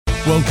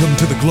Welcome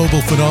to the global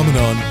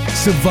phenomenon,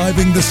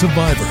 Surviving the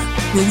Survivor,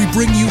 where we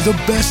bring you the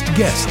best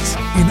guests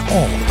in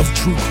all of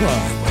true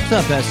crime. What's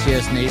up,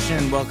 STS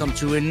Nation? Welcome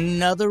to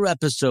another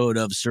episode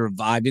of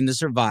Surviving the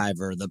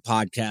Survivor, the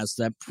podcast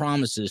that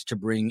promises to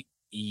bring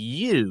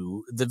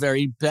you the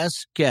very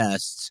best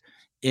guests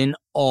in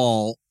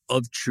all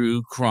of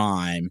true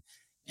crime.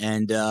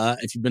 And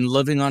if you've been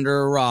living under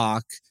a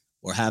rock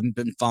or haven't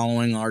been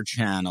following our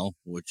channel,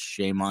 which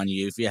shame on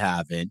you if you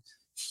haven't,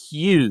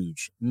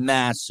 huge,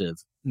 massive,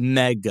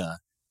 mega,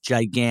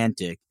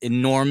 gigantic,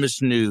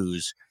 enormous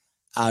news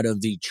out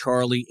of the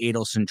Charlie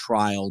Adelson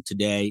trial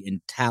today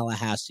in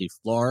Tallahassee,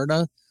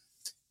 Florida.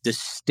 The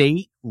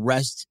state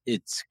rests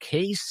its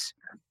case,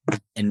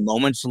 and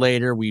moments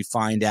later we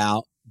find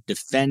out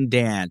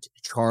defendant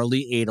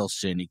Charlie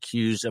Adelson,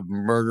 accused of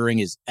murdering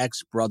his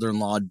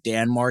ex-brother-in-law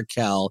Dan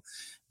Markell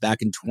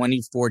back in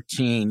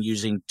 2014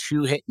 using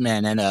two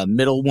hitmen and a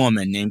middle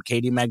woman named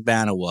Katie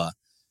Magbanawa.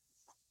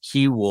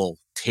 He will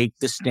take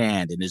the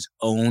stand in his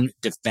own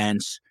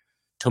defense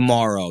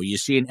tomorrow. You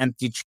see an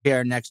empty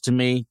chair next to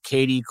me.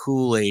 Katie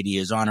Kool-Lady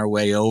is on her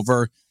way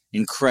over.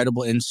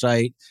 Incredible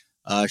insight.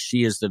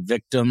 She is the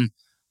victim.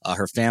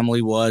 Her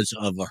family was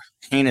of a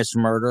heinous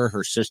murder.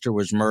 Her sister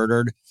was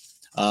murdered.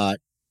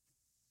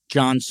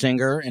 John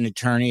Singer, an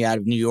attorney out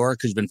of New York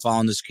who's been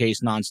following this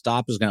case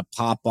nonstop, is going to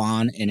pop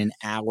on in an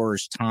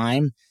hour's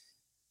time.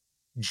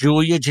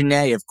 Julia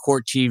Janae of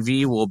Court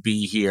TV will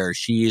be here.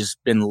 She has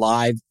been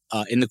live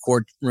in the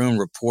courtroom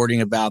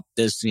reporting about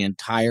this the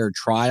entire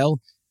trial.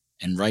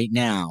 And right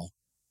now,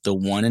 the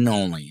one and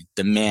only,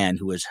 the man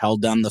who has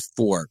held down the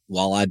fort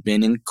while I've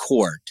been in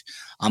court.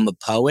 I'm a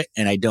poet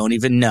and I don't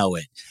even know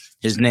it.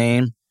 His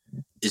name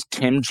is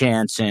Tim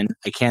Jansen.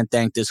 I can't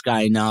thank this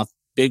guy enough.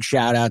 Big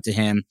shout out to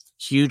him.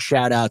 Huge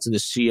shout out to the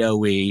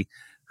COE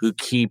who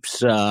keeps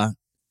the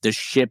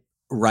ship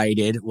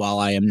righted while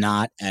I am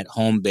not at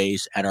home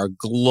base at our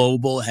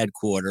global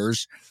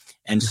headquarters.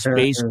 And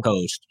Space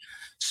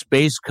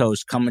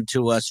Coast coming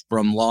to us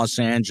from Los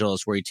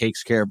Angeles, where he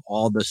takes care of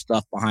all the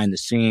stuff behind the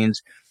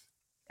scenes.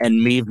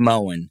 And Meave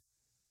Moen,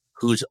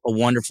 who's a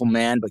wonderful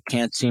man, but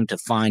can't seem to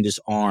find his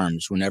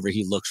arms. Whenever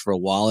he looks for a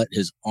wallet,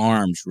 his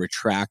arms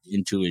retract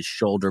into his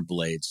shoulder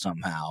blades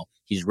somehow.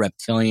 He's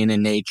reptilian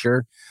in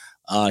nature.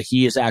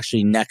 He is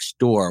actually next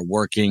door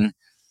working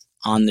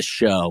on the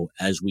show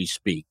as we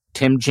speak.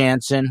 Tim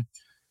Jansen,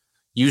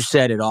 you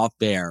said it off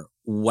there.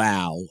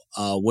 Wow.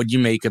 What do you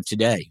make of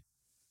today?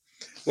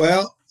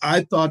 Well,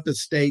 I thought the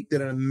state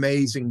did an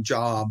amazing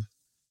job.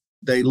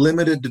 They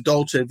limited the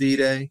Dulce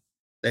Vitae.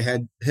 They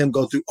had him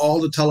go through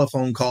all the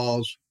telephone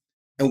calls.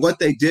 And what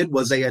they did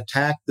was they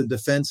attacked the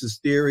defense's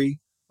theory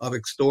of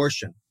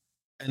extortion.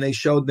 And they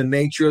showed the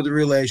nature of the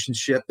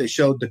relationship. They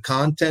showed the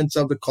contents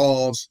of the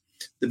calls,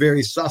 the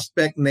very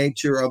suspect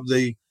nature of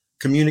the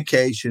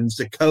communications,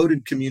 the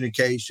coded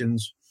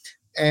communications.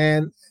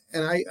 And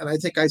I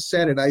think I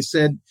said it. I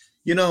said,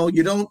 you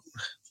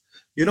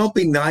don't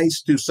be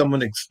nice to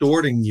someone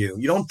extorting you.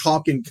 You don't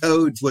talk in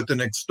codes with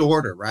an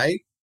extorter,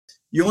 right?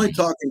 You only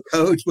talk in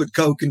codes with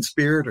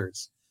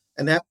co-conspirators.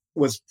 And that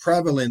was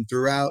prevalent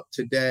throughout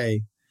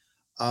today.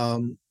 By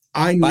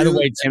the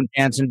way, Tim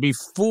Jansen,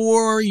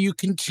 before you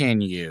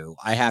continue,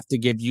 I have to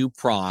give you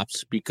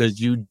props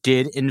because you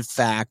did, in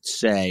fact,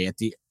 say at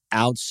the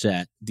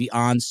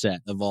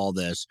onset of all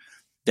this,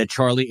 that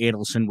Charlie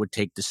Adelson would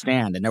take the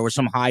stand. And there was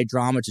some high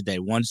drama today.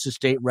 Once the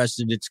state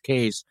rested its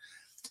case,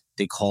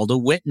 they called a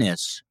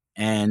witness.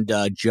 And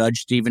Judge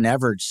Stephen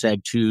Everett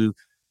said to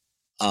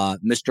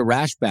Mr.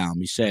 Rashbaum,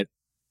 he said,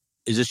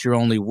 "Is this your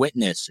only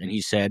witness?" And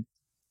he said,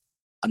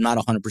 "I'm not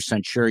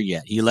 100% sure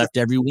yet." He left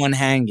everyone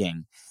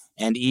hanging.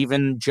 And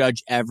even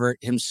Judge Everett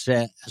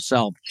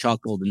himself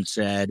chuckled and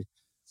said,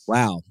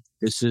 "Wow,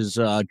 this is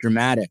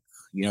dramatic.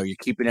 You're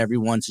keeping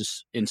everyone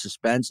in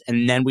suspense."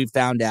 And then we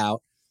found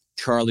out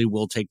Charlie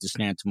will take the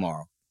stand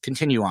tomorrow.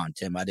 Continue on,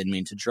 Tim. I didn't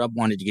mean to interrupt.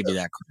 Wanted to give you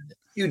that credit.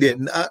 You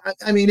didn't.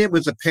 I mean, it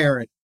was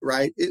apparent,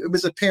 right? It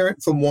was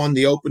apparent from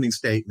the opening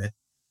statement.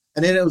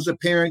 And then it was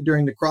apparent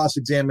during the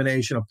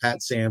cross-examination of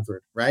Pat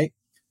Sanford, right?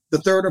 The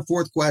third or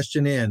fourth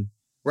question in,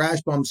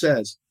 Rashbaum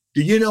says,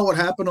 "Do you know what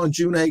happened on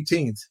June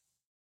 18th?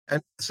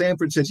 And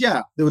Sanford says,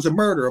 "Yeah, there was a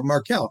murder of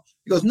Markell."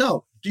 He goes,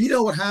 "No. Do you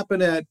know what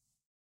happened at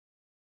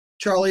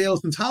Charlie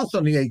Adelson's house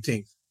on the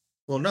 18th?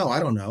 "Well, no, I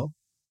don't know."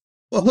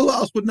 "Well, who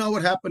else would know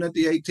what happened at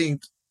the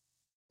 18th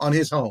on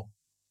his home?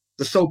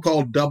 The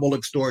so-called double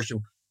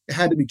extortion." It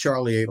had to be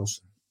Charlie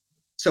Adelson.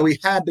 So he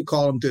had to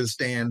call him to the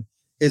stand.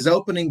 His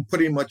opening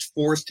pretty much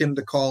forced him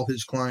to call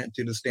his client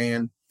to the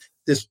stand.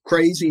 This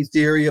crazy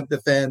theory of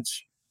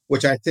defense,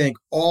 which I think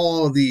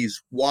all of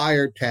these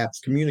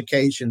wiretaps,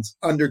 communications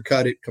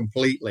undercut it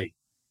completely.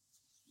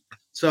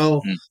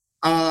 So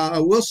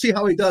we'll see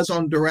how he does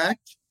on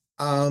direct.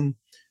 And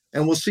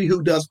we'll see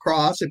who does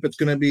cross, if it's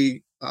going to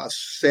be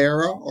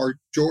Sarah or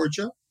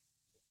Georgia.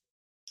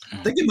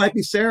 I think it might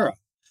be Sarah.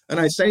 And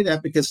I say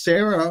that because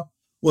Sarah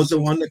was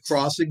the one that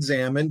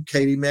cross-examined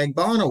Katie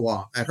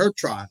Magbanawa at her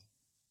trial.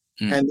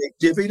 And they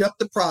divvied up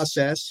the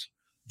process.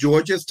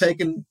 Georgia's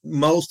taken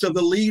most of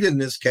the lead in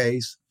this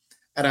case.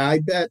 And I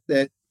bet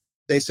that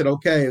they said,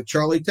 okay, if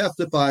Charlie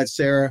testifies,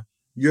 Sarah,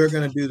 you're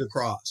going to do the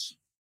cross.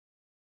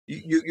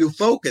 You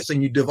focus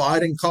and you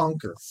divide and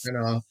conquer.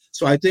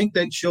 So I think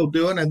that she'll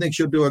do it. I think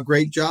she'll do a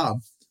great job.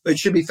 But it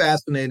should be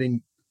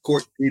fascinating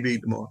court TV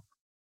tomorrow.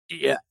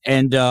 Yeah,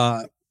 and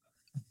I'm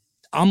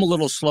a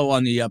little slow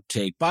on the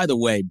uptake. By the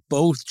way,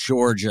 both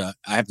Georgia,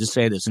 I have to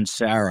say this, and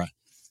Sarah,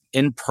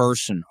 in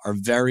person, are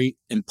very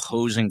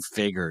imposing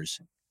figures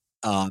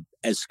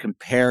as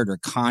compared or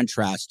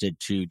contrasted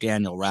to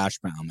Daniel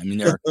Rashbaum. I mean,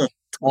 they're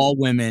tall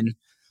women,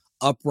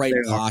 upright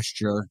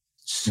posture,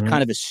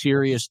 kind of a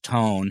serious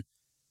tone,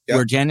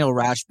 where Daniel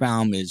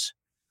Rashbaum is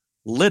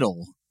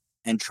little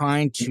and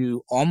trying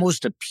to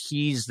almost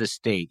appease the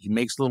state. He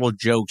makes little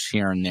jokes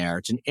here and there.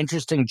 It's an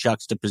interesting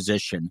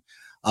juxtaposition.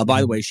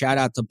 By the way, shout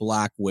out to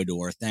Black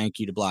Widower. Thank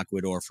you to Black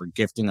Widower for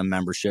gifting a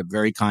membership.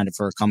 Very kind of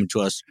her, coming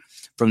to us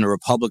from the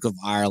Republic of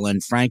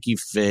Ireland. Frankie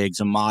Figgs,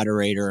 a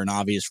moderator, an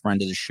obvious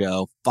friend of the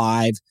show.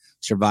 5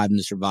 Surviving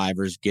the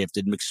Survivors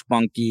gifted.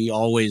 McSpunky,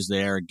 always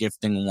there,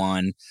 gifting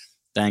 1.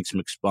 Thanks,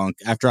 McSpunk.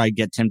 After I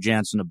get Tim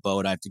Jansen a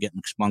boat, I have to get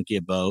McSpunky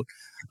a boat.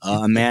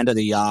 Amanda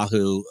the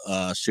Yahoo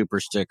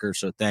super sticker,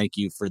 so thank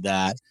you for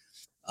that.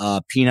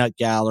 Peanut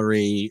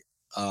Gallery,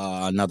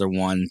 another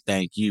one.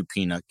 Thank you,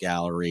 Peanut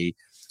Gallery.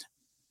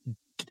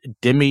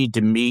 Demi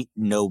Demeet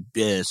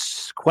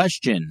Nobis.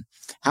 Question: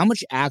 how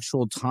much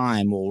actual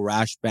time will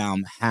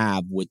Rashbaum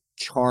have with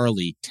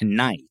Charlie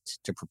tonight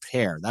to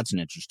prepare? That's an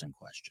interesting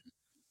question.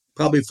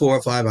 Probably 4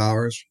 or 5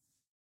 hours.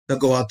 He'll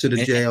go out to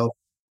the jail,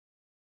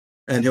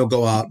 and he'll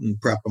go out and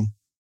prep them.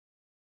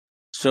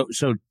 So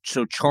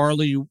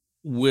Charlie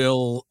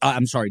will.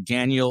 I'm sorry,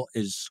 Daniel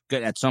is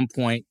good at some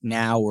point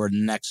now or in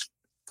the next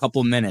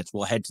couple minutes.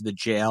 We'll head to the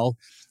jail,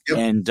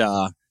 and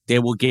they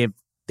will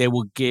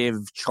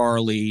give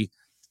Charlie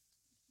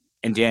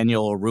and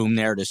Daniel a room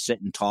there to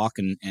sit and talk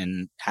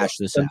and hash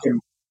this out.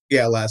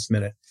 Yeah, last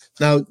minute.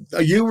 Now,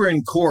 you were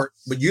in court,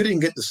 but you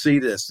didn't get to see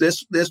this.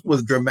 This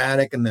was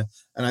dramatic, and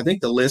I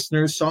think the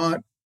listeners saw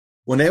it.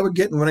 When they were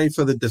getting ready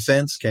for the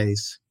defense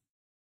case,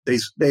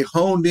 they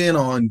honed in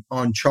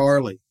on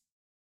Charlie.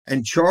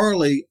 And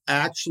Charlie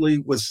actually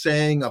was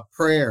saying a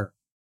prayer.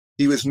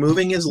 He was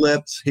moving his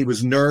lips. He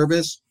was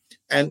nervous,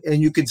 and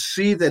you could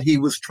see that he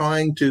was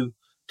trying to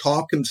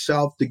talk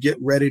himself to get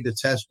ready to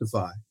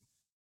testify.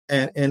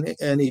 And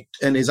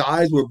his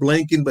eyes were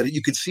blinking, but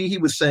you could see he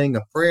was saying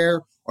a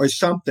prayer or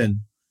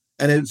something,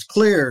 and it was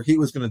clear he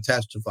was going to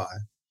testify.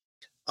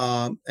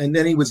 And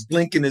then he was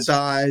blinking his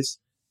eyes,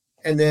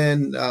 and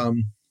then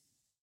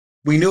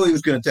we knew he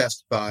was going to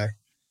testify.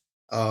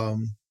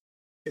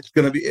 It's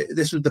going to be.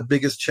 This is the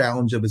biggest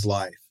challenge of his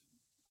life.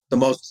 The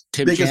most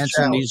Tim biggest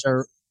Jansen, challenge. These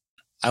are,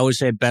 I always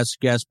say, best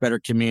guest, better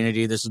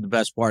community. This is the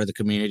best part of the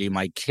community.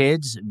 My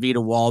kids, Vita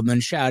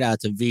Waldman. Shout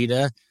out to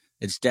Vita.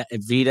 It's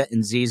Vita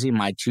and Zizi,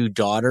 my 2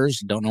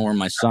 daughters. Don't know where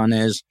my son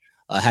is.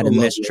 Had to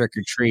miss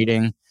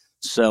trick-or-treating.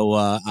 So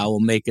I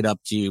will make it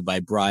up to you by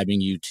bribing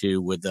you 2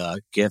 with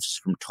gifts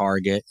from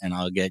Target. And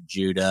I'll get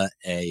Judah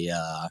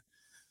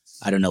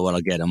I don't know what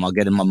I'll get him. I'll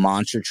get him a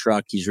monster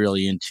truck. He's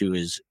really into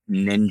his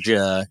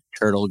Ninja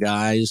Turtle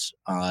guys.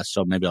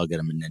 So maybe I'll get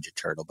him a Ninja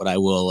Turtle. But I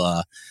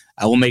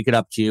will make it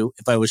up to you.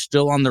 If I was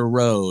still on the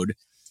road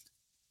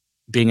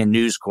being a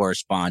news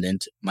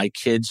correspondent, my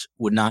kids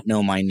would not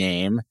know my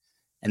name.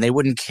 And they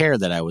wouldn't care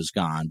that I was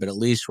gone, but at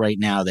least right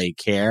now they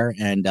care.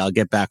 And I'll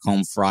get back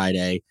home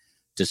Friday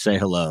to say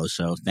hello.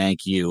 So thank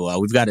you.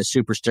 We've got a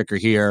super sticker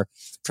here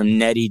from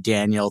Nettie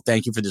Daniel.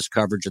 Thank you for this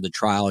coverage of the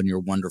trial and your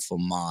wonderful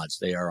mods.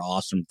 They are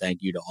awesome.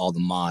 Thank you to all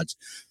the mods.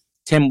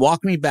 Tim,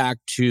 walk me back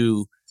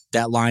to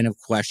that line of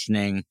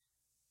questioning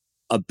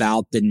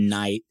about the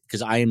night,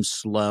 because I am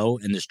slow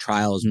and this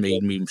trial has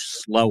made me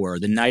slower.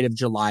 The night of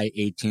July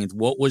 18th,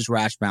 what was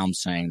Rashbaum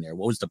saying there?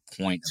 What was the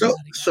point of that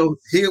again? So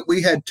here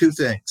we had 2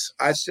 things.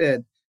 I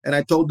said, and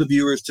I told the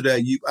viewers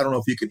today, I don't know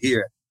if you could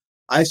hear it.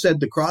 I said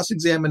the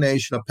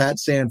cross-examination of Pat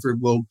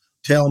Sanford will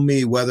tell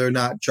me whether or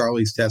not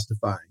Charlie's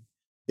testifying.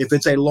 If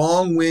it's a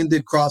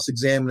long-winded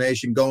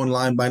cross-examination going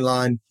line by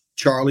line,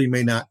 Charlie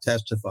may not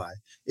testify.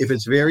 If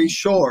it's very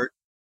short,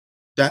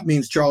 that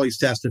means Charlie's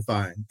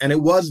testifying. And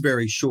it was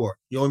very short.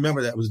 You'll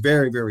remember that it was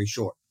very, very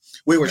short.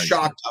 We were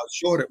shocked how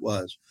short it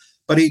was.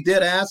 But he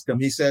did ask him,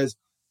 he says,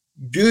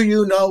 do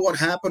you know what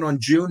happened on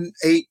June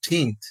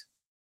 18th?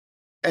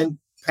 And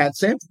Pat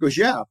Sanford goes,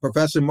 yeah,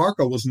 Professor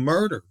Marco was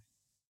murdered.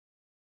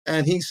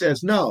 And he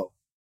says, no.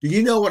 Do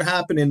you know what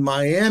happened in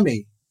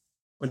Miami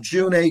on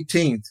June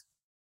 18th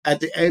at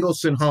the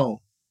Adelson home?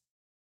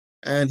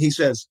 And he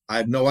says, I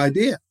have no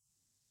idea.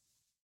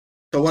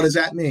 So what does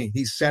that mean?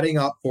 He's setting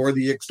up for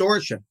the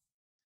extortion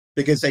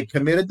because they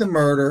committed the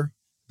murder.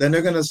 Then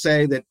they're going to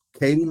say that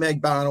Katie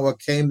Magbanua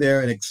came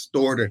there and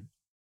extorted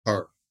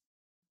her.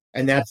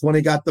 And that's when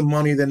he got the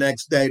money the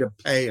next day to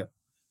pay her.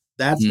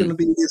 That's going to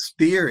be his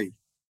theory.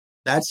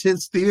 That's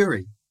his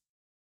theory.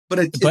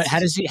 But how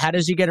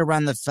does he get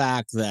around the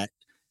fact that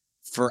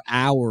for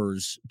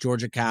hours,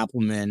 Georgia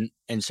Kappelman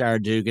and Sarah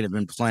Dugan have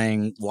been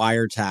playing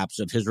wiretaps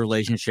of his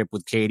relationship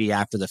with Katie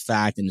after the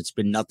fact, and it's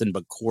been nothing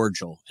but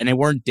cordial. And they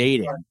weren't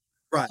dating.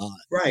 Right.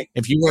 Right.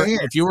 If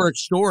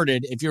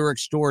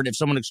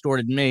someone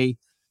extorted me,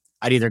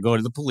 I'd either go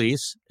to the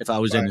police if I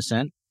was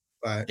innocent.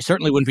 Right. I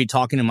certainly wouldn't be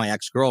talking to my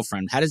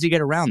ex-girlfriend. How does he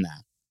get around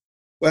that?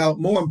 Well,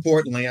 more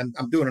importantly, I'm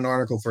doing an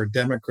article for a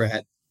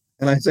Democrat,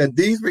 and I said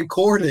these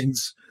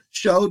recordings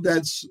showed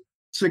that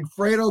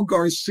Sigfredo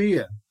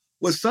Garcia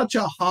was such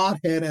a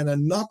hothead and a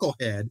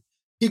knucklehead,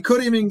 he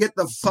couldn't even get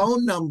the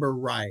phone number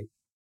right.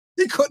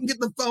 He couldn't get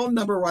the phone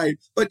number right,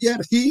 but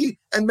yet he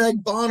and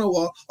Meg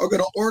Bonawa are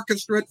going to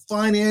orchestrate,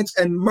 finance,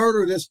 and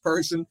murder this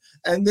person,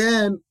 and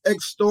then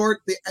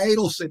extort the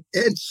Adelson.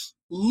 It's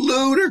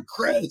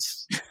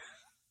ludicrous.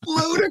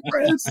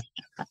 Ludicrous.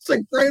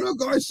 Sigfredo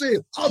Garcia,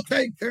 I'll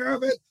take care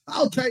of it.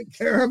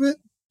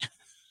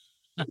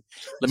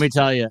 Let me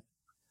tell you,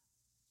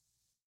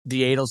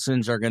 the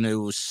Adelsons are going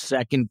to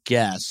second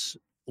guess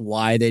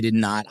why they did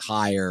not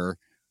hire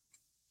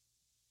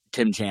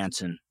Tim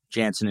Jansen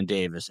and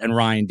Davis, and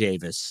Ryan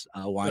Davis.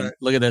 Right.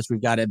 Look at this.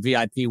 We've got a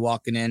VIP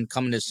walking in,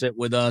 coming to sit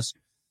with us.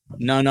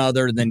 None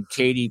other than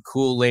Katie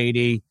Cool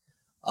Lady.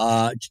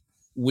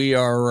 We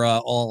are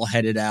all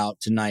headed out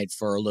tonight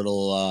for a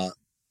little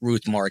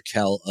Ruth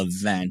Markel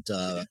event.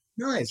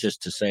 Nice.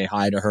 Just to say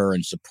hi to her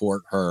and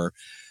support her.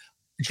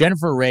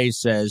 Jennifer Ray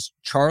says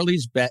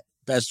Charlie's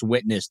best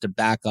witness to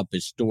back up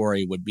his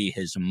story would be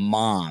his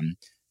mom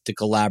to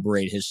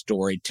collaborate his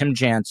story. Tim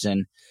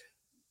Jansen,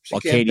 while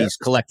Katie's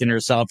collecting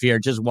herself here,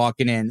 just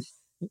walking in.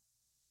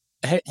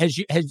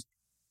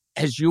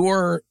 Has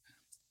your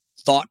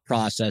thought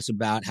process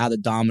about how the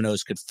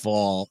dominoes could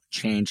fall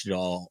changed at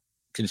all,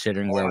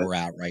 considering where we're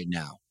at right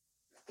now?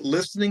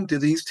 Listening to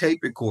these tape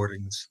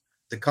recordings,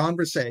 the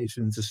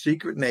conversations, the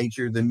secret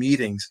nature, the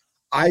meetings,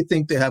 I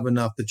think they have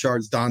enough to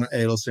charge Donna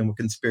Adelson with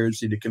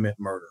conspiracy to commit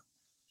murder.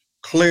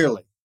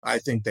 Clearly, I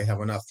think they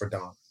have enough for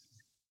Donna.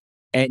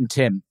 And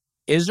Tim,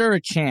 is there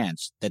a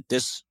chance that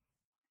this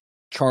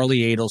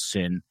Charlie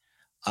Adelson,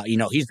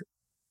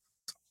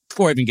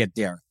 before I even get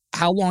there,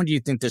 how long do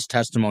you think this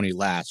testimony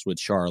lasts with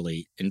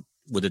Charlie and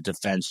with a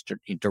defense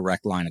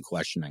direct line of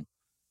questioning?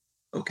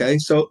 Okay,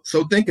 so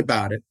think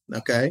about it.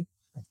 Okay,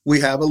 we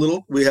have a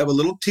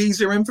little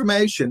teaser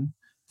information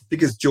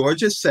because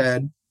Georgia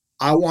said,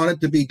 I want it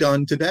to be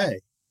done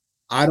today.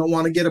 I don't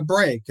want to get a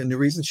break. And the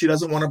reason she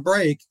doesn't want a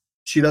break,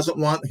 she doesn't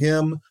want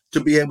him to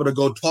be able to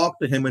go talk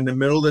to him in the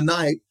middle of the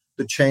night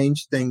to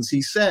change things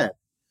he said.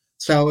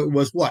 So it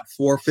was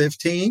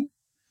 4:15,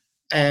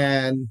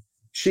 and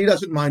she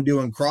doesn't mind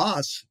doing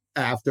cross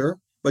after,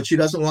 but she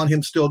doesn't want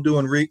him still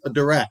doing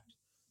direct.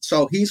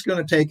 So he's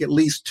going to take at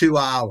least 2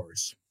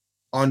 hours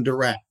on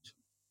direct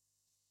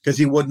because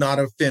he would not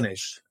have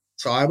finished.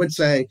 So I would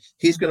say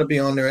he's going to be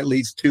on there at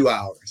least 2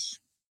 hours.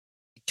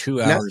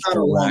 2 hours.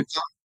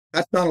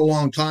 That's not a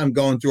long time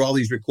going through all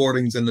these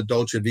recordings in the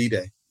Dolce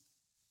Vita.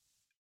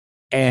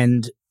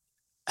 And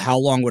how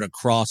long would a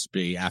cross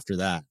be after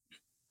that?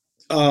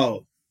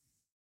 Oh,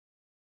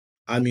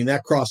 I mean,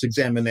 that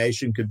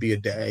cross-examination could be a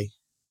day.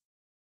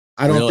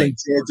 I don't think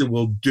Georgia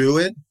will do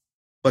it,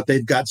 but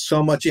they've got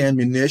so much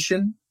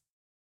ammunition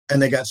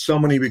and they got so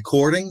many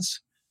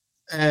recordings,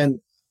 and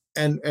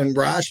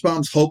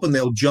Rashbaum's hoping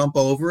they'll jump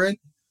over it.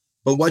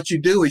 But what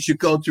you do is you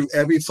go through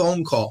every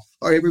phone call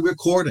or every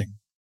recording.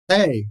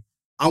 Hey,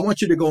 I want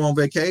you to go on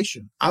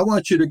vacation. I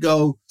want you to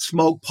go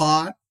smoke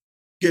pot,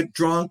 get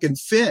drunk, and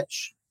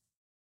fish.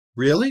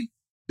 Really?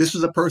 This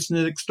is a person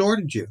that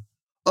extorted you.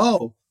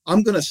 Oh,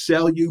 I'm going to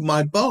sell you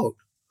my boat.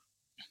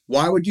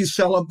 Why would you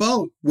sell a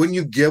boat? Wouldn't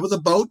you give the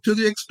boat to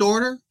the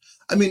extorter?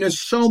 I mean,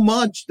 there's so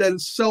much that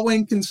is so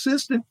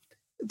inconsistent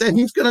that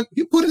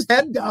he put his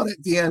head down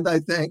at the end, I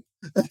think,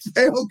 and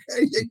say,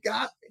 okay, you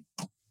got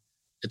me.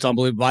 It's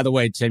unbelievable. By the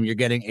way, Tim, you're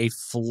getting a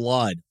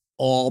flood,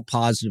 all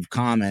positive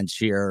comments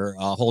here,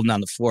 holding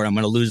down the fort. I'm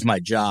going to lose my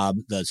job.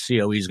 The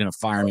COE is going to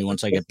fire me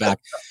once I get back.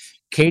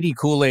 Katie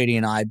Cool Lady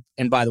and I,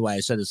 and by the way, I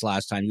said this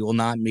last time, you will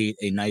not meet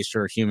a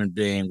nicer human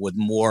being with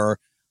more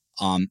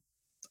a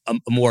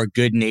more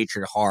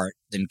good-natured heart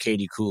than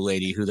Katie Cool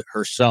Lady, who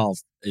herself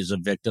is a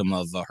victim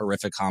of a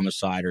horrific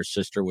homicide. Her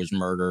sister was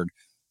murdered.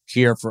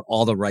 Here for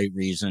all the right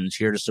reasons,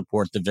 here to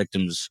support the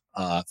victims'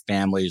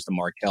 families, the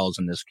Markels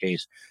in this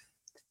case.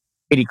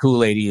 Katie Cool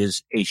Lady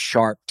is a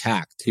sharp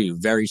tack, too,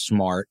 very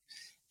smart.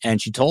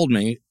 And she told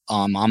me,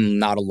 I'm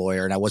not a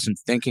lawyer and I wasn't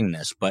thinking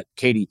this, but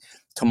Katie,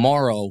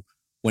 tomorrow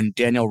when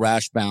Daniel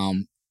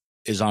Rashbaum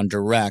is on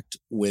direct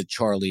with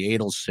Charlie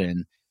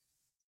Adelson,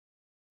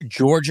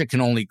 Georgia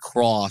can only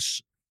cross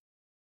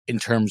in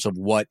terms of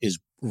what is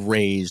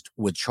raised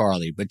with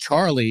Charlie. But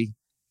Charlie,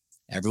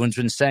 everyone's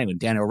been saying, and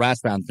Daniel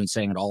Rashbaum's been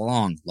saying it all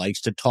along, likes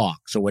to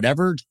talk. So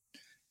whatever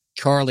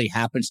Charlie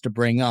happens to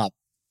bring up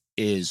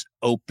is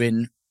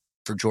open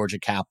for Georgia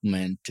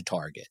Kaplan to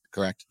target,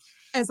 correct?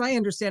 As I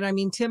understand, I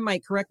mean, Tim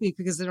might correct me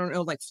because I don't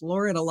know, like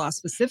Florida law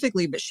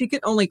specifically, but she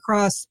could only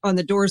cross on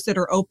the doors that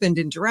are opened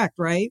in direct,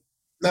 right?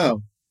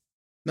 No,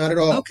 not at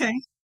all. Okay.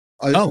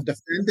 As a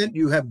defendant,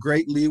 you have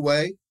great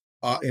leeway,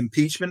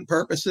 impeachment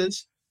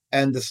purposes,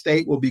 and the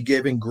state will be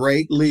giving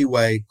great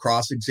leeway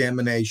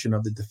cross-examination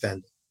of the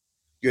defendant.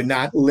 You're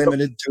not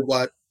limited to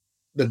what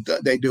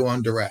they do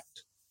on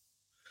direct.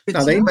 But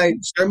Now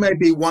there may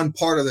be one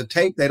part of the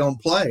tape they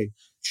don't play.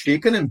 She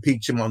can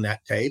impeach him on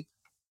that tape,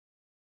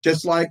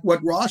 just like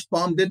what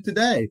Rashbaum did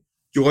today.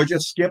 Georgia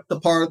skipped the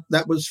part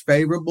that was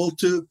favorable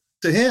to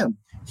him.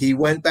 He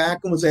went back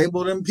and was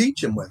able to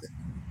impeach him with it.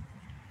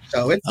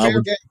 So it's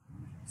fair game.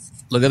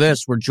 Look at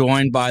this. We're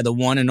joined by the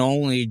one and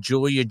only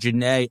Julia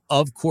Janae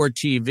of Court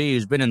TV,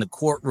 who's been in the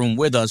courtroom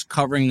with us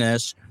covering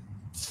this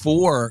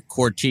for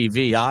Court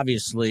TV,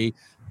 obviously.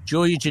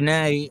 Julia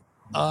Janae,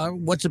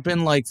 what's it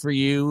been like for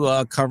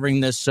you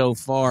covering this so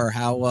far?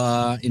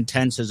 How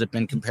intense has it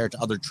been compared to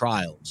other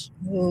trials?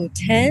 Oh,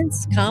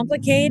 tense,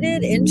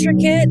 complicated,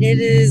 intricate. It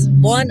is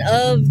one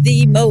of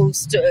the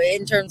most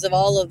in terms of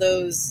all of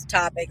those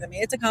topics. I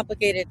mean, it's a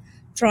complicated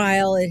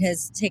trial. It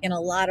has taken a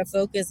lot of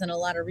focus and a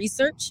lot of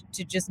research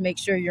to just make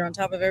sure you're on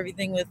top of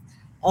everything with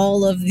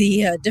all of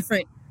the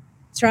different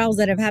trials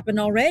that have happened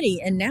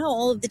already. And now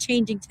all of the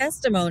changing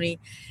testimony.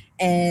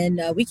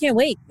 And we can't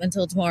wait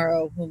until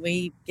tomorrow when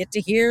we get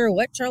to hear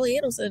what Charlie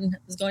Adelson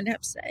is going to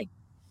have to say.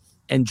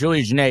 And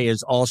Julia Janae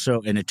is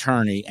also an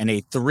attorney and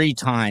a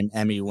 3-time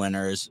Emmy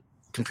winner as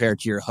compared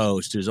to your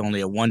host, who's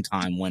only a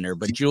 1-time winner.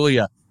 But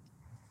Julia,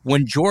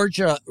 when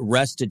Georgia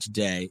rested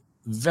today,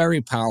 very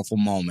powerful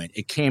moment.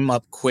 It came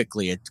up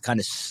quickly. It kind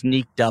of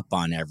sneaked up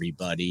on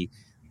everybody.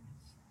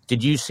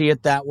 Did you see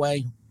it that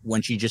way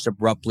when she just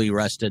abruptly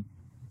rested?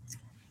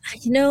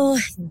 You know,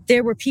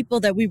 there were people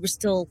that we were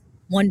still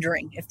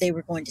wondering if they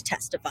were going to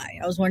testify.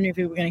 I was wondering if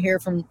we were going to hear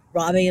from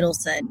Rob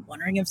Adelson,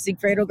 wondering if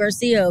Sigfredo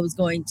Garcia was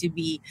going to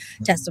be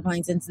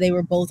testifying since they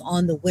were both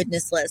on the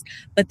witness list.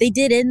 But they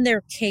did end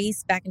their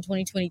case back in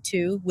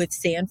 2022 with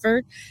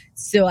Sanford.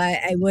 So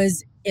I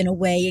was, in a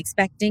way,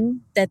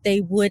 expecting that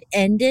they would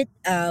end it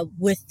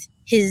with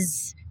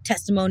his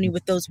testimony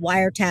with those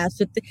wiretaps.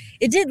 But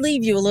it did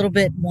leave you a little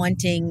bit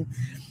wanting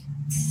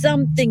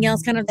something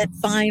else, kind of that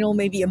final,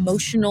 maybe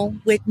emotional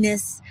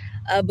witness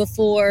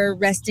before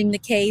resting the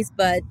case,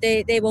 but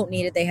they won't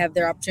need it. They have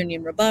their opportunity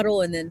in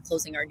rebuttal and then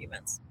closing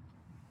arguments.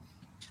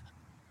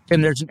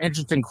 And there's an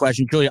interesting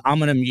question. Julia, I'm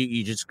going to mute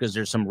you just because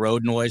there's some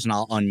road noise, and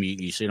I'll unmute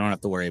you so you don't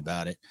have to worry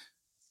about it.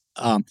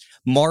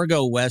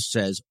 Margot West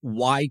says,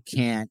 why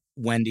can't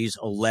Wendy's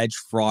alleged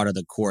fraud of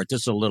the court,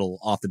 this is a little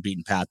off the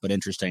beaten path, but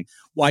interesting.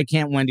 Why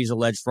can't Wendy's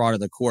alleged fraud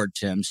of the court,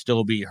 Tim,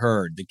 still be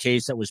heard? The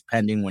case that was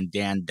pending when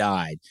Dan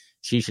died,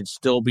 she should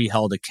still be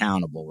held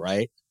accountable,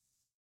 right?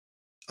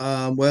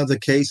 Well, the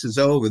case is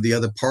over. The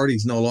other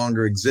party's no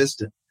longer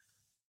existent.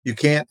 You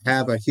can't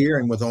have a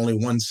hearing with only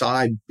one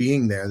side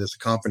being there. There's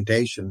a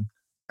confrontation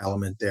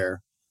element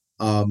there.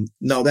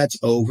 No, that's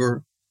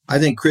over. I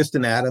think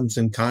Kristen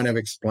Adamson kind of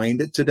explained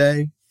it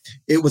today.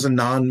 It was a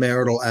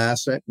non-marital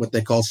asset, what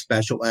they call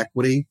special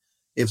equity.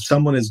 If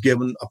someone is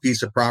given a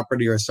piece of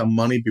property or some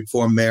money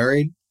before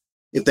married,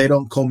 if they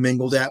don't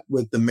commingle that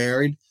with the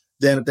married,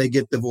 then if they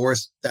get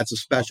divorced, that's a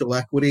special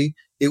equity.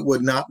 It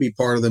would not be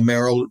part of the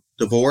marital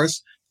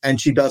divorce, and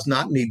she does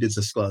not need to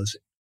disclose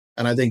it.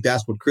 And I think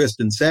that's what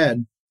Kristen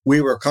said. We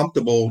were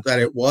comfortable that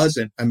it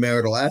wasn't a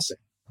marital asset.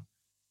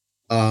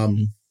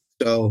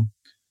 So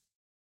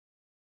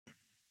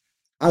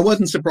I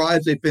wasn't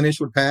surprised they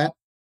finished with Pat.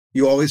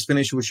 You always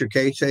finish with your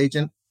case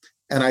agent.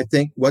 And I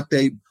think what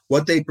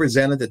they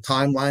presented, the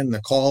timeline and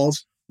the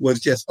calls, was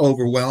just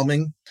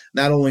overwhelming.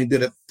 Not only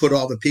did it put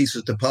all the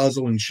pieces to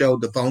puzzle and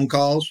showed the phone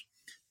calls,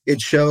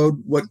 it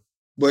showed what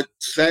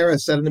Sarah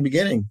said in the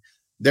beginning.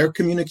 Their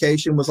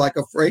communication was like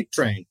a freight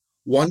train.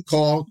 One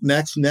call,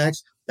 next.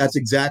 That's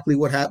exactly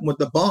what happened with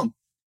the bump.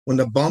 When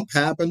the bump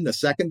happened, the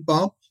second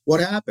bump,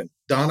 what happened?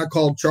 Donna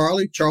called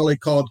Charlie. Charlie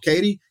called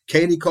Katie.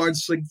 Katie called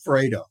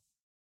Sigfredo.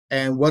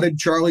 And what did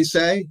Charlie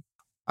say?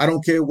 I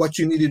don't care what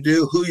you need to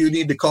do, who you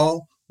need to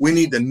call. We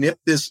need to nip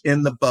this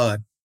in the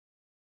bud.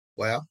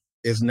 Well,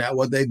 isn't that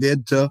what they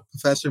did to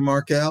Professor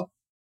Markell?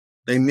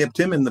 They nipped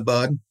him in the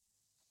bud.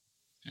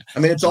 I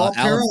mean, it's all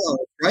parallel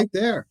right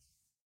there.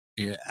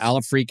 Yeah,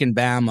 Alafreakin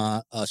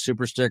Bama,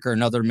 super sticker,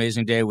 another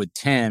amazing day with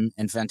Tim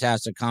and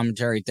fantastic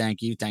commentary.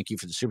 Thank you. Thank you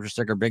for the super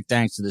sticker. Big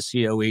thanks to the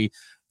COE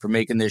for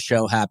making this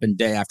show happen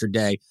day after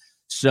day.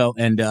 So,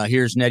 and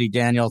here's Nettie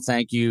Daniel.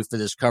 Thank you for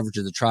this coverage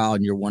of the trial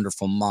and your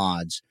wonderful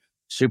mods.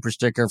 Super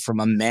sticker from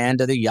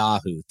Amanda the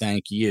Yahoo.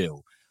 Thank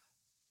you.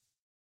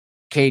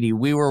 Katie,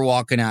 we were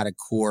walking out of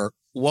court.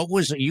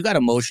 You got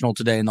emotional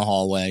today in the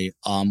hallway.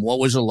 What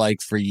was it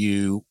like for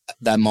you,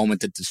 that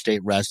moment that the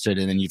state rested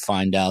and then you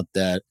find out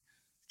that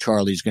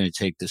Charlie's going to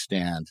take the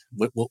stand?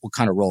 What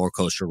kind of roller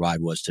coaster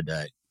ride was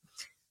today?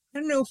 I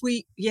don't know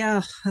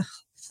if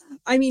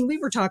I mean, we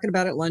were talking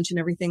about at lunch and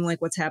everything,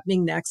 like what's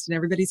happening next, and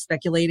everybody's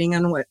speculating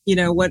on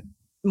what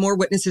more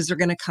witnesses are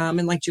going to come.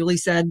 And like Julie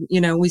said,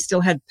 we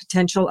still had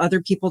potential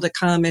other people to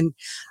come. And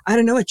I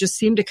don't know, it just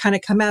seemed to kind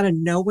of come out of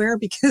nowhere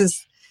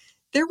because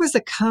there was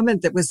a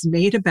comment that was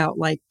made about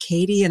like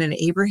Katie and an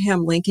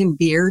Abraham Lincoln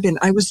beard. And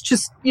I was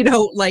just,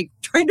 like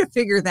trying to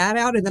figure that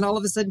out. And then all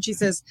of a sudden she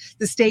says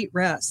the state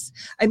rests.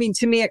 I mean,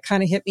 to me, it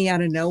kind of hit me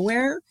out of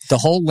nowhere. The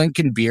whole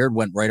Lincoln beard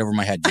went right over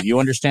my head. Do you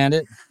understand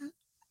it?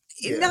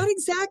 Not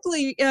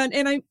exactly.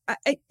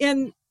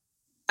 And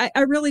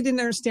I really didn't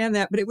understand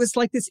that, but it was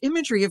like this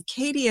imagery of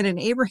Katie in an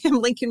Abraham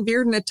Lincoln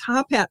beard and a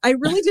top hat. I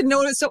really didn't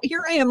know it. So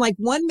here I am, like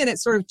 1 minute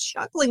sort of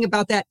chuckling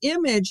about that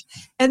image.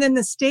 And then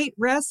the state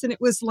rests, and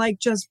it was like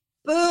just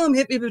boom,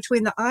 hit me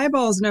between the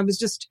eyeballs. And I was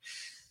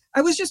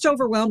just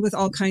overwhelmed with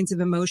all kinds of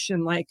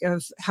emotion, like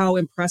of how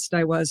impressed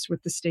I was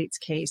with the state's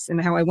case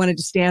and how I wanted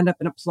to stand up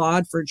and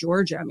applaud for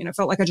Georgia. I mean, I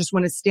felt like I just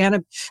wanted to stand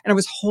up, and I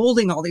was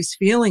holding all these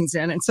feelings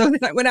in. And so then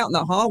I went out in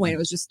the hallway, and it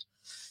was just,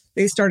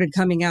 they started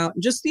coming out,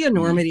 and just the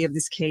enormity of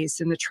this case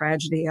and the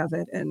tragedy of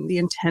it and the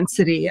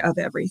intensity of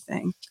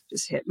everything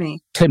just hit me.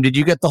 Tim, did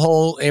you get the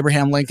whole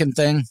Abraham Lincoln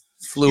thing?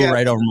 Flew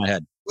right over my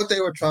head. What they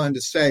were trying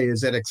to say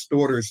is that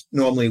extorters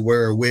normally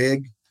wear a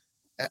wig.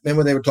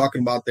 Remember they were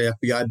talking about the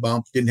FBI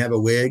bump, didn't have a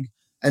wig.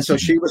 And so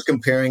she was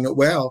comparing it.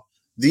 Well,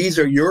 these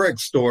are your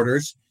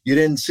extorters. You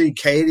didn't see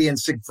Katie and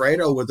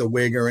Sigfredo with a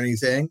wig or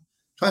anything.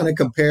 Trying to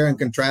compare and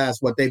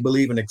contrast what they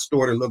believe an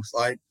extorter looks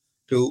like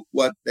to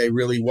what they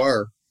really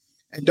were.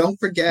 And don't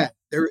forget,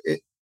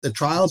 the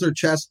trials are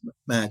chess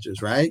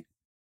matches, right?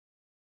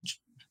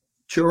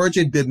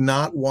 Georgia did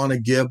not want to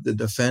give the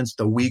defense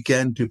the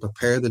weekend to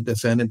prepare the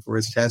defendant for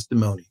his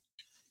testimony.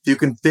 If you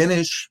can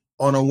finish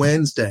on a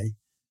Wednesday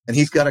and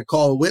he's got to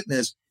call a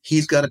witness,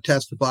 he's got to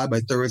testify by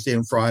Thursday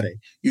and Friday.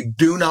 You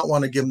do not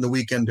want to give him the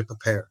weekend to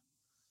prepare.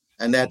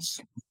 And that's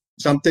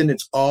something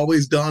that's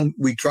always done.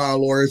 We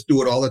trial lawyers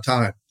do it all the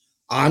time.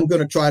 I'm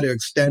going to try to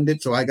extend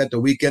it so I got the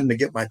weekend to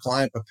get my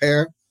client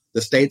prepared.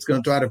 The state's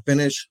going to try to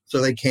finish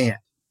so they can't.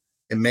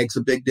 It makes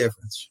a big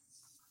difference.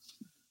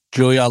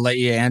 Julia, I'll let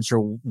you answer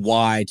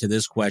why to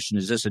this question.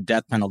 Is this a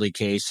death penalty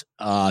case?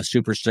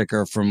 Super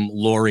sticker from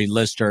Lori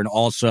Lister. And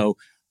also,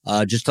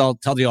 just tell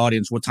the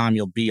audience what time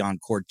you'll be on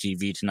Court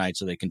TV tonight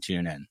so they can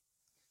tune in.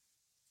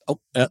 Oh,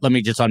 let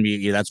me just unmute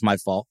you. That's my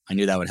fault. I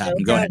knew that would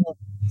happen. Go ahead.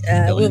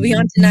 We'll be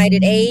on tonight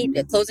at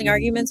 8, closing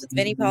arguments with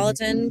Vinnie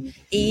Politan.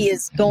 He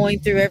is going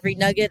through every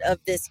nugget of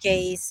this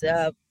case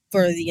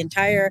for the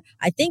entire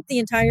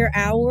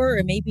hour,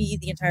 or maybe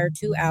the entire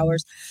 2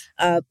 hours.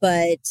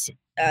 But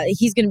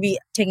he's going to be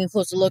taking a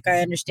closer look,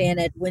 I understand,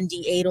 at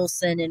Wendy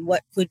Adelson and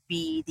what could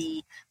be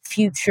the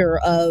future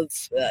of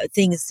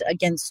things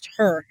against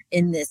her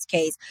in this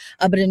case.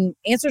 But in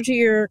answer to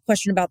your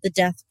question about the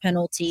death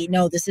penalty,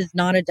 no, this is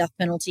not a death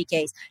penalty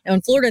case. Now,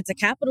 in Florida, it's a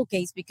capital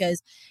case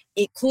because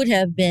it could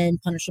have been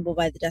punishable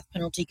by the death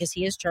penalty because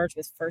he is charged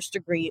with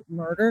first-degree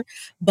murder.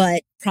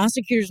 But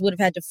prosecutors would have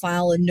had to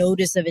file a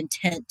notice of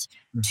intent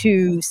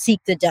to seek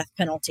the death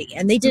penalty.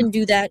 And they didn't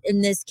do that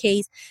in this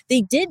case.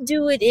 They did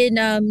do it in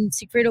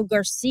Sigfredo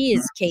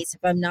Garcia's case, if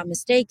I'm not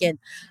mistaken,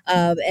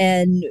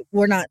 and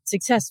were not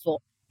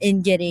successful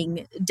in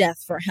getting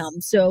death for him.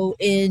 So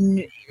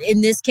in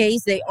this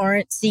case, they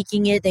aren't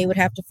seeking it. They would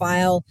have to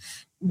file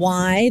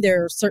why.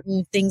 There are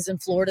certain things in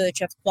Florida that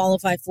you have to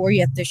qualify for. You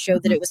have to show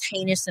that it was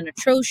heinous and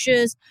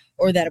atrocious,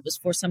 or that it was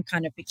for some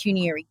kind of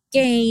pecuniary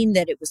gain,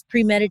 that it was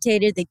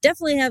premeditated. They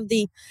definitely have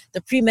the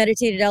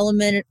premeditated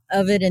element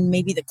of it, and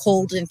maybe the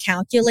cold and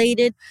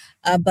calculated.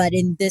 But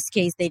in this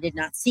case, they did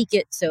not seek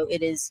it. So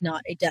it is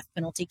not a death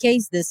penalty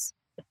case. This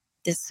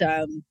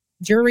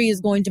jury is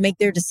going to make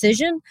their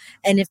decision.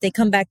 And if they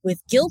come back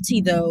with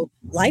guilty, though,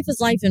 life is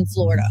life in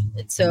Florida.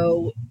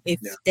 So if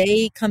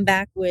they come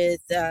back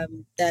with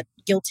that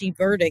guilty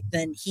verdict,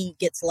 then he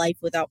gets life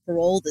without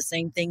parole. The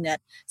same thing that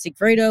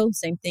Sigfredo,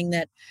 same thing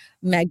that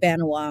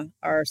Magbanowa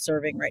are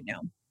serving right now.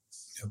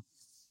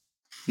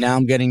 Now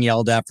I'm getting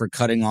yelled at for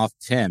cutting off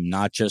Tim,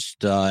 not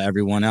just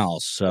everyone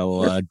else.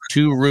 So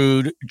too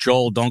rude.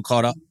 Joel, don't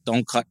cut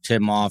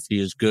Tim off. He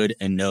is good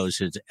and knows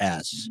his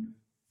S.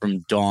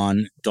 From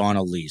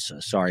Donna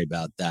Lisa. Sorry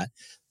about that.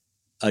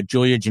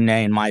 Julia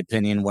Janae, in my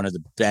opinion, one of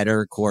the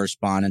better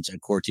correspondents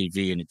at Court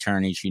TV and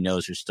attorney. She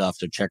knows her stuff.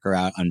 So check her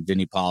out on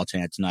Vinnie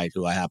Politan tonight,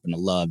 who I happen to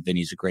love.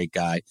 Vinny's a great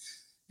guy.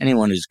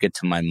 Anyone who's good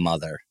to my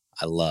mother,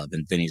 I love.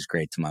 And Vinny's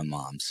great to my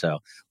mom. So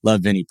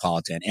love Vinnie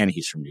Politan. And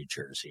he's from New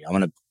Jersey. I'm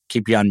going to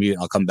keep you on mute.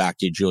 I'll come back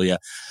to you, Julia.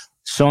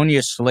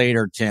 Sonia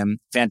Slater, Tim,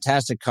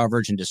 fantastic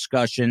coverage and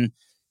discussion.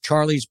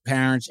 Charlie's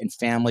parents and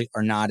family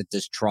are not at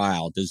this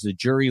trial. Does the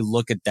jury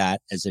look at that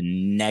as a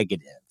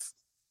negative?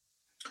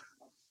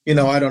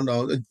 I don't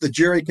know. The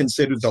jury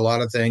considers a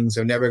lot of things.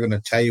 They're never going to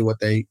tell you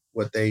what they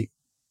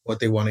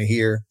want to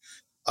hear.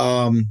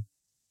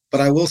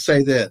 But I will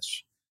say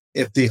this: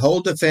 if the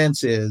whole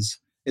defense is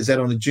that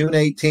on the June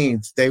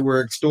 18th they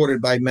were extorted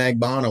by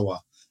Magbanowa,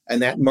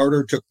 and that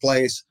murder took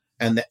place,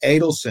 and the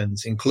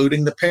Adelsons,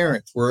 including the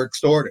parents, were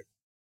extorted,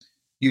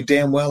 you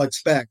damn well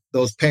expect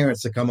those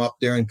parents to come up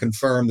there and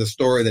confirm the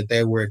story that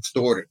they were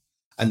extorted.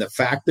 And the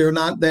fact they're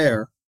not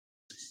there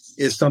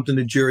is something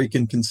the jury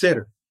can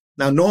consider.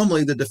 Now,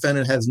 normally the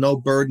defendant has no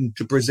burden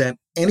to present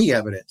any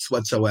evidence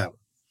whatsoever.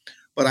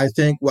 But I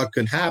think what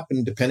could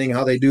happen, depending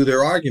how they do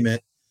their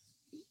argument,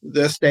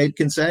 the state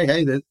can say,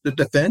 hey, the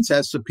defense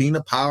has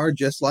subpoena power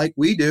just like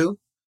we do.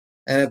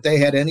 And if they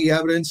had any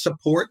evidence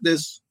support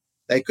this,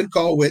 they could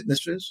call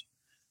witnesses.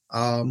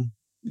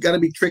 Got to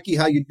be tricky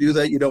how you do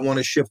that. You don't want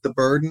to shift the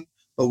burden.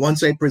 But once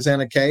they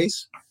present a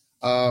case,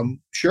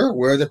 sure,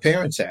 where are the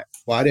parents at?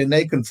 Why didn't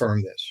they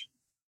confirm this?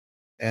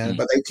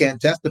 but they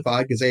can't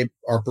testify because they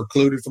are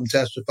precluded from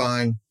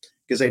testifying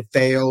because they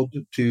failed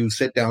to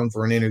sit down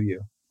for an interview.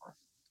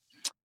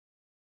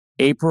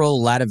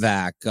 April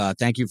Ladivac,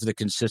 thank you for the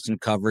consistent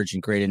coverage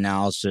and great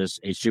analysis.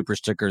 A super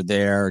sticker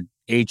there.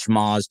 H.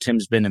 Moz,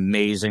 Tim's been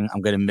amazing.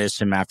 I'm going to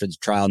miss him after the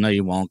trial. No,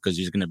 you won't, because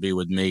he's going to be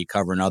with me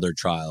covering other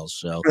trials.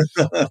 So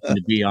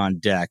to be on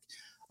deck.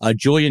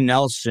 Julia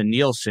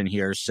Nielsen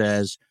here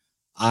says,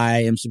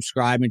 I am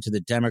subscribing to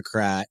the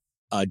Democrat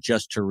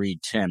just to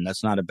read Tim.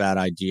 That's not a bad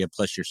idea.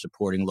 Plus, you're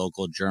supporting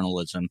local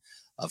journalism.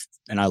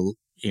 And I,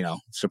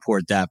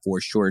 support that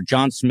for sure.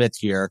 John Smith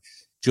here.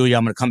 Julia,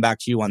 I'm going to come back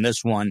to you on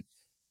this one.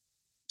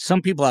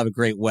 Some people have a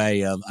great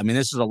way of,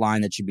 this is a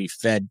line that should be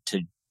fed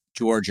to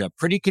Georgia.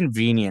 Pretty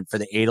convenient for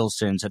the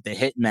Adelsons if the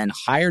hitmen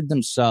hired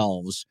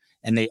themselves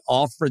and they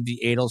offered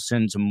the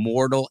Adelsons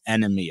mortal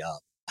enemy up.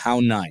 How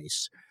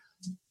nice.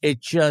 It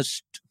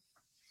just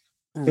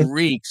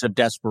reeks of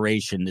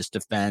desperation, this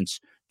defense.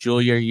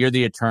 Julia, you're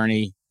the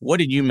attorney. What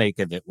did you make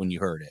of it when you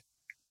heard it?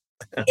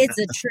 It's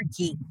a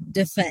tricky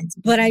defense,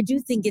 but I do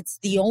think it's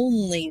the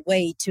only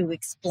way to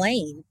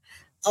explain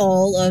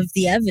all of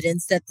the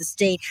evidence that the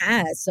state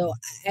has. So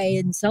I,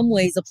 in some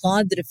ways,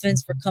 applaud the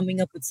defense for coming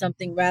up with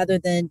something rather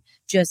than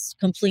just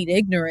complete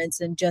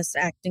ignorance and just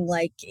acting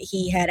like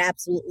he had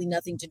absolutely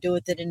nothing to do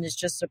with it and is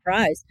just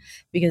surprised,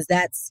 because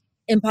that's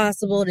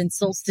impossible. It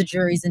insults the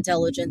jury's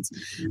intelligence.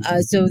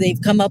 So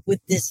they've come up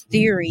with this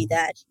theory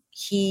that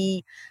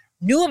he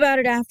knew about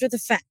it after the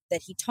fact,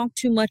 that he talked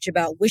too much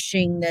about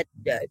wishing that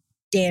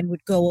Dan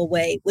would go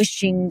away,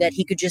 wishing that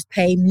he could just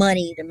pay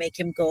money to make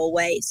him go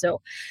away.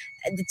 So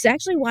it's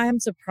actually why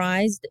I'm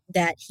surprised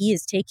that he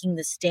is taking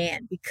the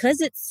stand, because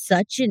it's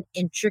such an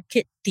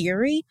intricate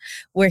theory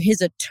where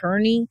his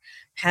attorney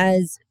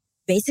has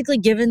basically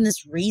given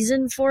this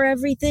reason for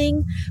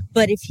everything.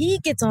 But if he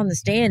gets on the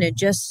stand and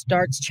just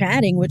starts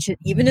chatting, which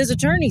even his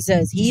attorney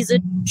says he's a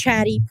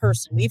chatty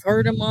person. We've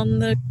heard him on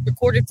the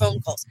recorded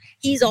phone calls.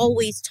 He's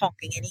always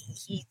talking and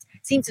he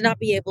seems to not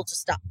be able to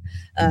stop.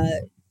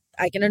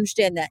 I can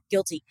understand that,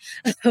 guilty.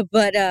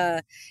 But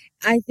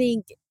I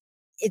think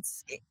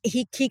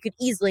he could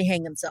easily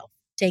hang himself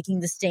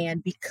taking the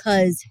stand,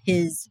 because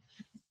his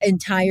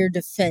entire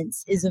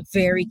defense is a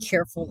very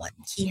careful one.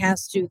 He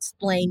has to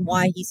explain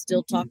why he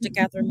still talked to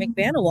Catherine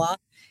McVanois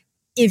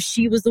if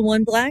she was the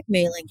one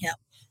blackmailing him,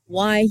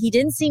 why he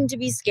didn't seem to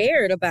be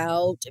scared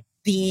about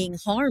being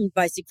harmed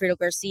by Sigfredo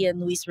Garcia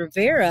and Luis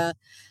Rivera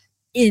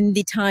in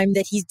the time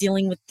that he's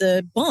dealing with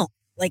the bomb.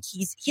 Like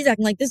he's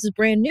acting like this is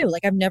brand new.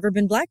 Like, I've never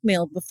been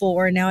blackmailed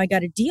before and now I got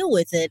to deal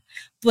with it.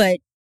 But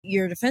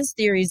your defense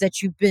theory is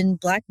that you've been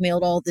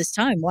blackmailed all this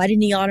time. Why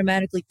didn't he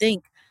automatically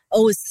think,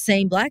 oh, it's the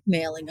same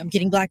blackmailing, I'm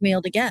getting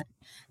blackmailed again?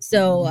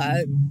 So,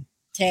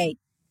 hey,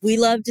 we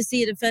love to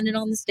see a defendant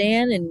on the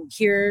stand and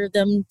hear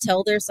them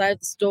tell their side of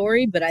the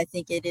story, but I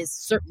think it is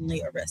certainly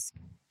a risk.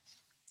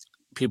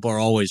 People are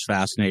always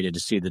fascinated to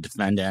see the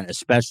defendant,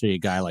 especially a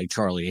guy like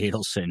Charlie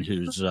Adelson,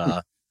 who's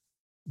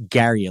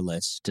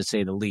garrulous, to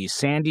say the least.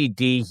 Sandy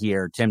D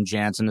here, Tim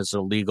Jansen, is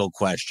a legal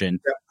question,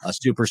 a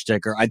super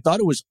sticker. I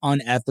thought it was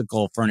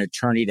unethical for an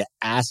attorney to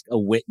ask a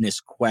witness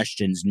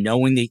questions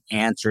knowing the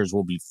answers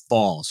will be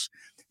false.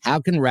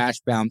 How can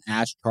Rashbaum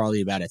ask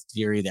Charlie about a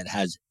theory that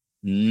has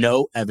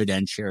no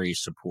evidentiary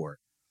support?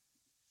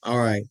 All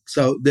right.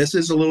 So this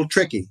is a little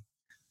tricky.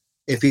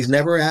 If he's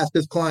never asked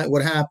his client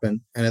what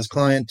happened and his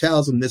client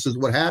tells him this is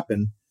what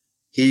happened,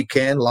 he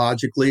can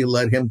logically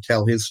let him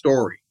tell his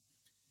story.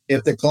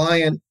 If the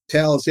client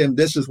tells him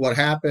this is what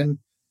happened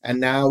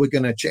and now we're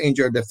going to change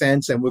our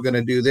defense and we're going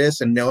to do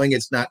this, and knowing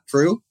it's not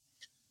true,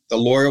 the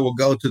lawyer will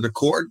go to the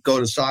court, go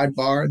to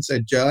sidebar and say,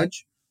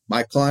 Judge,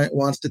 my client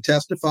wants to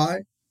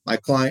testify. My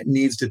client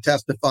needs to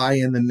testify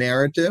in the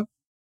narrative.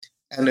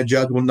 And the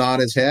judge will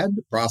nod his head.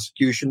 The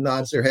prosecution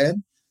nods their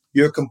head.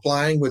 You're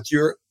complying with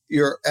your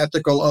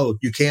ethical oath.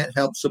 You can't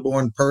help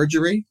suborn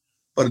perjury,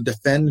 but a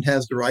defendant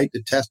has the right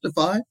to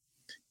testify.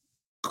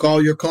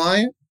 Call your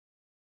client.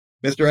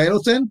 Mr.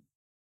 Adelson,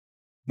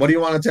 what do you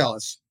want to tell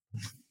us?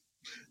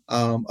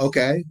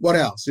 Okay, what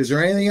else? Is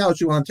there anything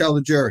else you want to tell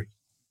the jury?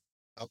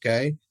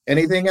 Okay,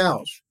 anything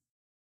else?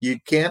 You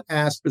can't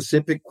ask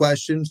specific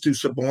questions to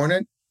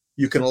subordinate.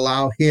 You can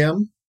allow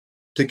him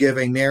to give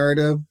a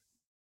narrative.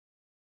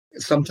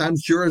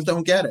 Sometimes jurors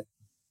don't get it,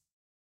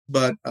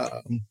 but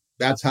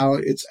that's how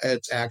it's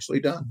actually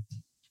done.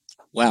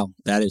 Wow,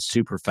 that is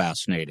super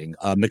fascinating.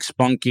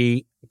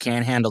 McSpunky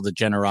can't handle the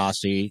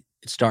generosity.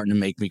 It's starting to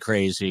make me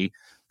crazy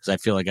because I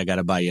feel like I got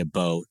to buy you a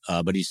boat.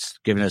 But he's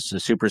giving us a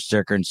super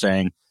sticker and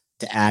saying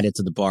to add it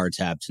to the bar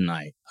tab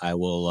tonight. I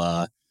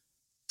will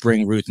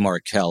bring Ruth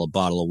Markel a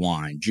bottle of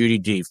wine. Judy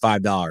D,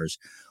 $5.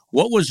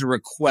 What was the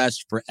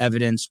request for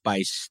evidence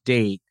by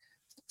state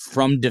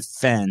from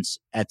defense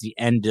at the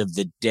end of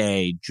the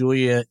day?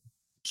 Julia,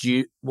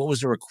 what was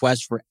the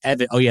request for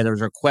evidence? Oh, yeah, there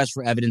was a request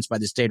for evidence by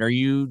the state. Do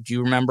you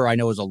remember? I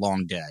know it was a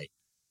long day.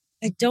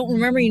 I don't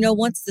remember.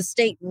 Once the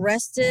state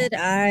rested,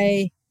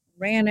 I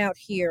ran out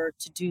here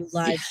to do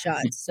live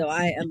shots. So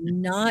I am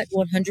not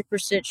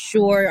 100%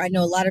 sure. I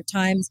know a lot of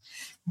times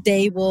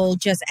they will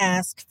just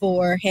ask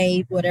for,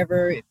 hey,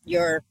 whatever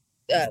you're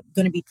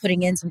going to be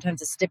putting in,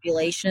 sometimes the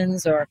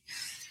stipulations or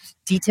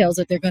details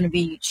that they're going to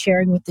be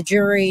sharing with the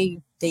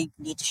jury, they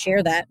need to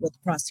share that with the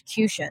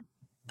prosecution.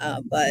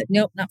 But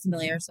nope, not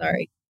familiar.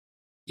 Sorry.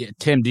 Yeah,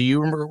 Tim, do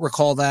you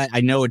recall that?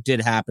 I know it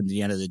did happen at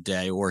the end of the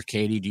day. Or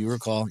Katie, do you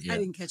recall? I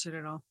didn't catch it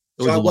at all.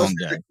 It was a long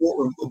day.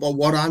 But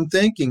what I'm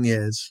thinking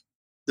is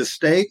the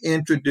state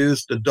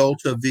introduced the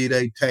Dolce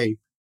Vita tape.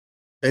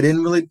 They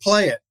didn't really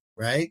play it,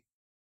 right?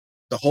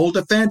 The whole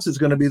defense is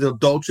going to be the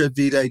Dolce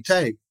Vita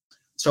tape.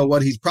 So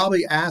what he's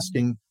probably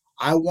asking,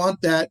 I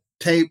want that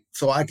tape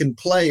so I can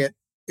play it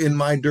in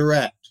my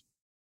direct.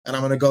 And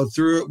I'm going to go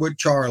through it with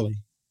Charlie.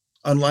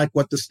 Unlike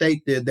what the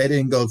state did, they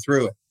didn't go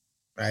through it,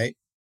 right?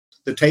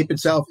 The tape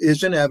itself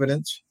is in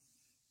evidence.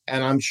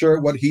 And I'm sure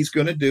what he's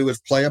going to do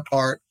is play a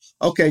part.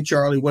 Okay,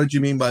 Charlie, what did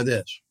you mean by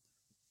this?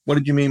 What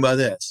did you mean by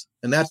this?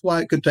 And that's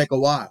why it could take a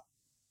while.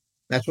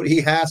 That's what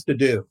he has to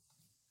do.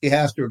 He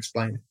has to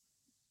explain it.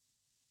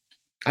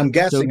 I'm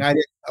guessing, I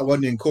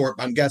wasn't in court,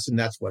 but I'm guessing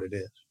that's what it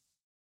is.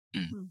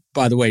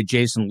 By the way,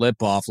 Jason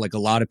Lipoff, like a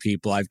lot of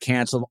people, I've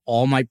canceled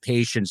all my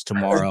patients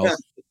tomorrow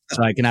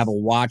so I can have a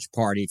watch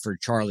party for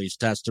Charlie's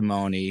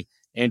testimony.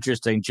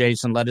 Interesting.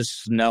 Jason, let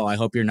us know. I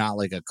hope you're not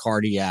like a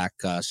cardiac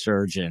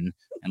surgeon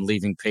and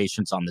leaving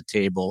patients on the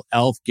table.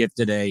 Elf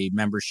gifted a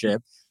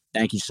membership.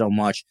 Thank you so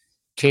much.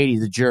 Katie,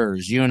 the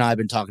jurors, you and I have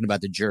been talking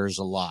about the jurors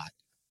a lot.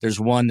 There's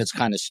one that's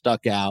kind of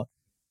stuck out.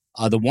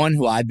 The one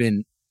who I've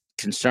been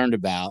concerned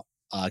about,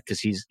 because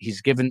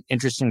he's given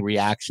interesting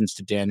reactions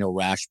to Daniel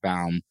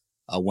Rashbaum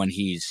when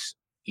he's,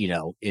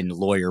 in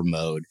lawyer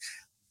mode.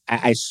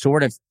 I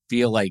sort of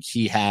feel like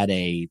he had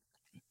a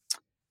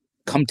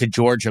come to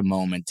Georgia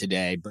moment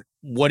today. But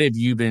what have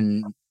you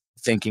been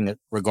thinking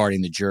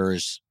regarding the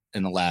jurors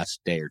in the last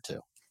day or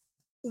two?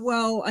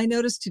 Well, I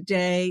noticed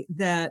today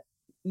that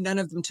none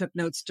of them took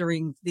notes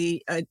during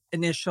the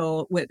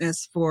initial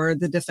witness for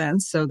the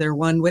defense. So their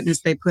one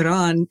witness they put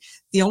on,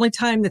 the only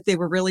time that they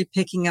were really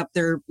picking up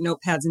their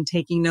notepads and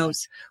taking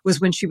notes was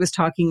when she was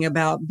talking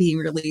about being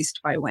released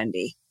by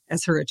Wendy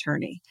as her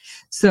attorney.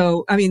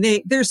 So, I mean,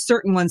 there's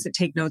certain ones that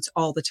take notes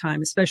all the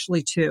time,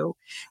 especially two,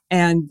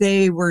 and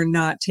they were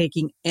not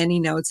taking any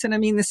notes. And I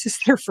mean, this is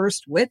their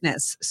first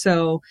witness.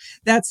 So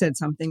that said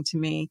something to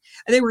me.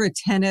 They were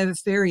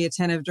attentive, very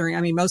attentive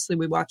mostly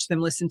we watched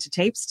them listen to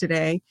tapes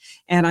today.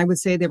 And I would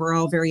say they were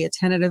all very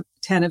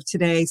attentive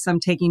today, some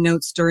taking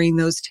notes during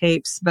those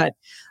tapes, but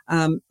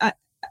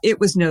it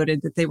was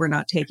noted that they were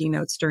not taking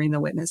notes during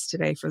the witness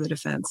today for the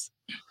defense.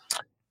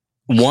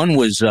 One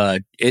was,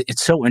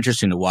 it's so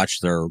interesting to watch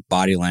their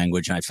body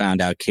language. And I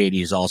found out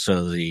Katie is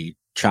also the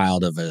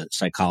child of a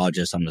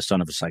psychologist. I'm the son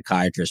of a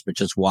psychiatrist, but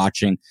just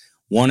watching,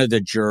 one of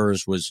the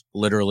jurors was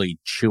literally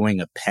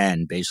chewing a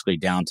pen basically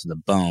down to the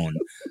bone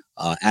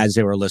as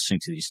they were listening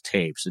to these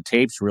tapes. The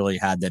tapes really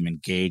had them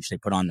engaged. They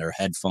put on their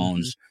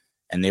headphones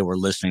and they were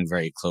listening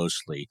very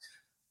closely.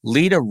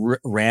 Lita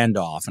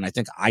Randolph, and I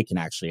think I can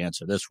actually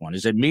answer this one.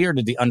 Is it me or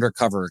did the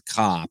undercover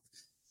cop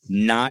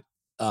not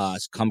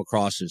come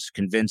across as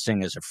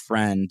convincing as a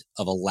friend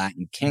of a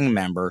Latin King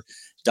member?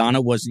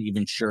 Donna wasn't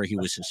even sure he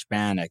was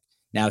Hispanic.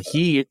 Now,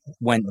 he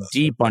went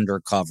deep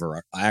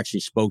undercover. I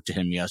actually spoke to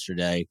him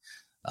yesterday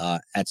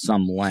at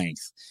some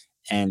length,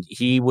 and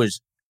he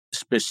was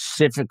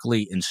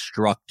specifically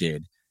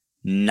instructed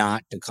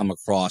not to come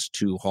across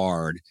too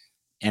hard.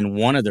 And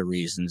one of the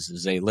reasons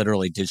is they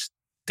literally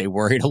they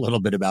worried a little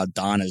bit about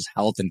Donna's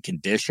health and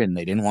condition.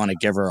 They didn't want to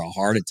give her a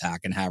heart attack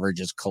and have her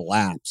just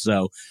collapse.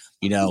 So,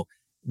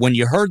 when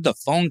you heard the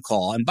phone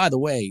call, and by the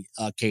way,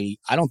 Katie,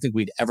 I don't think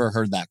we'd ever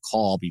heard that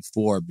call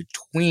before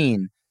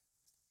between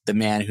the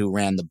man who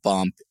ran the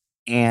bump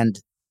and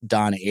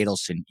Donna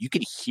Adelson. You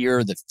could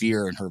hear the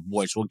fear in her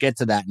voice. We'll get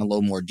to that in a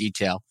little more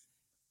detail.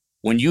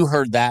 When you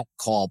heard that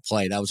call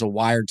play, that was a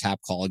wiretap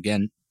call,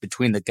 again,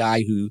 between the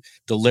guy who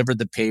delivered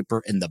the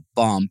paper and the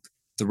bump,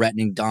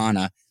 threatening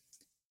Donna,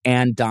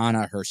 and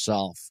Donna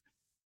herself.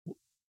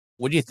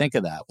 What do you think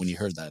of that when you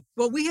heard that?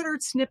 Well, we had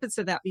heard snippets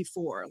of that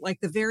before,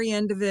 like the very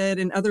end of it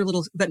and other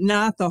little, but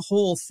not the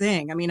whole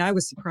thing. I mean, I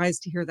was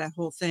surprised to hear that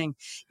whole thing.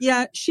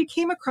 Yeah, she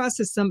came across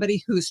as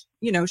somebody who's,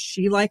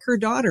 she, like her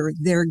daughter,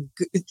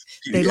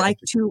 they like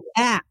to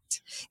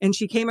act. And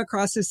she came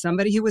across as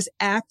somebody who was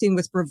acting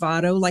with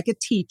bravado, like a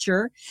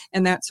teacher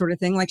and that sort of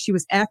thing. Like she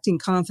was acting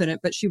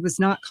confident, but she was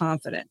not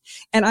confident.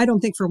 And I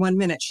don't think for 1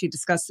 minute she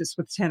discussed this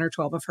with 10 or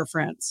 12 of her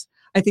friends.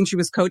 I think she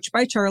was coached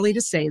by Charlie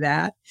to say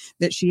that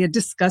she had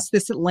discussed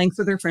this at length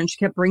with her friends.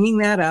 She kept bringing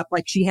that up,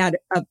 like she had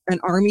an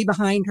army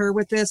behind her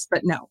with this,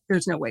 but no,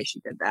 there's no way she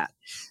did that.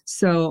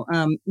 So,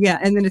 yeah.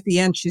 And then at the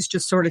end, she's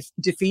just sort of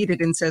defeated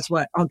and says,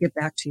 I'll get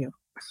back to you.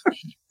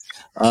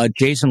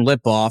 Jason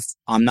Lipoff,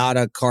 I'm not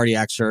a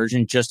cardiac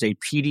surgeon, just a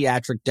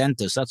pediatric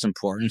dentist. That's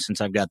important since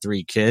I've got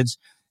 3 kids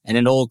and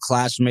an old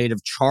classmate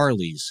of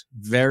Charlie's.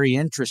 Very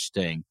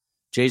interesting.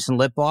 Jason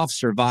Lipoff,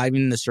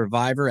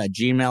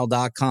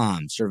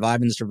 survivingthesurvivor@gmail.com.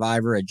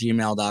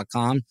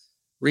 Survivingthesurvivor@gmail.com.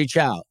 Reach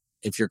out.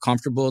 if you're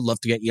comfortable, I'd love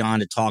to get you on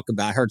to talk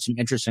about. I heard some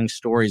interesting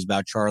stories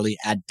about Charlie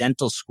at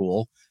dental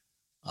school,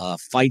 a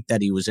fight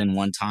that he was in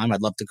one time.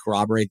 I'd love to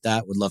corroborate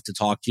that. Would love to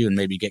talk to you and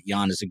maybe get you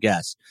on as a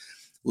guest.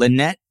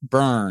 Lynette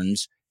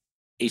Burns,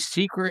 a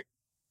secret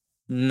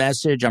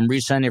message I'm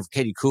resending for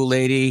Katie Cool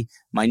Lady,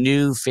 my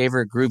new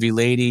favorite groovy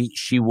lady.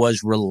 She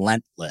was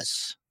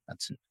relentless.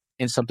 That's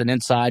something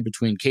inside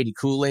between Katie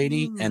Cool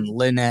Lady and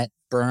Lynette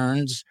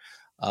Burns.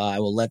 I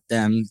will let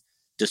them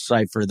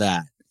decipher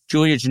that.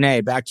 Julia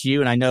Janae, back to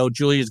you. And I know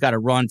Julia's got to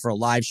run for a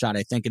live shot,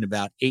 I think, in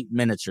about 8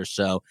 minutes or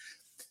so.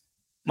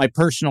 My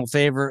personal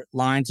favorite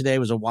line today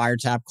was a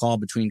wiretap call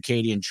between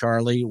Katie and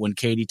Charlie when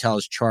Katie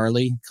tells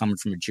Charlie, coming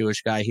from a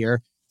Jewish guy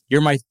here,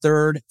 "You're my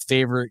third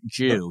favorite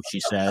Jew," she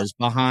says,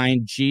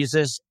 behind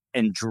Jesus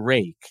and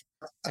Drake.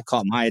 That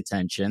caught my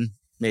attention,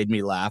 made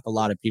me laugh. A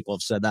lot of people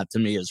have said that to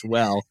me as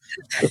well.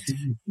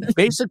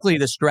 Basically,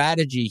 the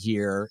strategy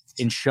here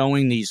in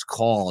showing these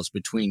calls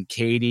between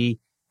Katie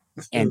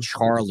and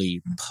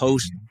Charlie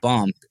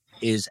post-bump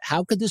is,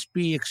 how could this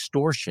be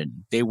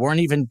extortion? They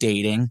weren't even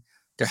dating.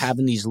 They're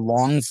having these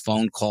long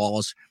phone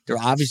calls. They're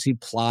obviously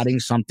plotting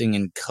something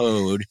in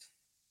code.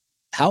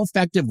 How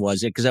effective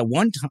was it? Because at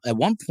one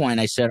point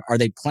I said, are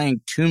they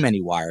playing too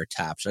many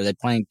wiretaps? Are they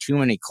playing too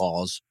many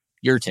calls?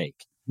 Your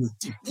take.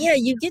 Yeah,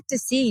 you get to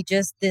see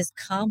just this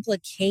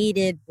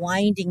complicated,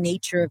 winding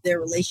nature of their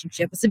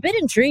relationship. It's a bit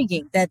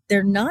intriguing that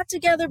they're not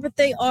together, but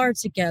they are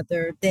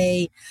together.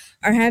 They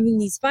are having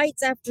these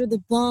fights after the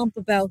bump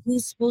about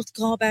who's supposed to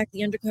call back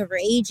the undercover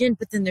agent.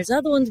 But then there's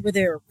other ones where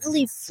they're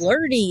really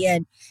flirty.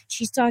 And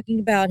she's talking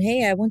about,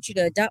 hey, I want you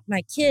to adopt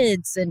my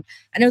kids. And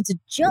I know it's a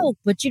joke,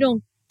 but you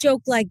don't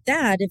joke like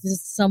that if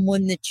it's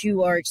someone that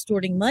you are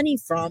extorting money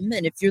from.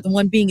 And if you're the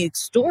one being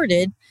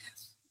extorted,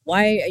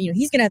 why,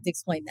 he's going to have to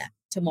explain that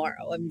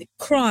tomorrow. I mean, the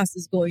cross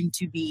is going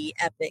to be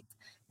epic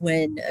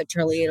when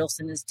Charlie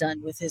Adelson is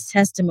done with his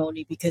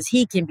testimony, because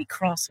he can be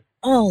cross with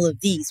all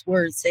of these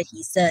words that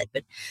he said.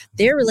 But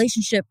their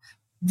relationship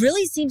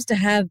really seems to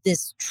have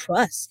this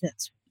trust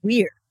that's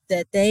weird,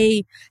 that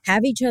they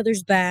have each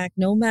other's back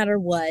no matter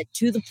what,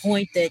 to the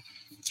point that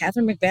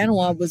Catherine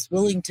McVanois was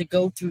willing to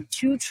go through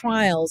 2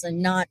 trials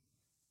and not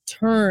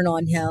turn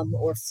on him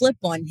or flip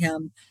on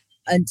him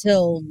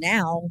until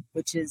now,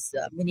 which is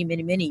many,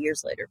 many, many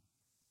years later.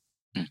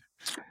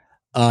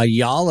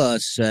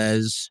 Yala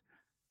says,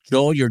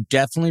 Joel, you're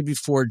definitely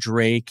before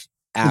Drake,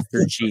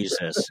 after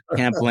Jesus.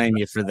 Can't blame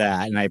you for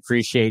that. And I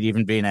appreciate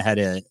even being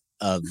ahead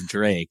of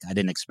Drake. I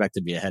didn't expect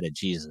to be ahead of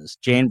Jesus.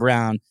 Jane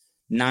Brown,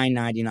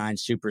 $9.99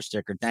 super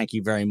sticker. Thank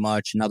you very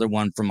much. Another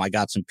one from I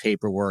Got Some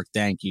Paperwork.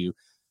 Thank you.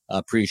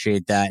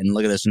 Appreciate that. And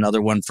look at this.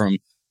 Another one from,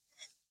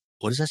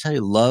 what does that say?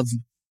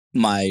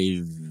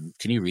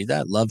 Can you read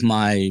that? Love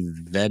my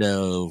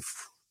Veto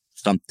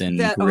something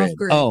grid.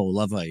 Oh,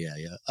 love, yeah.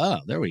 Oh,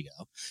 there we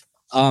go.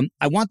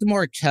 I want the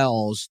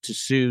Markells to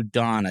sue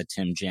Donna,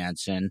 Tim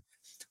Jansen.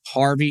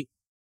 Harvey,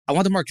 I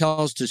want the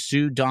Markells to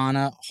sue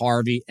Donna,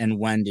 Harvey, and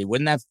Wendy.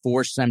 Wouldn't that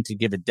force them to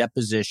give a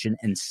deposition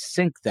and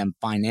sink them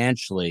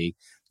financially?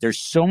 There's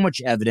so much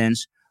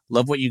evidence.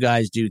 Love what you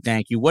guys do.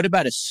 Thank you. What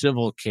about a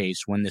civil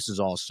case when this is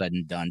all said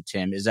and done,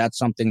 Tim? Is that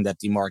something that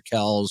the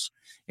Markells,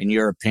 in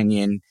your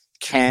opinion,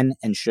 can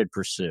and should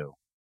pursue?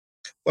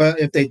 Well,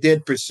 if they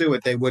did pursue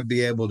it, they would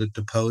be able to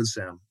depose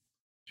them.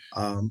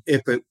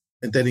 If they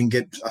didn't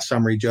get a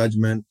summary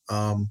judgment,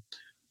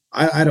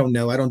 I don't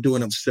know. I don't do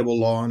enough civil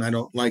law, and I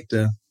don't like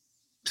to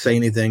say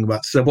anything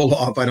about civil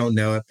law if I don't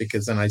know it,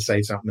 because then I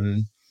say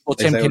something. Well,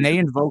 Tim, can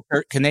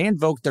they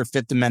invoke their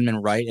Fifth Amendment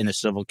right in a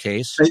civil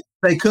case?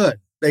 They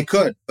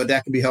could, but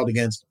that can be held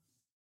against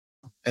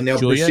them, and they'll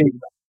proceed.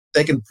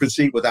 They can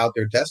proceed without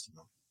their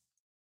testimony.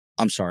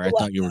 I'm sorry. I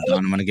thought you were done.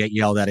 I'm going to get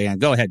yelled at again.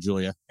 Go ahead,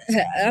 Julia.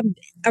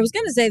 I was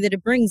going to say that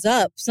it brings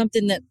up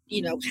something that,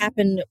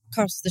 happened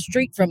across the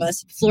street from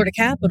us, Florida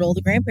Capitol,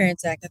 the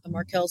Grandparents Act that the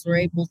Markells were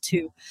able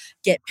to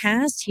get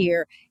passed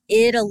here.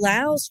 It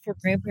allows for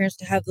grandparents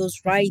to have those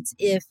rights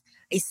if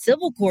a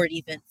civil court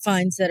even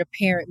finds that a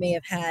parent may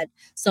have had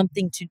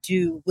something to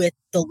do with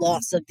the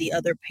loss of the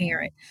other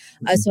parent.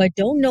 So I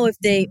don't know if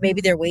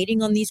maybe they're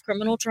waiting on these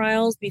criminal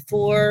trials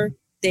before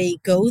they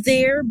go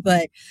there,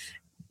 but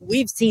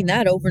we've seen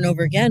that over and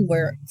over again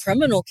where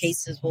criminal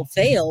cases will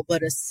fail,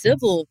 but a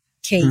civil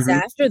case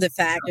after the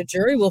fact, a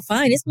jury will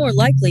find it's more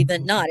likely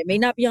than not. It may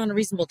not be on a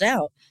reasonable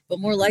doubt, but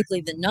more likely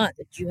than not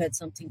that you had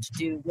something to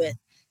do with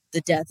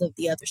the death of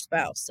the other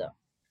spouse. So,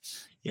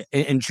 yeah,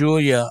 and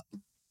Julia,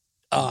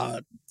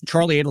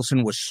 Charlie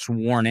Adelson was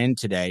sworn in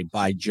today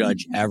by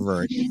Judge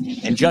Everett,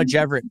 and Judge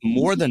Everett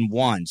more than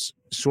once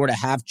sort of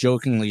half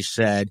jokingly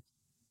said,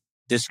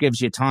 this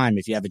gives you time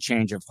if you have a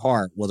change of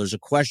heart. Well, there's a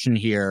question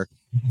here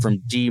from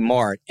D.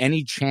 Mart.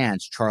 Any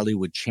chance Charlie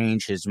would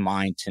change his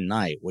mind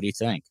tonight? What do you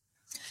think?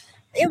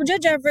 Yeah, well,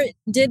 Judge Everett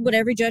did what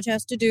every judge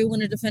has to do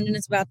when a defendant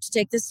is about to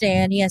take the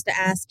stand. He has to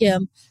ask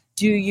him,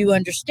 do you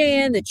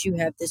understand that you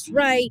have this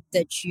right,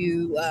 that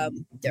you are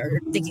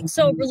thinking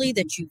soberly,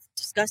 that you've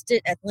discussed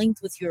it at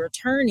length with your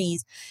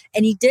attorneys?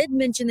 And he did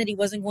mention that he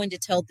wasn't going to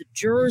tell the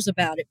jurors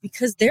about it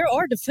because there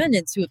are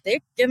defendants who, if they're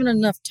given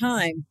enough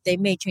time, they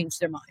may change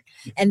their mind.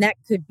 And that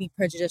could be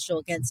prejudicial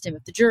against him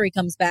if the jury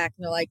comes back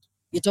and they're like,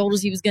 you told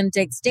us he was going to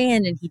take a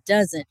stand and he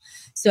doesn't.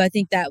 So I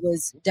think that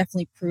was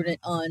definitely prudent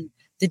on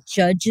the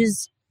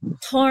judge's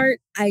part.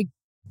 I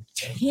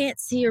can't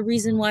see a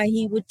reason why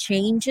he would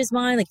change his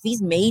mind. Like, if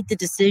he's made the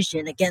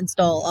decision against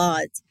all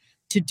odds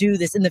to do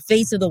this in the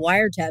face of the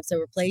wiretaps that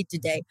were played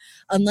today,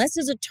 unless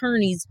his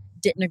attorneys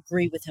didn't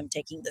agree with him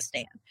taking the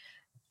stand,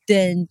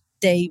 then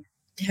they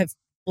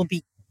will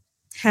be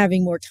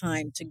having more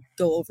time to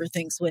go over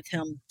things with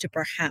him to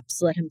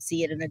perhaps let him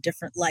see it in a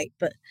different light.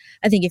 But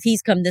I think if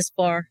he's come this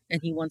far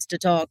and he wants to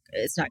talk,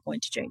 it's not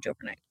going to change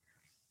overnight.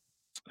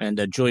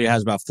 And Julia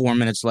has about 4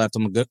 minutes left.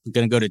 I'm going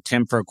to go to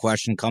Tim for a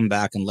question, come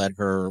back and let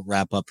her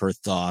wrap up her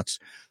thoughts.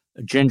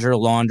 Ginger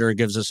Launder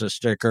gives us a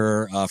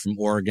sticker from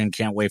Oregon.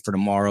 Can't wait for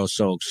tomorrow.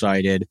 So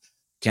excited.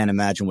 Can't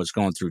imagine what's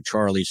going through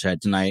Charlie's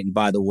head tonight. And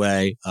by the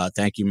way,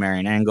 thank you,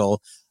 Marion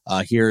Engel.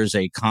 Here's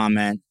a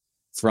comment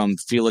from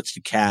Felix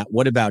the Cat.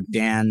 What about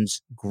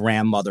Dan's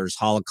grandmother's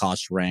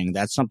Holocaust ring?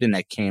 That's something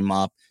that came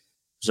up.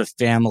 It was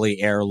a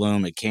family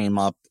heirloom. It came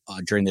up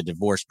during the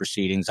divorce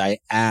proceedings. I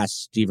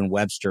asked Stephen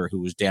Webster,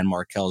 who was Dan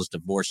Markel's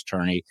divorce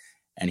attorney,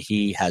 and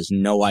he has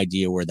no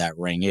idea where that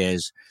ring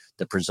is.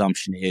 The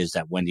presumption is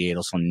that Wendy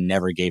Adelson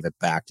never gave it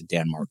back to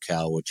Dan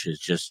Markel, which is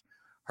just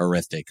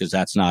horrific because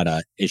that's not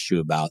an issue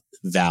about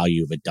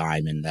value of a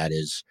diamond. That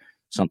is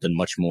something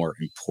much more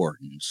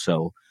important.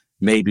 So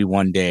maybe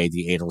one day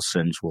the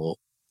Adelsons will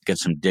get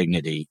some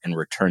dignity and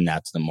return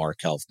that to the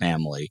Markel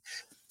family.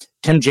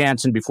 Tim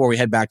Jansen, before we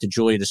head back to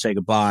Julia to say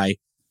goodbye,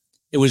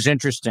 it was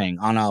interesting.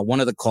 On one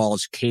of the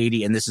calls,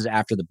 Katie, and this is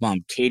after the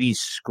bump, Katie's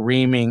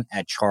screaming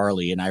at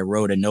Charlie, and I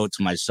wrote a note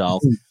to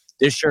myself,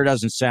 this sure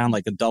doesn't sound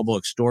like a double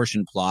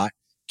extortion plot.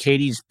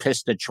 Katie's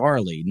pissed at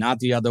Charlie, not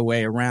the other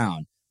way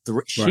around.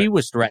 She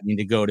was threatening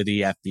to go to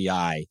the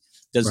FBI.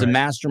 Does the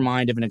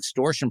mastermind of an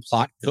extortion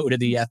plot go to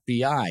the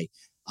FBI?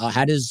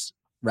 How does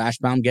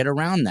Rashbaum get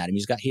around that? I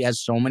mean, he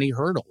has so many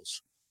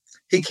hurdles.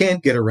 He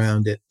can't get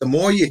around it. The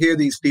more you hear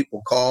these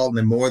people call and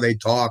the more they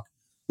talk,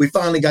 we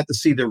finally got to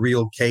see the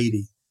real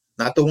Katie,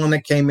 not the one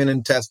that came in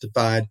and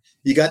testified.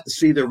 You got to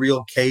see the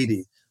real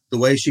Katie, the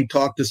way she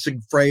talked to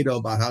Sigfredo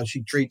about how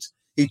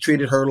he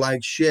treated her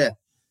like shit.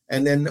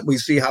 And then we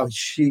see how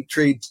she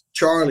treats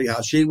Charlie,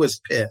 how she was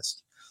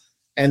pissed.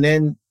 And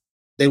then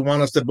they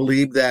want us to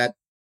believe that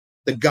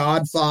the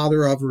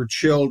godfather of her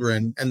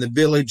children and the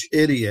village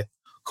idiot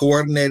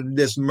coordinated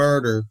this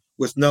murder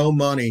with no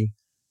money,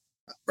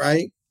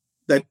 right?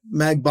 That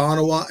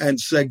Magbanua and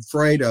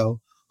Sigfredo,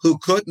 who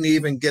couldn't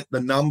even get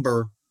the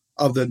number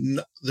of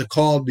the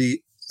call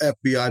the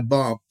FBI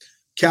bump,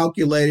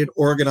 calculated,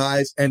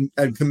 organized, and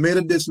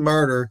committed this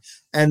murder,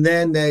 and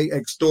then they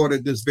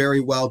extorted this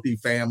very wealthy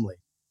family.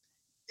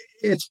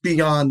 It's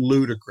beyond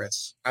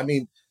ludicrous. I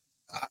mean,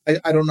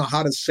 I don't know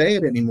how to say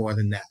it any more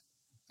than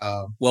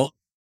that. Well,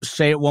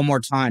 say it one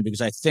more time,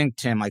 because I think,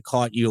 Tim, I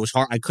caught you. It was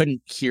hard. I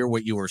couldn't hear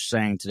what you were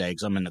saying today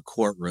because I'm in the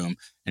courtroom.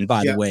 And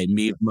by the way,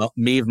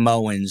 Meave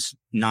Moen's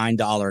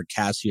 $9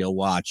 Casio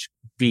watch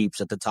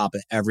beeps at the top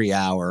of every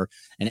hour,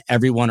 and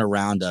everyone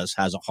around us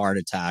has a heart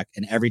attack.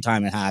 And every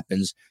time it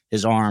happens,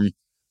 his arm,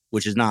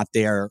 which is not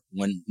there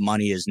when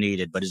money is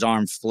needed, but his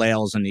arm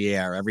flails in the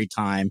air every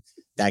time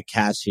that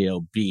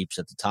Casio beeps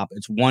at the top.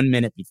 It's 1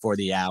 minute before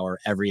the hour,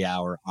 every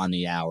hour on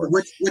the hour.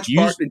 Which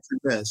part did you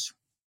miss?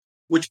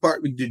 Which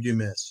part did you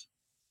miss?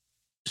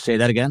 Say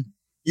that again?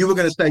 You were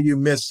going to say you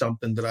missed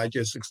something that I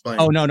just explained.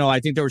 Oh, no.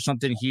 I think there was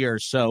something here.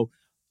 So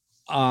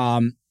I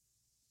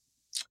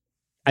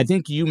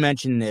think you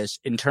mentioned this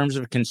in terms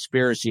of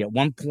conspiracy. At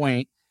one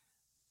point,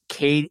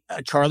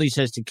 Charlie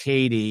says to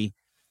Katie,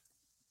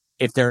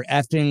 if they're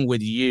effing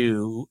with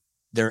you,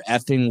 they're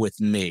effing with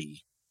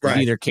me. Right.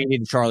 Either Katie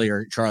and Charlie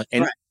or Charlie.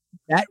 And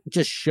that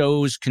just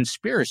shows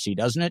conspiracy,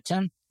 doesn't it,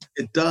 Tim?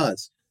 It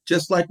does.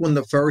 Just like when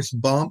the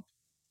first bump,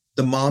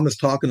 the mom is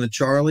talking to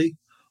Charlie,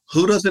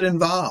 who does it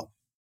involve?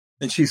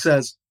 And she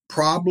says,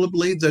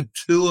 probably the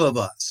two of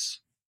us.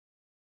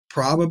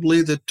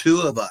 Probably the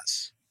two of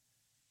us.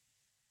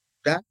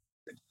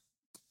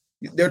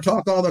 They're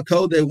talking all the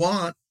code they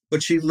want,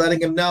 but she's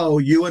letting him know,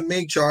 you and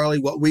me, Charlie,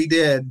 what we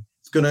did,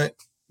 it's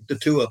the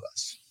two of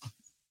us.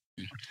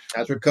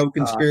 That's what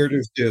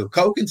co-conspirators do.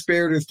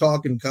 Co-conspirators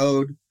talk in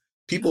code.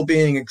 People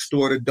being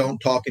extorted don't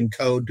talk in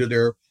code to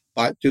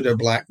their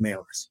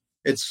blackmailers.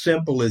 It's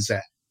simple as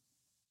that.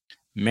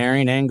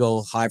 Marion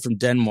Engel, hi from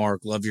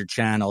Denmark. Love your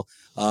channel.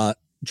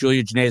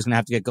 Julia Janae is going to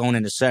have to get going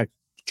in a sec.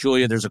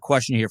 Julia, there's a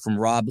question here from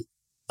Rob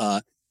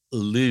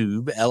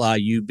Lube,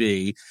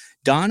 Liub.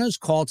 Donna's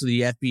call to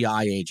the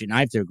FBI agent, and I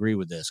have to agree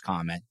with this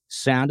comment,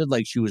 sounded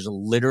like she was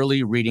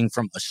literally reading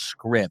from a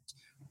script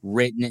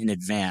written in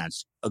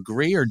advance.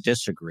 Agree or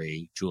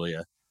disagree,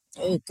 Julia?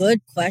 Oh,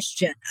 good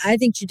question. I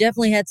think she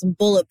definitely had some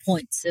bullet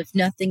points, if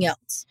nothing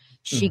else.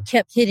 She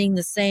kept hitting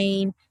the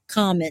same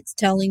comments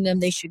telling them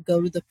they should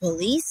go to the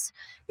police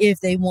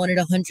if they wanted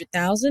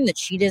 100,000, that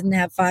she didn't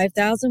have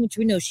 5,000, which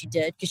we know she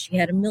did because she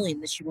had $1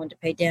 million that she wanted to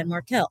pay Dan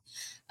Markel.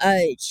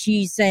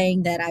 She's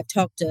saying that I've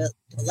talked to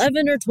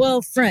 11 or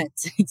 12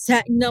 friends,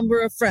 exact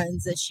number of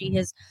friends that she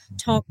has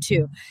talked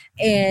to.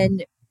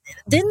 And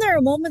then there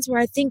are moments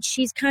where I think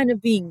she's kind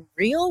of being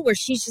real, where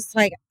she's just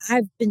like,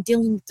 I've been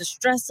dealing with the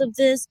stress of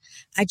this.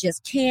 I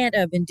just can't.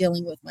 I've been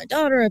dealing with my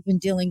daughter. I've been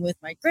dealing with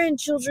my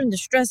grandchildren, the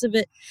stress of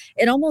it.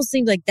 It almost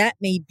seems like that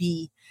may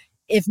be,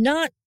 if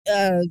not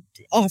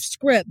off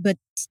script, but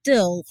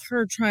still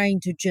her trying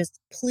to just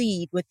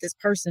plead with this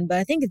person. But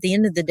I think at the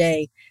end of the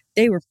day,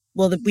 they were,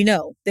 well, we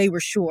know they were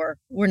sure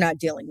we're not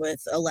dealing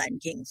with a Latin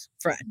King's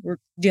friend. We're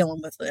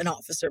dealing with an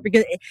officer,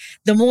 because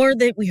the more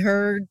that we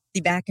heard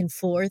the back and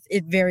forth,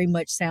 it very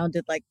much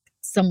sounded like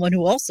someone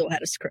who also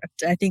had a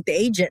script. I think the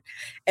agent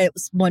at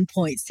one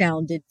point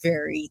sounded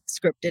very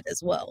scripted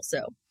as well.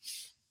 So,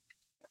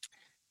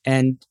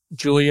 and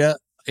Julia,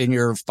 in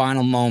your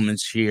final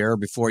moments here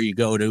before you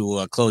go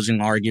to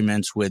closing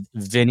arguments with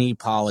Vinnie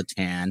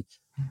Politan,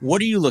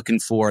 what are you looking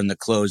for in the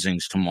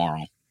closings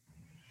tomorrow?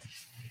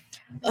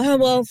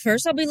 Well,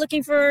 first I'll be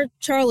looking for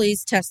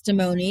Charlie's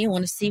testimony. I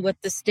want to see what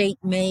the state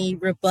may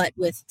rebut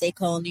with, they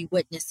call new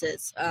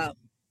witnesses.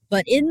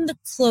 But in the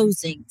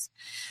closings,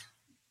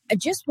 I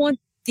just want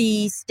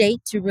the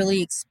state to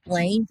really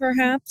explain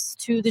perhaps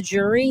to the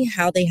jury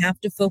how they have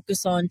to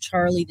focus on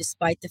Charlie,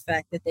 despite the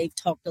fact that they've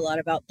talked a lot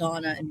about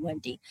Donna and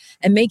Wendy,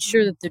 and make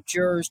sure that the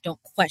jurors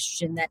don't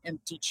question that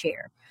empty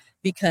chair,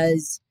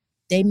 because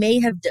they may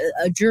have,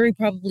 a jury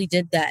probably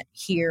did that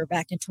here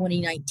back in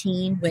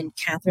 2019 when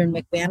Catherine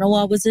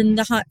McBanawa was in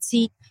the hot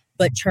seat,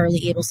 but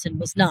Charlie Adelson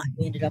was not.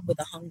 We ended up with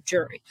a hung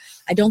jury.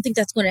 I don't think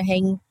that's going to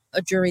hang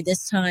a jury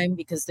this time,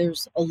 because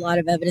there's a lot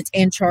of evidence,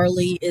 and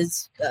Charlie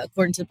is,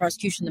 according to the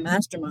prosecution, the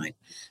mastermind.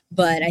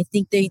 But I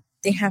think they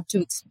have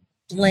to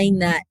explain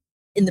that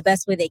in the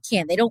best way they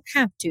can. They don't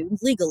have to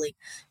legally,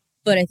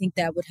 but I think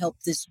that would help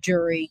this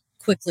jury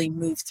quickly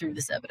move through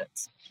this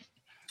evidence.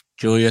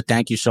 Julia,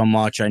 thank you so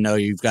much. I know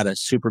you've got a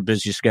super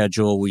busy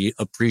schedule. We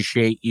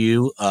appreciate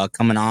you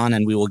coming on,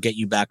 and we will get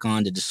you back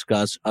on to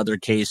discuss other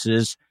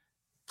cases.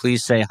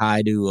 Please say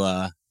hi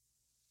to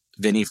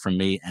Vinnie from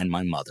me and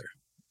my mother.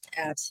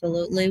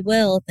 Absolutely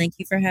will. Thank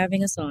you for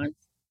having us on.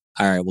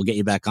 All right, we'll get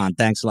you back on.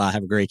 Thanks a lot.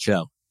 Have a great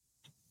show.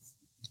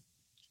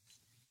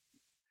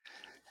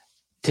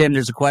 Tim,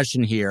 there's a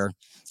question here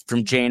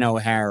from Jane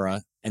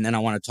O'Hara, and then I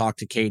want to talk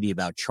to Katie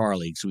about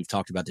Charlie, because we've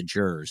talked about the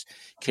jurors.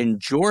 Can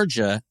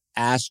Georgia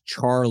ask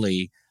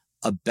Charlie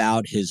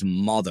about his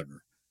mother,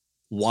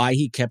 why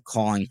he kept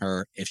calling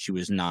her if she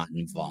was not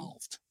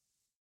involved?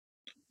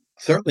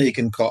 Certainly he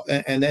can call.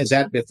 And is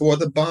that before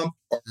the bump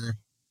or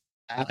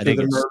after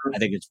the murder? I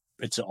think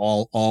it's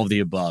all of the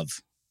above.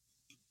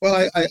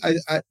 Well,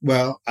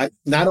 I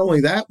not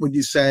only that, would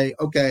you say,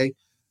 okay,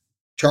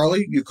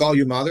 Charlie, you call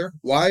your mother.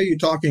 Why are you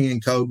talking in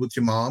code with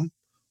your mom?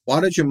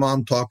 Why does your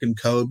mom talk in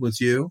code with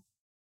you?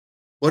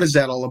 What is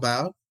that all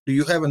about? Do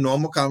you have a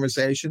normal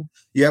conversation?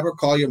 You ever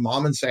call your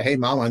mom and say, hey,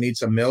 mom, I need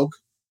some milk?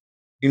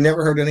 You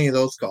never heard any of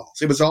those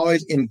calls. It was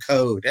always in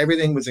code.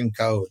 Everything was in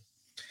code.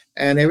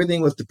 And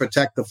everything was to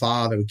protect the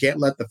father. We can't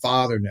let the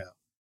father know.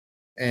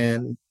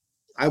 And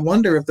I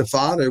wonder if the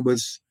father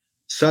was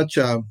such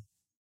a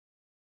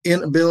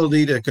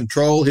inability to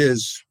control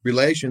his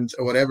relations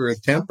or whatever,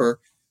 his temper,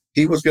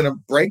 he was going to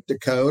break the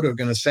code or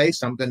going to say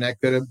something that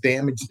could have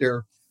damaged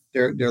their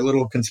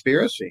little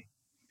conspiracy.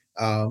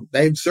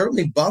 They've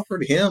certainly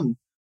buffered him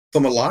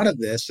from a lot of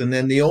this. And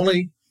then the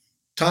only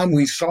time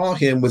we saw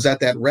him was at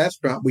that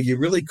restaurant where you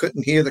really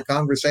couldn't hear the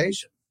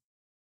conversation.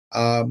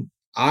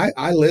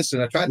 I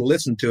listened. I tried to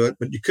listen to it,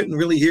 but you couldn't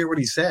really hear what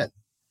he said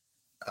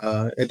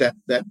at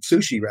that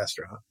sushi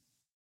restaurant.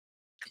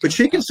 But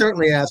she can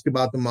certainly ask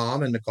about the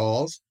mom and the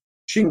calls.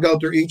 She can go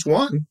through each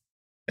one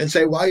and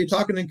say, why are you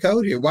talking in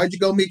code here? Why'd you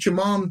go meet your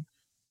mom?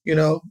 You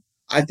know,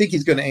 I think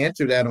he's going to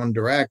answer that on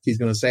direct. He's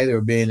going to say they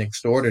were being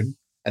extorted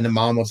and the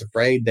mom was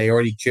afraid. They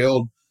already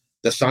killed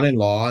the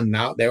son-in-law, and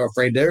now they were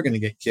afraid they were going to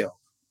get killed.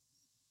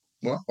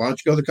 Well, why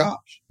don't you go to the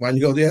cops? Why don't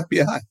you go to the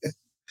FBI?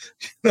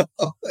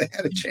 They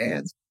had a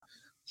chance.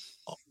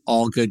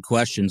 All good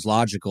questions,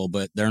 logical,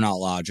 but they're not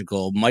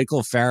logical.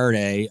 Michael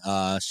Faraday,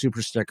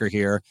 super sticker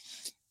here.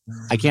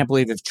 I can't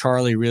believe if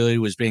Charlie really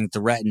was being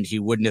threatened, he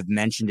wouldn't have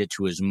mentioned it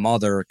to his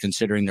mother,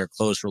 considering their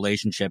close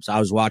relationships. I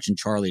was watching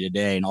Charlie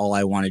today, and all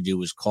I wanted to do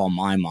was call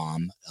my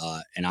mom,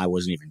 and I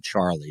wasn't even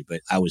Charlie, but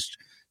I was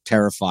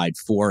terrified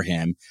for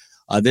him.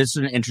 This is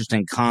an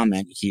interesting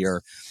comment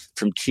here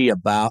from Tia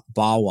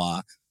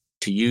Bawa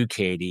to you,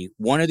 Katie.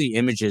 One of the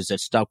images that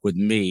stuck with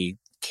me,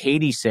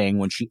 Katie saying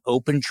when she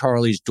opened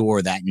Charlie's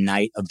door that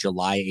night of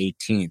July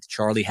 18th,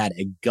 Charlie had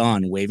a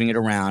gun, waving it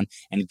around,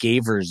 and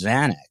gave her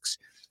Xanax.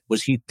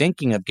 Was he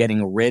thinking of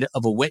getting rid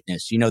of a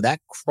witness? You know,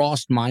 that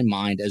crossed my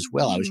mind as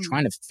well. I was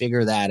trying to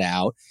figure that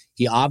out.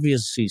 He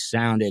obviously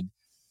sounded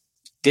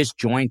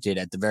disjointed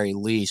at the very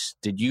least.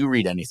 Did you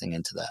read anything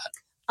into that?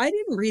 I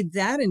didn't read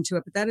that into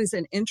it, but that is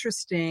an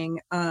interesting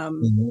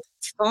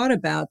thought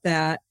about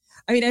that.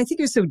 I mean, I think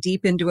he was so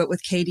deep into it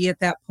with Katie at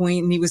that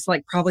point, and he was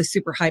like probably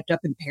super hyped up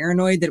and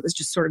paranoid that it was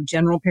just sort of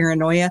general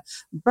paranoia.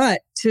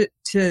 But to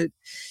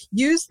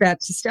use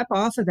that, to step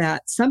off of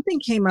that, something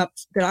came up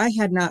that I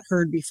had not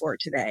heard before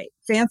today.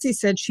 Fancy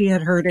said she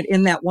had heard it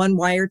in that one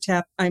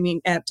wiretap,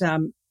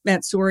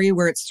 at Suri,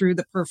 where it's through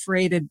the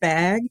perforated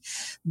bag.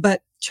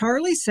 But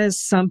Charlie says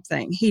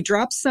something. He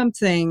drops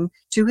something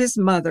to his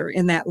mother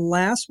in that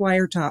last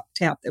wiretap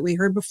that we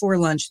heard before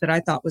lunch that I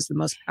thought was the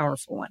most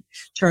powerful one.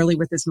 Charlie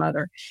with his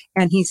mother.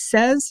 And he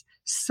says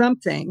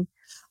something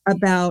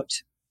about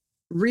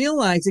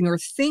realizing or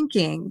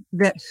thinking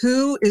that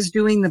who is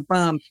doing the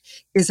bump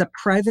is a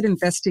private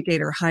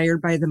investigator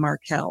hired by the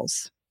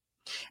Markells.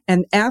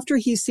 And after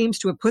he seems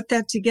to have put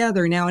that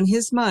together, now in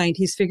his mind,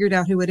 he's figured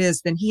out who it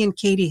is, then he and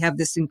Katie have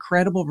this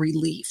incredible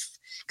relief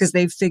because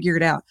they've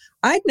figured out.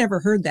 I'd never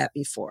heard that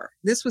before.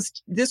 This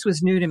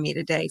was new to me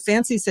today.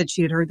 Fancy said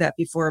she had heard that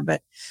before,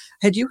 but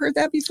had you heard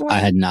that before? I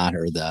had not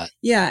heard that.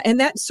 Yeah. And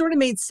that sort of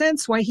made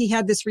sense why he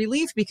had this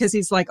relief, because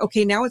he's like,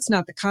 okay, now it's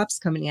not the cops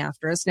coming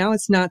after us. Now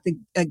it's not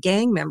a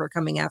gang member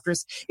coming after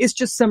us. It's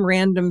just some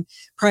random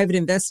private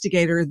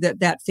investigator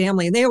that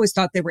family. And they always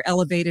thought they were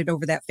elevated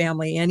over that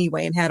family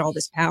anyway and had all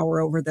this power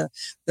over the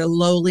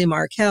lowly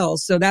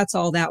Markells. So that's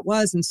all that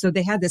was. And so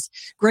they had this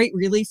great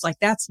relief, like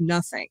that's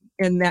nothing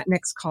in that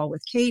next call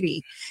with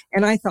Katie.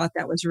 And I thought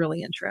that was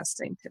really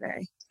interesting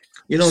today.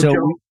 You know, So,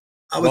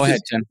 Joe, go ahead,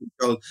 Tim.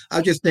 I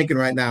was just thinking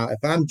right now, if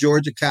I'm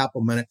Georgia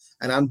Kappelman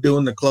and I'm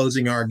doing the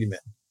closing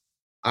argument,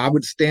 I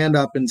would stand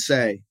up and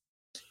say,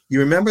 you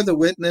remember the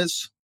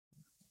witness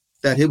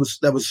that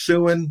was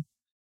suing?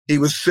 He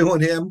was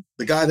suing him,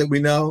 the guy that we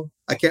know.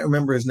 I can't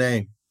remember his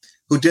name,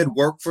 who did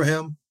work for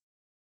him.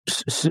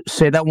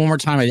 Say that one more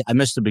time. I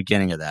missed the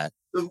beginning of that.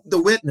 The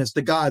witness,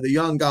 the guy, the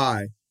young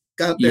guy,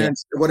 got up there and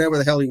said whatever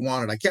the hell he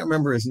wanted. I can't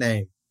remember his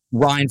name.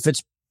 Ryan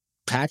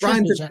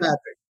Fitzpatrick.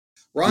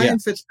 Ryan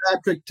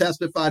Fitzpatrick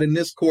testified in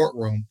this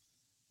courtroom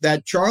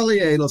that Charlie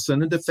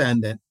Adelson, the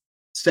defendant,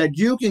 said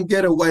you can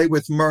get away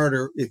with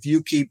murder if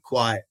you keep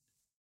quiet.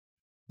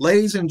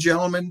 Ladies and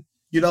gentlemen,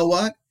 you know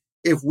what?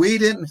 If we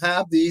didn't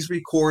have these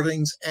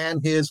recordings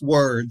and his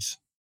words,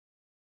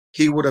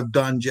 he would have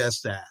done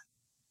just that.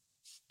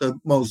 The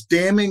most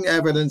damning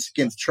evidence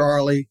against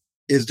Charlie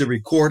is the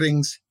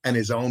recordings and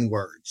his own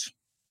words.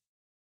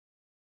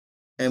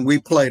 And we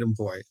played them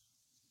for you.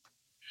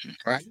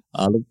 All right.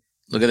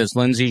 Look at this.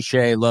 Lindsay,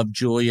 Shay, Love,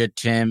 Julia,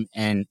 Tim,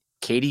 and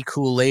Katie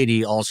Cool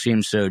Lady all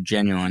seem so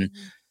genuine.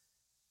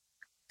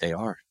 They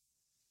are.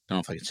 Don't know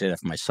if I can say that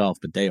for myself,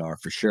 but they are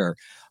for sure.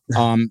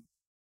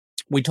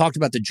 We talked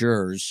about the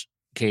jurors,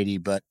 Katie,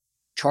 but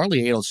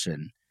Charlie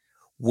Adelson,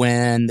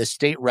 when the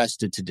state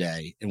rested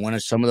today and when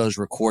some of those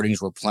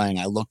recordings were playing,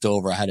 I looked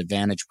over, I had a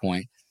vantage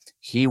point.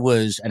 He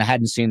was, and I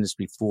hadn't seen this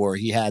before,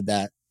 he had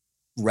that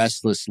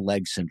restless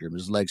leg syndrome.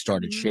 His leg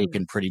started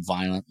shaking pretty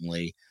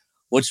violently.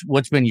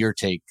 What's been your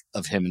take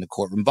of him in the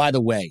courtroom? By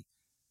the way,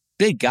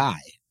 big guy.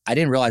 I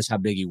didn't realize how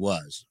big he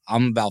was.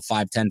 I'm about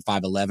 5'10",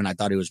 5'11". I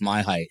thought he was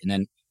my height. And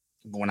then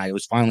when I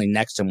was finally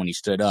next to him when he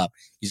stood up,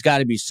 he's got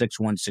to be 6'1",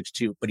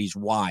 6'2", but he's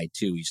wide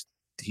too.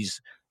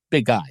 He's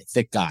big guy,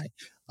 thick guy.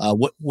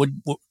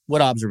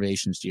 What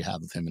observations do you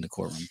have of him in the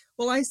courtroom?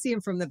 Well, I see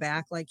him from the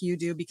back like you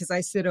do, because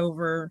I sit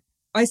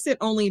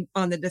only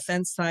on the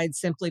defense side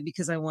simply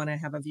because I want to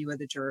have a view of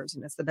the jurors,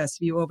 and it's the best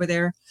view over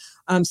there.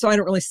 So I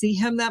don't really see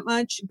him that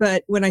much.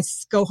 But when I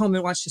go home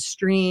and watch the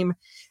stream,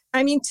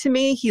 I mean, to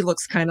me, he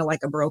looks kind of like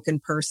a broken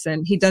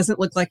person. He doesn't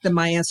look like the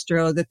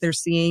maestro that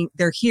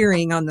they're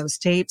hearing on those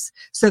tapes.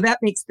 So that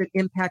makes the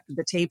impact of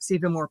the tapes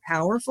even more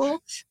powerful,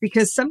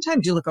 because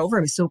sometimes you look over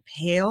him, he's so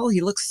pale. He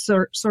looks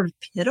sort of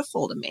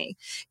pitiful to me.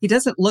 He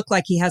doesn't look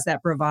like he has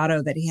that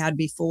bravado that he had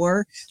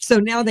before. So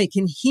now they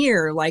can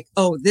hear like,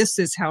 oh, this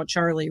is how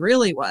Charlie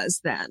really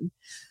was then.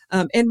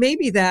 And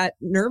maybe that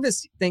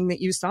nervous thing that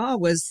you saw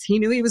was he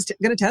knew he was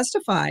going to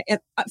testify. And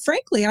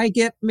frankly, I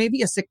get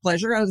maybe a sick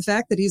pleasure out of the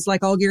fact that he's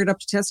like all geared up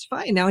to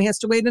testify. And now he has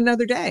to wait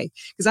another day.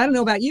 Because I don't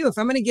know about you. If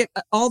I'm going to get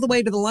all the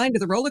way to the line to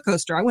the roller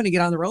coaster, I want to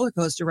get on the roller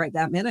coaster right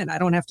that minute. I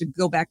don't have to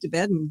go back to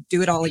bed and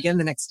do it all again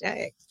the next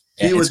day.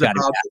 He was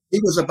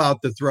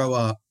about to throw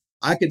up.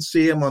 I could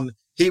see him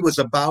he was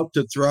about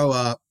to throw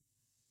up,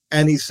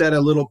 and he said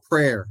a little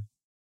prayer.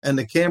 And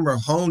the camera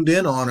honed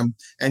in on him,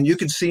 and you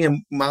could see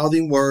him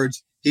mouthing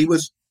words. He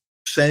was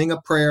saying a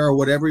prayer or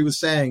whatever he was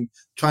saying,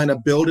 trying to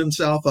build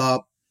himself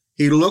up.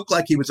 He looked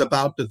like he was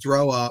about to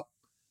throw up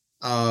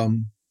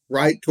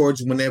right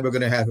towards when they were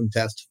going to have him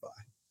testify.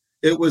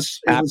 It was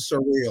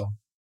surreal.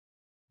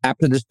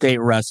 After the state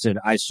rested,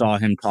 I saw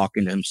him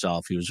talking to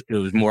himself. It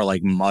was more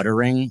like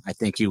muttering. I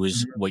think he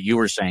was what you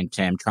were saying,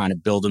 Tim, trying to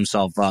build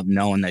himself up,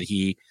 knowing that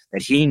he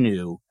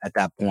knew at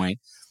that point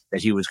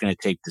that he was going to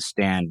take the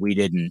stand. We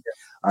didn't.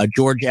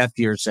 George F.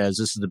 here says,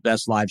 this is the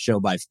best live show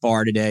by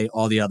far today.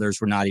 All the others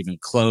were not even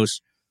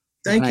close.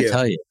 Thank you. I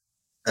tell you?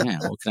 Yeah,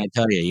 what can I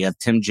tell you? You have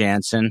Tim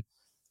Jansen.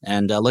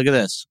 And look at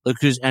this. Look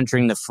who's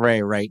entering the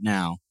fray right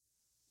now.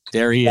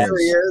 There he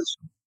is.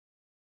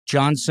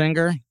 John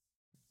Singer,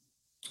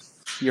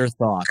 your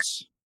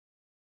thoughts?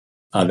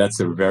 That's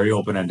a very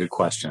open-ended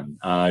question.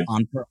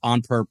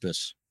 On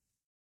purpose.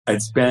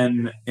 It's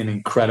been an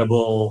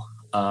incredible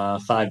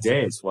 5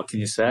 days. What can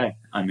you say?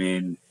 I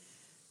mean,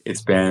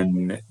 it's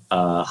been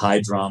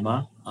high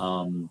drama.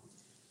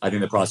 I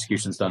think the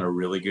prosecution's done a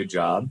really good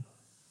job.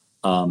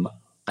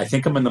 I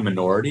think I'm in the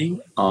minority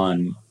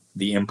on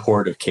the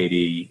import of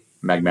Katie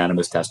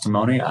Magnanimous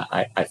testimony.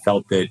 I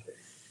felt that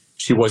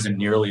she wasn't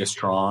nearly as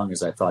strong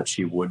as I thought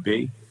she would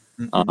be,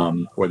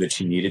 or that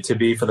she needed to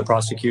be for the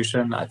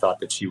prosecution. I thought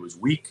that she was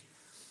weak.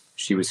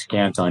 She was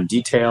scant on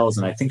details.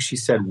 And I think she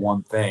said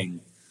one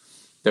thing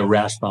that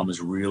Rashbaum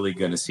was really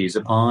going to seize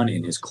upon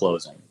in his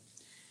closing.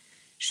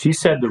 She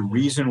said the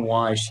reason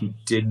why she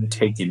didn't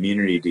take the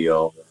immunity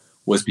deal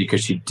was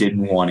because she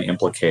didn't want to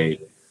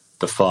implicate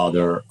the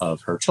father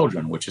of her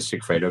children, which is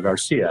Sigfredo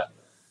Garcia.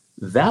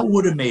 That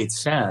would have made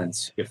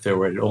sense if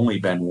there had only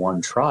been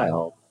one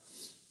trial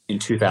in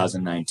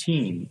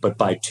 2019. But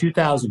by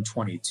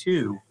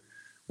 2022,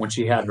 when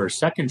she had her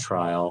second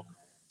trial,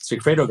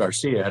 Sigfredo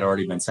Garcia had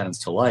already been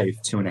sentenced to life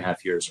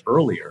 2.5 years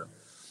earlier.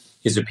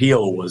 His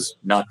appeal was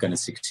not going to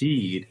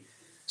succeed.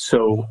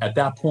 So at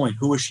that point,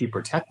 who was she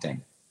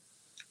protecting?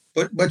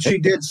 But she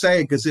did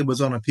say it because it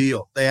was on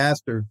appeal. They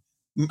asked her.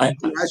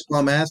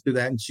 Rashbaum asked her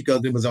that, and she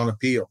goes, "It was on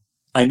appeal."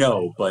 I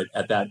know, but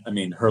at that, I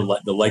mean,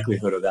 the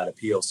likelihood of that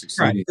appeal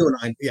succeeding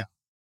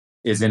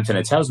is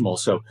infinitesimal.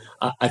 So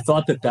I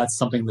thought that that's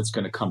something that's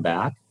going to come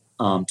back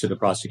to the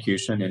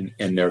prosecution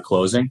in their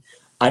closing.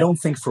 I don't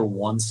think for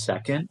 1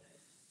 second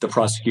the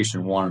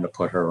prosecution wanted to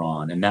put her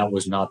on, and that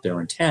was not their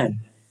intent.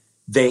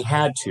 They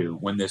had to.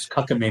 When this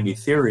cockamamie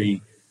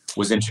theory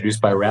was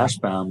introduced by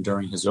Rashbaum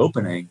during his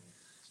opening,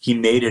 he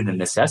made it a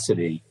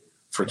necessity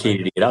for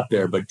Katie to get up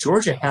there. But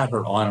Georgia had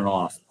her on and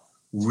off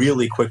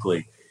really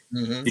quickly.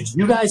 Mm-hmm. Did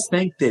you guys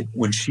think that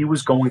when she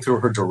was going through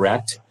her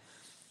direct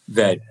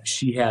that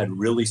she had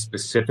really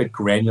specific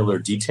granular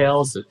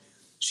details, that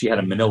she had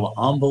a manila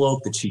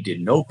envelope that she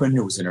didn't open?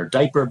 It was in her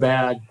diaper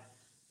bag.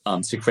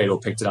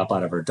 Sigfredo picked it up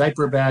out of her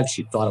diaper bag.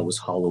 She thought it was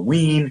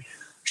Halloween.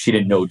 She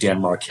didn't know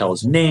Dan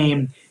Markel's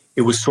name.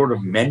 It was sort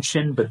of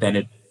mentioned, but then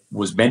it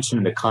was mentioned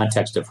in the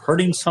context of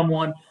hurting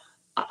someone.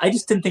 I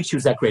just didn't think she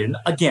was that great. And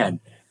again,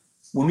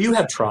 when you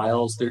have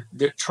trials,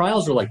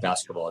 trials are like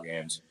basketball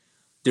games.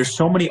 There's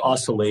so many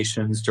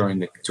oscillations during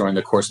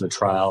the course of the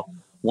trial.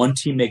 One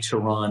team makes a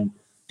run,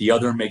 the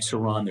other makes a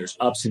run. There's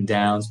ups and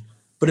downs.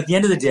 But at the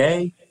end of the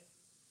day,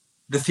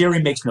 the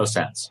theory makes no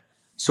sense.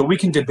 So we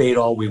can debate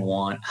all we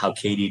want, how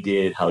Katie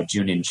did, how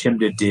Junin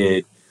Chimda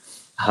did,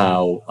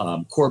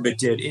 how Corbett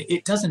did.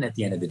 It doesn't at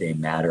the end of the day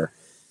matter.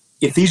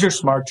 If these are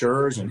smart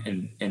jurors,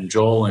 and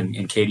Joel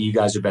and Katie, you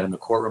guys have been in the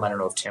courtroom. I don't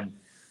know if Tim,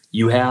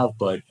 you have,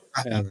 but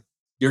I haven't.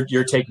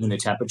 You're taking the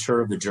temperature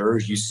of the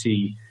jurors. You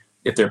see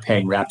if they're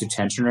paying rapt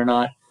attention or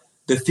not.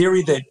 The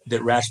theory that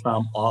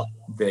Rashbaum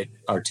that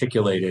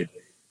articulated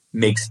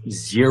makes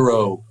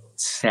zero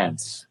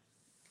sense.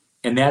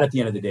 And that, at the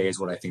end of the day, is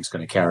what I think is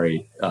going to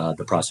carry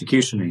the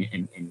prosecution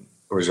and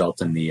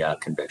result in the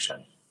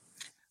conviction.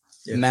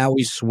 Yeah.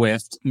 Maui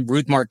Swift.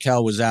 Ruth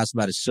Markel was asked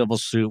about a civil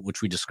suit,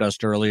 which we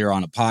discussed earlier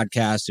on a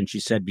podcast, and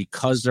she said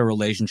because their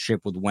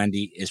relationship with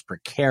Wendy is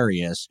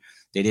precarious,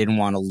 they didn't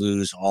want to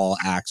lose all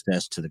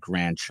access to the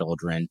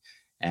grandchildren.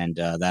 And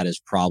that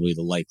is probably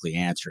the likely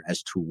answer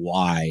as to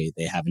why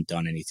they haven't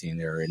done anything.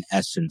 They're, in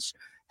essence,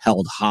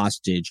 held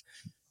hostage.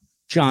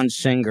 John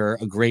Singer,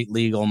 a great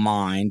legal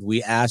mind.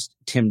 We asked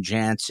Tim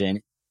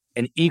Jansen,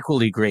 an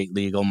equally great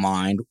legal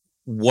mind,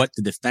 what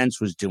the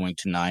defense was doing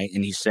tonight.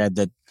 And he said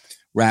that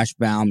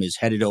Rashbaum is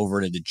headed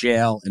over to the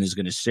jail and is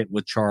going to sit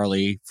with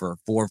Charlie for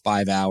 4 or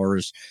 5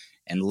 hours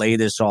and lay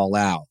this all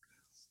out.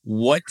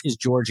 What is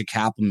Georgia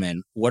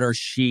Kappelman? What are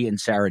she and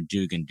Sarah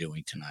Dugan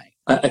doing tonight?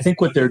 I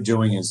think what they're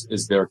doing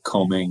is they're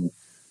combing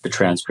the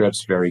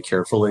transcripts very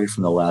carefully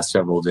from the last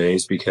several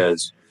days,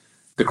 because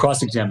the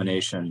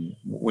cross-examination,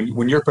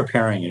 when you're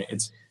preparing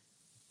it,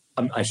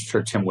 I'm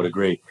sure Tim would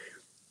agree,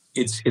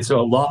 it's a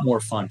lot more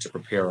fun to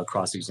prepare a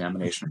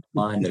cross-examination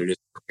line than it is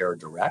to prepare a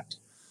direct,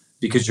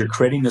 because you're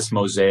creating this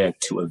mosaic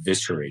to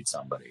eviscerate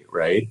somebody,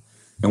 right?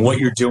 And what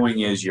you're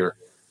doing is you're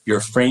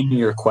framing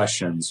your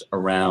questions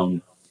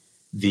around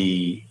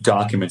the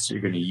documents that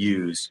you're going to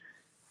use,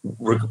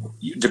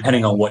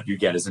 depending on what you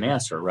get as an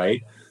answer,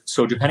 right?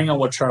 So depending on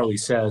what Charlie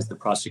says, the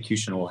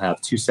prosecution will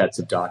have 2 sets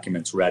of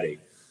documents ready,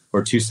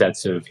 or 2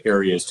 sets of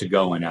areas to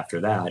go in after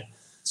that.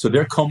 So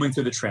they're combing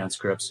through the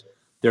transcripts,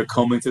 they're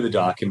combing through the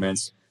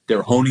documents,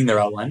 they're honing their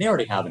outline. They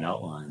already have an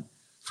outline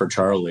for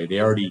Charlie.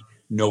 They already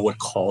know what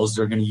calls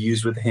they're going to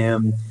use with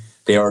him.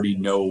 They already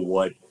know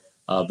what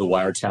the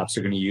wiretaps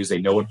are going to use.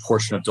 They know what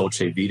portion of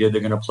Dolce Vita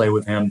they're going to play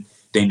with him.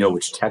 They know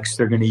which text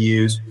they're going to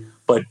use.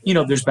 But,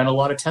 there's been a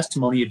lot of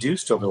testimony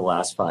adduced over the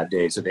last 5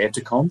 days that they have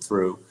to comb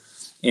through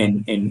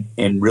and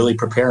really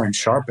prepare and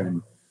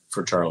sharpen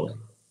for Charlie.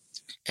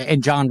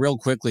 And John, real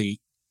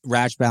quickly,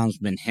 Rashbaum's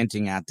been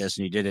hinting at this,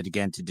 and he did it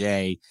again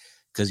today,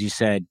 because he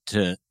said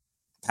to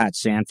Pat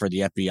Sanford, the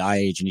FBI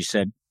agent, he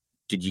said,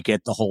 did you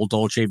get the whole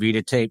Dolce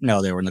Vita tape?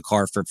 No, they were in the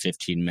car for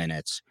 15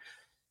 minutes.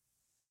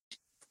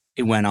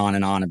 It went on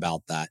and on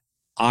about that.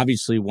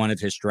 obviously one of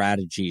his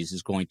strategies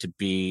is going to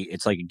be,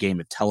 it's like a game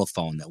of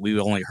telephone that we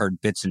only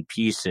heard bits and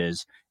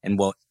pieces, and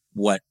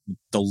what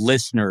the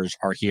listeners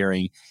are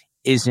hearing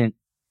isn't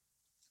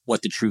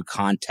what the true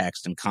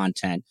context and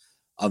content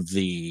of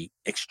the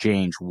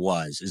exchange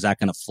was. Is that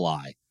going to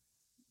fly?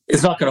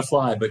 It's not going to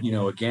fly, but,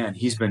 again,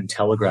 he's been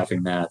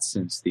telegraphing that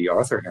since the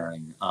Arthur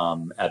hearing.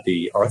 At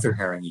the Arthur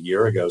hearing a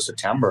year ago,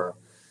 September,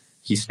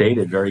 he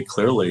stated very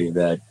clearly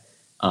that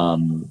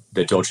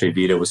that Dolce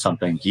Vita was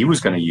something he was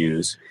going to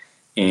use,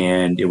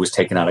 and it was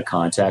taken out of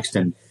context.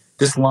 And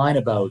this line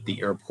about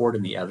the airport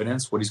and the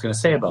evidence, what he's going to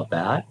say about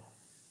that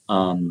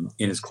in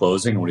his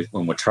closing,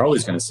 and what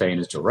Charlie's going to say in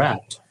his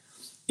direct,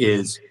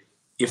 is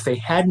if they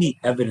had any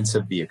evidence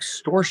of the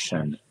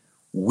extortion,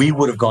 we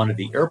would have gone to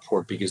the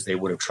airport because they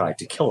would have tried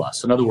to kill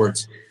us. In other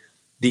words,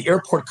 the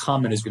airport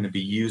comment is going to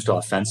be used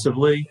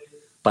offensively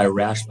by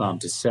Rashbaum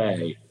to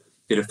say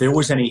that if there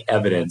was any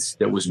evidence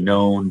that was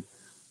known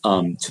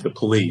to the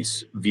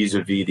police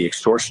vis-a-vis the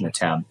extortion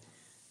attempt,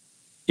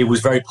 it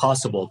was very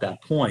possible at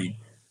that point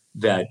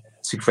that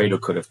Sigfredo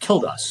could have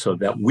killed us, so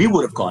that we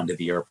would have gone to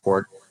the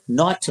airport,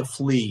 not to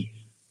flee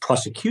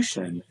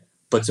prosecution,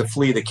 but to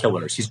flee the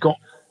killers. He's going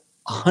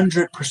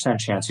 100%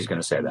 chance he's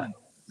going to say that.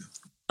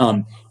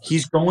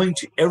 He's going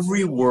to,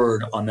 every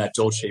word on that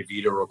Dolce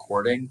Vita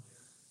recording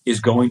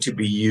is going to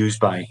be used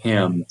by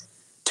him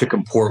to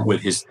comport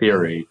with his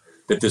theory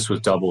that this was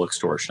double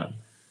extortion.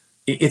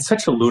 It's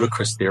such a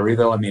ludicrous theory,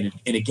 though. I mean,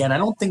 and again, I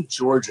don't think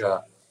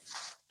Georgia,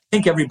 I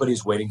think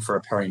everybody's waiting for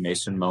a Perry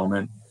Mason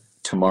moment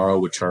tomorrow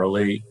with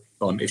Charlie.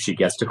 If she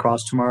gets to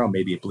cross tomorrow,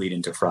 maybe it bleed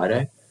into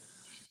Friday.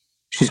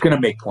 She's going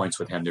to make points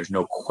with him. There's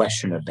no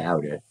question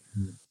about it.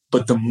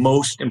 But the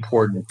most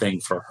important thing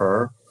for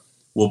her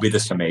will be the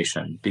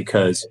summation,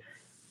 because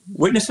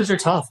witnesses are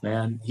tough,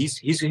 man.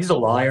 He's a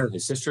liar.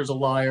 His sister's a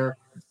liar.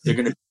 They're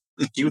going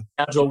to be an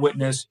agile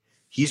witness.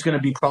 He's going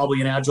to be probably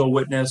an agile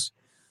witness.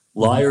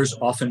 Liars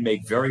often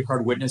make very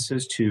hard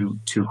witnesses to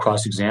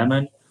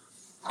cross-examine.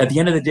 At the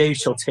end of the day,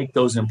 she'll take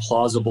those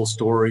implausible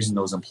stories and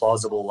those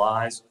implausible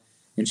lies,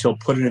 and she'll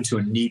put it into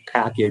a neat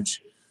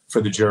package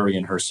for the jury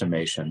in her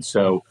summation.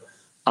 So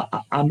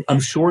I'm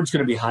sure it's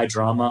going to be high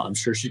drama. I'm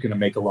sure she's going to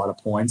make a lot of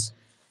points.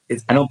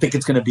 I don't think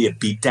it's going to be a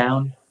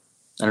beatdown.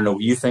 I don't know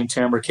what you think,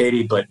 Tim or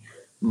Katie, but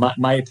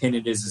my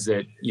opinion is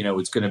that,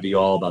 it's going to be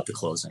all about the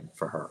closing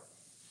for her.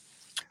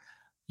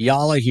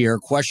 Yala here.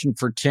 Question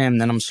for Tim,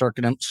 then I'm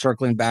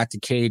circling back to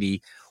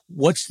Katie.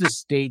 What's the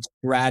state's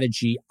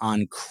strategy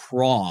on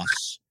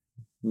cross?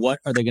 What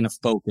are they going to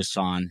focus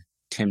on,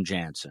 Tim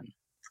Jansen?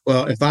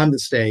 Well, if I'm the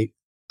state,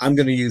 I'm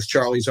going to use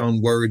Charlie's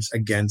own words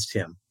against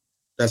him.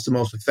 That's the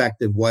most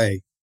effective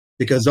way,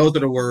 because those are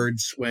the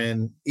words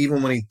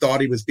even when he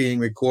thought he was being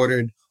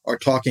recorded or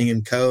talking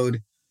in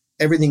code,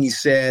 everything he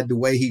said, the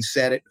way he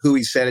said it, who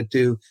he said it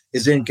to,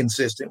 is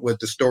inconsistent with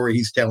the story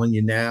he's telling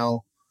you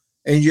now.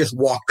 And you just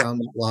walk down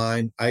that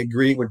line. I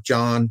agree with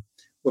John.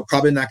 We're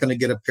probably not going to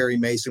get a Perry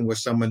Mason where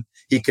someone,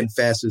 he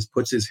confesses,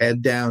 puts his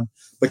head down,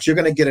 but you're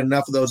going to get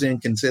enough of those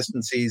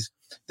inconsistencies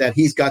that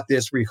he's got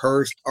this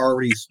rehearsed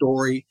already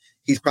story.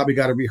 He's probably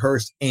got a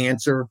rehearsed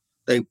answer.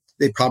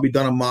 They've probably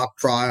done a mock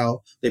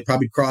trial. They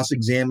probably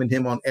cross-examined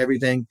him on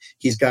everything.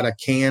 He's got a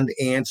canned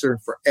answer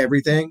for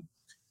everything,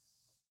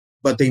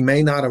 but they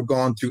may not have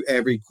gone through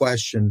every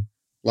question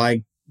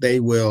like they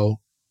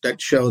will.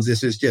 That shows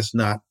this is just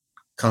not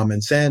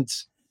common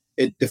sense.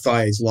 It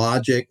defies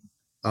logic.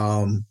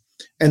 And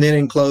then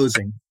in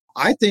closing,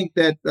 I think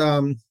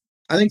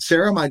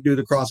Sarah might do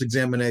the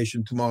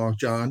cross-examination tomorrow,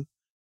 John.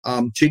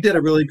 She did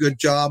a really good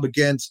job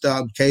against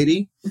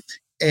Katie.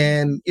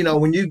 And,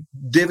 when you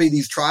divvy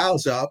these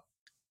trials up,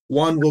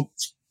 one will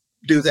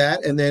do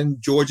that, and then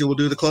Georgia will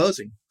do the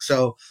closing.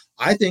 So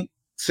I think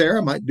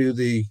Sarah might do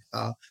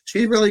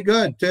she's really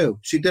good, too.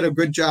 She did a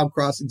good job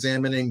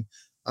cross-examining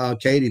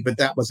Katie, but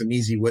that was an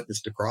easy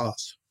witness to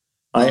cross.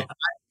 I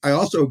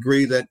also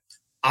agree that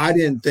I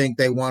didn't think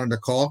they wanted to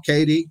call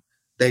Katie.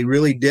 They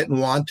really didn't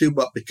want to,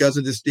 but because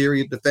of this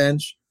theory of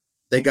defense,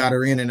 they got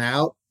her in and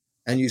out.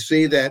 And you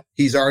see that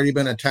he's already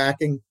been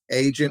attacking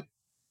Agent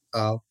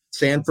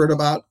Sanford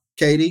about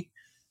Katie,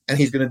 and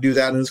he's going to do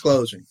that in his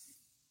closing.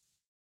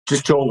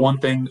 Just, Joel, one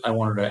thing I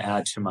wanted to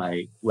add to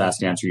my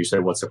last answer. You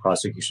said, what's the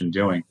prosecution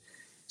doing?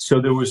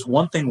 So there was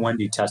one thing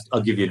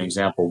I'll give you an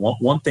example.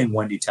 One thing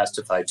Wendy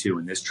testified to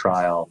in this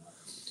trial,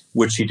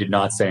 which she did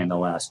not say in the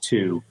last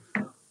two,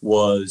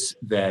 was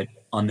that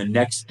on the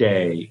next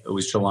day, it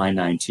was July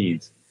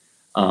 19th,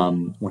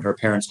 when her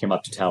parents came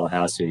up to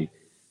Tallahassee,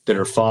 that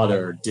her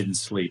father didn't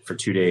sleep for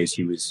 2 days.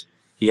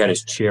 He had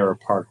his chair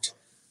parked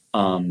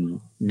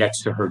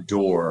next to her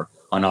door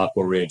on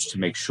Aqua Ridge to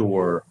make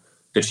sure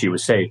that she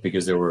was safe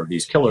because there were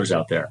these killers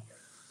out there.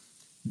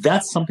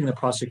 That's something the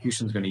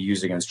prosecution is going to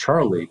use against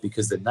Charlie,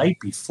 because the night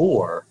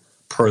before,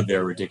 per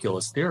their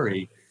ridiculous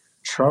theory,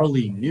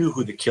 Charlie knew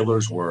who the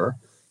killers were.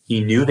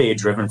 He knew they had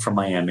driven from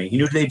Miami. He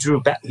knew they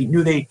drove back. He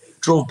knew they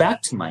drove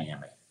back to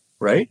Miami,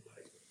 right?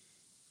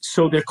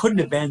 So there couldn't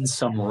have been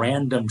some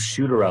random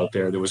shooter out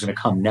there that was going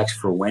to come next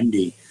for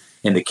Wendy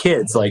and the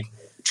kids. Like,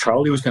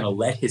 Charlie was going to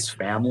let his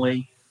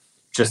family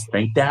just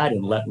think that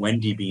and let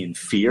Wendy be in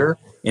fear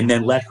and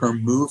then let her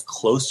move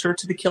closer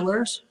to the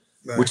killers,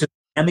 right. Which is,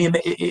 I mean,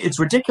 it's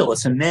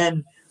ridiculous. And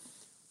then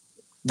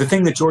the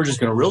thing that George is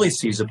going to really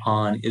seize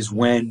upon is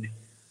when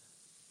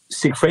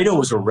Sigfredo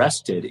was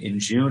arrested in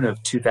June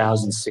of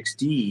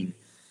 2016.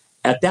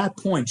 At that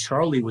point,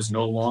 Charlie was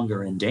no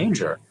longer in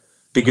danger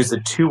because the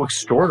two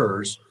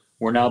extorters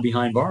were now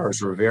behind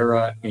bars,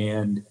 Rivera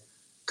and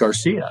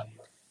Garcia.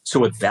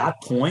 So at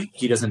that point,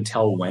 he doesn't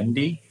tell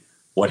Wendy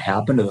what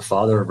happened to the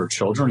father of her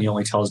children. He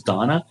only tells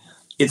Donna.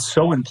 It's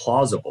so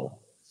implausible,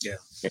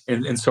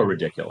 and so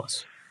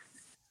ridiculous.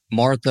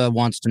 Martha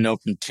wants to know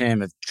from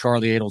Tim, if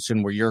Charlie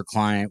Adelson were your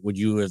client, would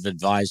you have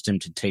advised him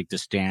to take the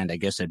stand? I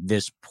guess at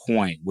this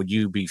point, would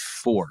you be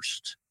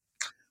forced?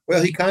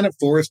 Well, he kind of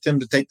forced him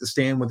to take the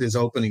stand with his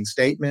opening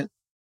statement.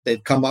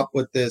 They'd come up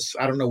with this.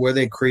 I don't know where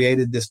they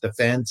created this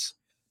defense.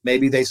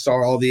 Maybe they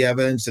saw all the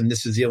evidence and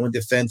this is the only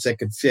defense that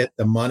could fit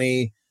the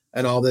money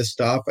and all this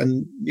stuff.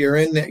 And you're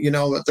in,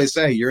 what they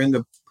say, you're in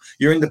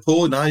the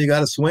pool. Now you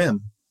got to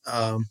swim.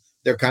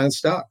 They're kind of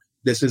stuck.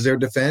 This is their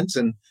defense.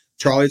 And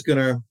Charlie's going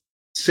to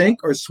sink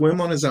or swim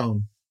on his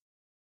own.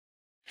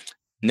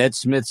 Ned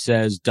Smith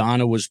says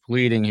Donna was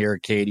pleading here,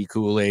 Katie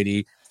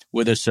Kool-Lady,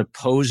 with a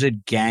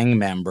supposed gang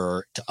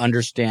member to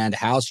understand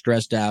how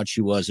stressed out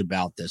she was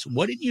about this.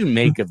 What did you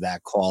make of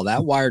that call?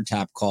 That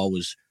wiretap call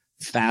was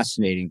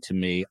fascinating to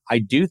me. I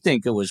do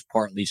think it was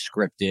partly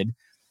scripted.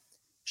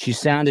 She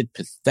sounded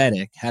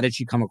pathetic. How did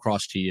she come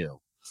across to you?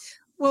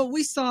 Well,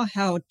 we saw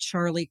how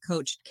Charlie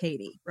coached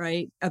Katie,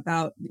 right?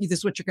 About this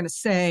is what you're going to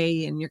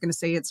say, and you're going to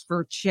say it's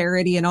for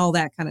charity and all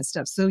that kind of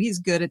stuff. So he's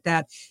good at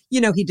that.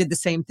 He did the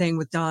same thing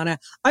with Donna.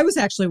 I was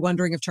actually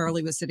wondering if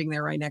Charlie was sitting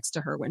there right next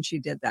to her when she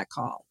did that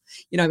call.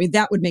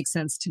 That would make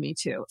sense to me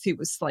too. If he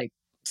was like,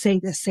 say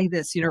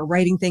this,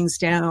 writing things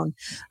down.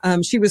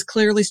 She was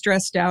clearly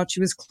stressed out. She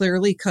was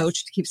clearly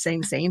coached to keep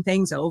saying the same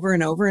things over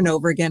and over and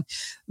over again.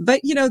 But,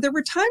 there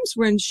were times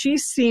when she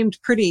seemed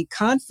pretty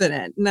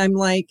confident. And I'm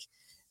like,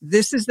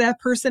 this is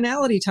that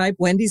personality type.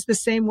 Wendy's the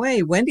same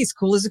way. Wendy's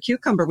cool as a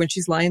cucumber when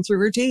she's lying through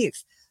her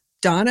teeth.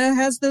 Donna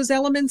has those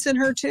elements in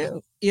her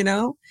too, It's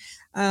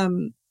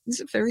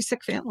a very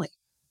sick family.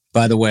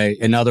 By the way,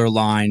 another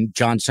line,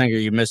 John Singer,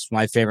 you missed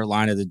my favorite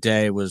line of the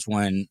day was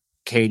when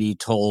Katie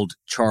told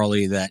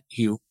Charlie that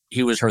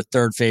he was her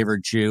third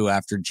favorite Jew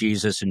after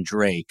Jesus and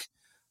Drake.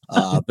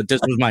 But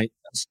this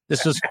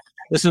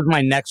is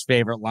my next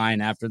favorite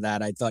line after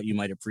that. I thought you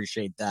might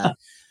appreciate that.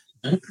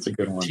 That's a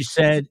good one. She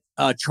said,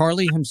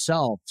 Charlie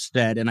himself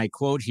said, and I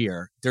quote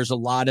here, there's a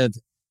lot of,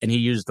 and he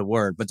used the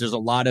word, but there's a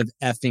lot of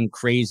effing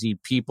crazy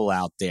people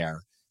out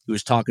there. He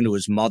was talking to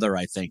his mother,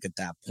 I think, at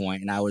that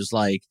point. And I was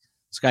like,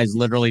 this guy's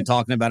literally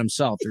talking about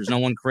himself. There's no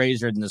one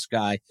crazier than this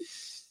guy.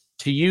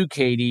 To you,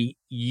 Katie,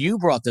 you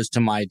brought this to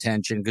my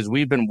attention because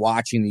we've been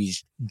watching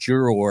these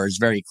jurors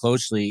very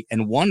closely.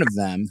 And one of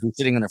them, who's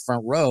sitting in the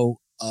front row,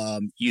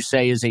 you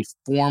say is a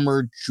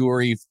former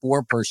jury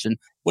foreperson.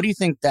 What do you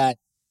think that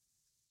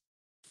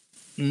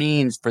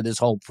means for this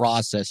whole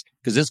process?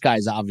 Because this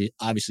guy's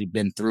obviously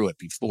been through it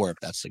before, if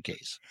that's the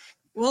case.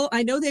 Well,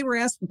 I know they were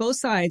both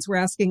sides were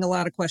asking a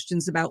lot of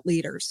questions about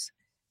leaders.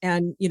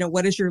 And,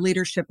 what is your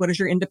leadership? What is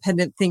your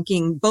independent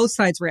thinking? Both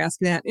sides were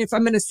asking that. If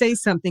I'm going to say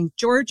something,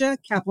 Georgia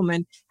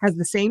Kappelman has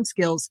the same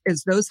skills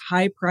as those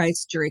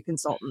high-priced jury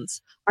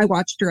consultants. I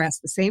watched her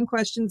ask the same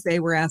questions they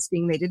were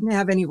asking. They didn't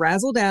have any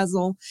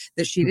razzle-dazzle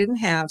that she didn't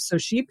have. So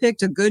she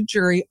picked a good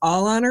jury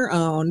all on her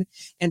own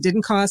and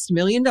didn't cost $1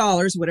 million,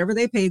 whatever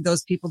they paid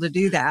those people to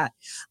do that.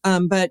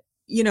 But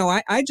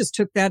I just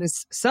took that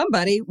as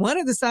somebody, one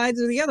of the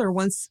sides or the other,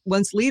 wants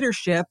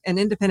leadership and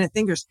independent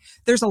thinkers.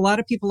 There's a lot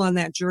of people on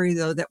that jury,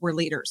 though, that were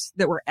leaders,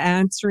 that were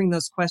answering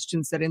those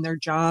questions, that in their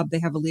job, they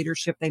have a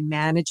leadership, they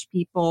manage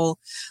people.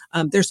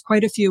 There's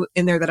quite a few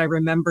in there that I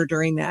remember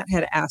during that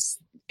had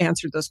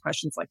answered those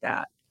questions like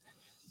that.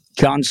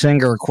 John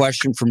Singer, a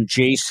question from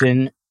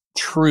Jason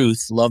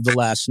Truth. Love the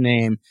last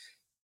name.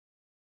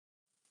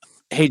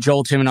 Hey,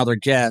 Joel, Tim, and other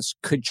guests,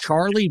 could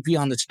Charlie be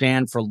on the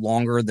stand for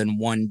longer than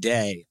one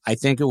day? I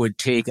think it would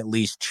take at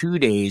least 2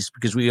 days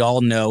because we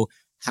all know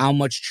how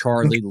much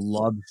Charlie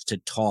loves to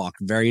talk.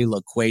 Very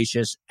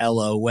loquacious,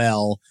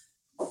 LOL.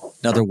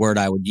 Another word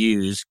I would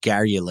use,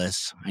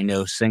 garrulous. I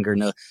know Singer,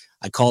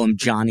 I call him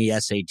Johnny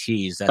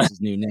SATs. That's his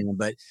new name.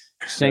 But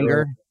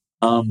Singer,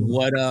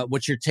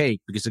 what's your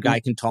take? Because the guy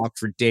can talk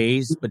for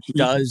days, but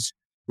does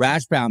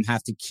Rashbaum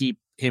have to keep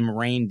him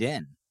reined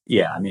in?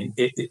 Yeah, I mean,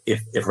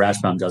 if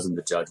Rashbaum doesn't,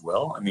 the judge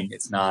will. I mean,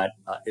 it's not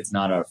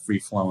a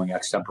free-flowing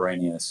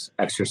extemporaneous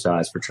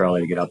exercise for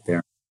Charlie to get up there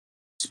and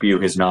spew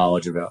his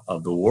knowledge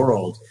of the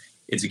world.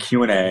 It's a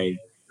Q&A.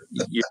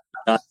 You're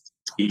not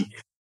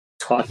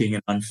talking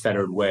in an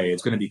unfettered way.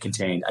 It's going to be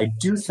contained. I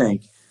do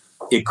think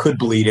it could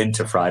bleed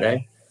into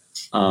Friday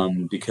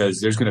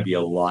because there's going to be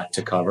a lot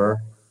to cover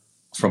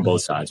from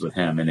both sides with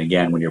him. And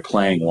again, when you're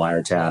playing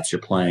wiretaps,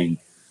 you're playing,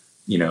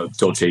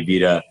 Dolce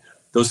Vita,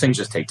 those things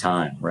just take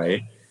time,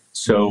 right?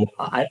 So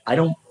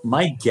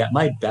my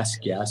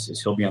best guess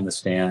is he'll be on the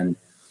stand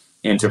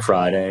into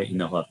Friday,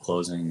 he'll have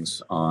closings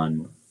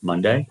on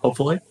Monday,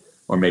 hopefully,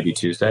 or maybe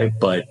Tuesday.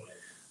 But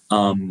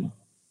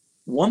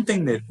one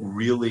thing that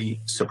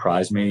really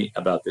surprised me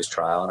about this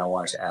trial, and I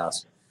wanted to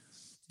ask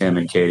Tim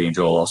and Katie and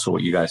Joel also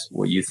what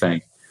you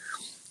think.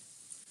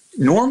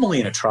 Normally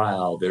in a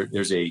trial,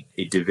 there's a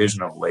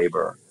division of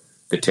labor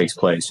that takes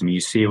place. I mean,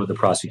 you see it with the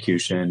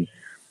prosecution.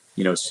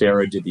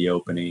 Sarah did the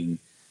opening.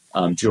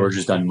 George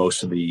has done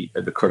most of the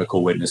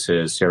critical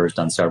witnesses. Sarah's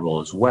done several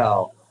as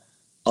well.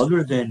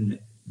 Other than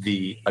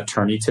the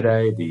attorney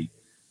today, the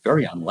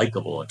very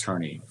unlikable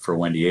attorney for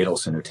Wendy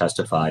Adelson who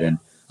testified, and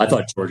I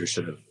thought Georgia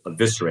should have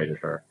eviscerated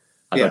her.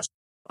 I thought she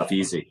was off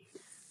easy.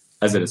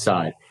 As an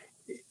aside,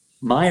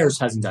 Myers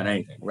hasn't done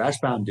anything.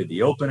 Rashbaum did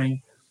the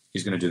opening.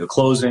 He's going to do the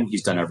closing.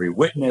 He's done every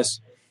witness.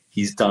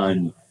 He's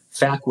done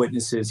fact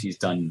witnesses. He's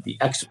done the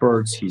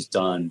experts. He's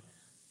done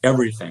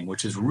everything,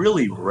 which is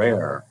really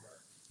rare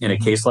in a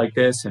case like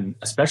this, and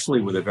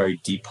especially with a very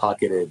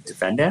deep-pocketed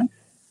defendant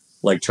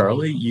like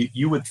Charlie.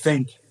 You would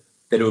think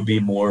that it would be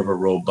more of a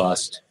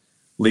robust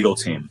legal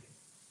team.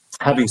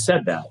 Having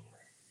said that,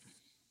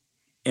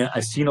 and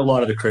I've seen a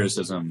lot of the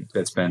criticism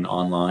that's been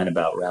online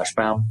about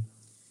Rashbaum,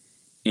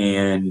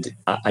 and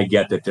I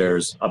get that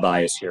there's a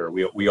bias here.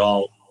 We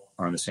all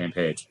are on the same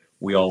page.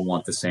 We all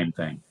want the same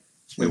thing.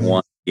 We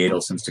want the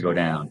Adelsons to go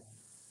down.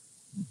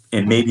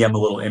 And maybe I'm a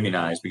little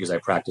immunized because I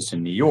practice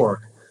in New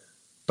York,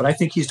 but I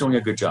think he's doing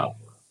a good job.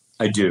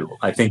 I do.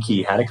 I think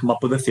he had to come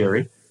up with a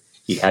theory.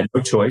 He had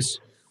no choice.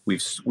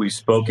 We've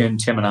spoken,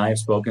 Tim and I have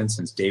spoken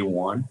since day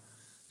one,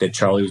 that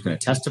Charlie was going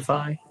to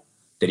testify,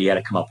 that he had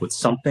to come up with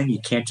something. He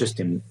can't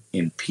just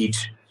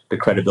impeach the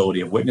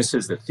credibility of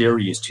witnesses. The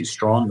theory is too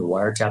strong. The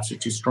wiretaps are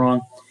too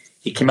strong.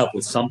 He came up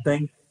with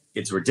something.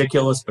 It's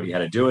ridiculous, but he had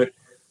to do it.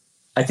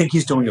 I think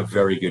he's doing a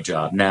very good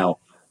job. Now,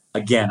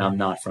 again, I'm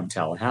not from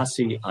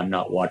Tallahassee. I'm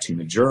not watching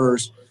the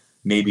jurors.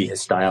 Maybe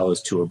his style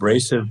is too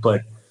abrasive,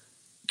 but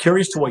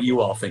curious to what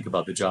you all think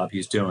about the job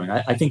he's doing.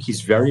 I think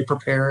he's very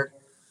prepared,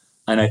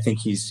 and I think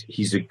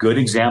he's a good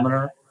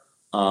examiner,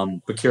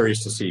 but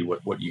curious to see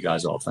what you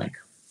guys all think.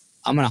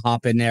 I'm going to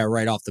hop in there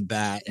right off the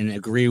bat and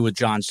agree with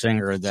John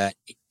Singer that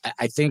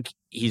I think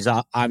he's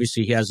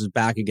obviously he has his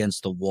back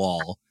against the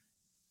wall.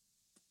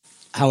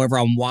 However,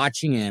 I'm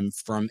watching him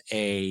from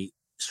a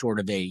sort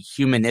of a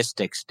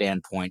humanistic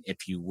standpoint,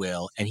 if you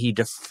will, and he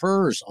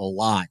defers a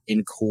lot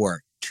in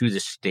court to the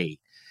state,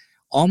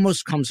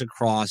 almost comes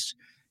across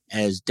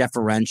as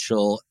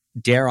deferential,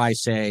 dare I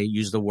say,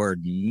 use the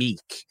word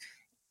meek.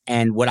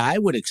 And what I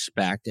would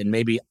expect, and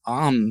maybe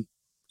I'm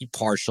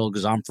partial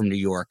because I'm from New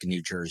York and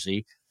New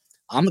Jersey,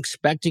 I'm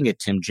expecting a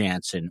Tim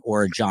Jansen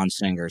or a John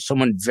Singer,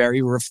 someone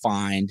very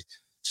refined,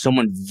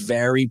 someone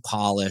very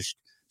polished,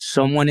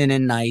 someone in a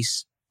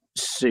nice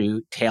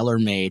suit,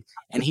 tailor-made,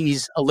 and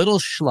he's a little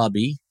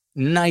schlubby,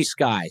 nice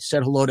guy.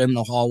 Said hello to him in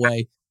the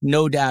hallway.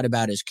 No doubt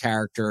about his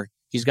character.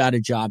 He's got a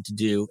job to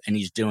do, and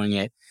he's doing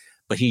it.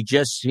 But he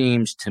just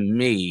seems to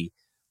me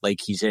like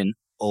he's in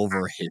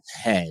over his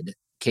head.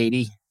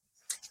 Katie?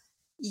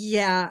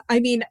 Yeah. I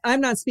mean,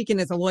 I'm not speaking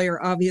as a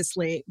lawyer,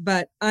 obviously,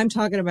 but I'm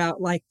talking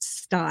about like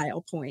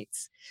style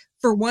points.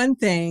 For one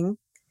thing,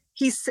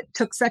 he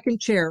took second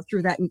chair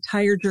through that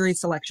entire jury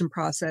selection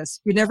process.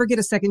 You never get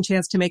a second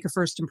chance to make a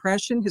first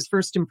impression. His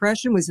first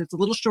impression was this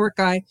little short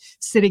guy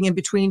sitting in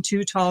between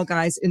two tall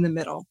guys in the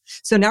middle.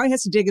 So now he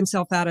has to dig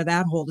himself out of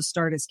that hole to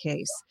start his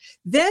case.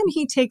 Then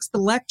he takes the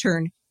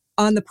lectern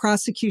on the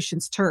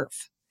prosecution's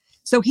turf.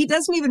 So he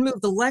doesn't even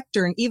move the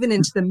lectern even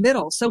into the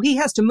middle. So he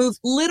has to move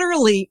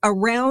literally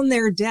around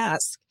their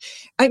desk.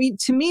 I mean,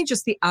 to me,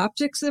 just the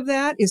optics of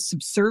that is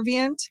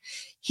subservient.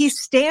 He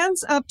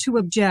stands up to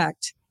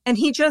object and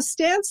he just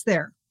stands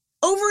there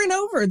over and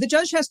over. The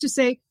judge has to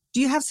say, do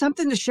you have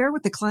something to share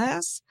with the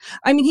class?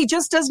 I mean, he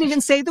just doesn't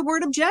even say the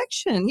word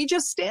objection. He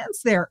just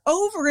stands there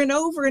over and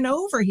over and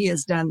over. He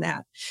has done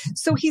that.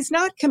 So he's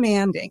not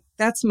commanding.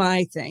 That's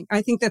my thing.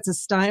 I think that's a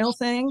style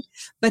thing,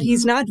 but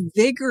he's not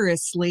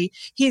vigorously,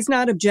 he's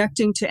not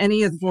objecting to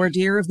any of the voir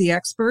dire of the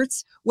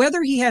experts,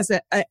 whether he has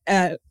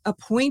a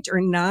point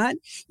or not.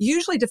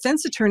 Usually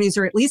defense attorneys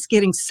are at least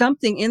getting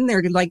something in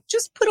there to like,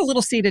 just put a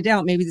little seed of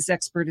doubt. Maybe this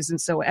expert isn't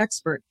so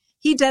expert.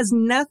 He does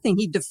nothing.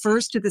 He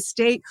defers to the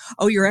state.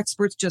 Oh, your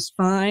expert's just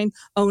fine.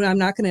 Oh, I'm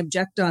not going to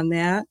object on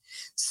that.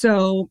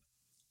 So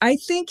I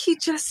think he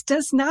just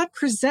does not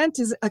present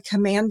as a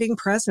commanding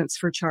presence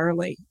for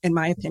Charlie, in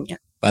my opinion.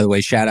 By the way,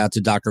 shout out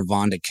to Dr.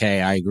 Vonda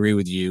K. I agree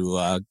with you.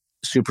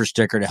 Super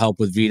sticker to help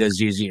with Vita,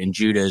 Zizi, and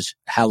Judah's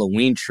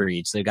Halloween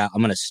treats. I'm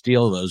going to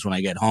steal those when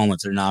I get home if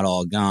they're not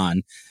all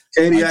gone.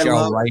 Katie,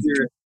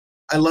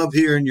 I love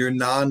hearing your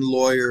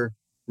non-lawyer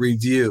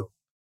review.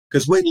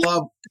 Because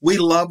we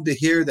love to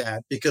hear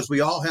that because we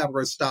all have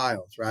our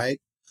styles, right?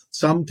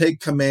 Some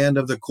take command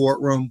of the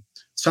courtroom.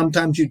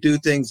 Sometimes you do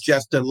things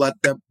just to let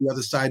the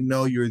other side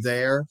know you're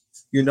there.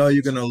 You know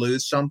you're going to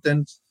lose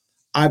something.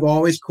 I've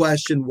always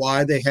questioned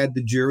why they had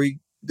the jury,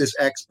 this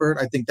expert.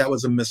 I think that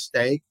was a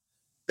mistake.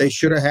 They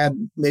should have had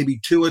maybe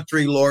 2 or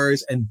 3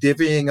 lawyers and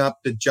divvying up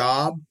the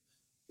job.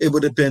 It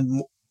would have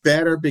been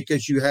better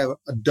because you have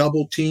a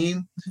double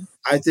team.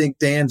 I think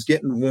Dan's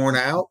getting worn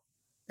out.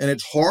 And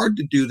it's hard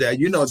to do that.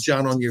 You know,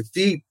 John, on your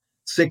feet,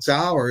 6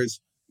 hours,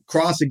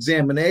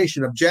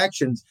 cross-examination,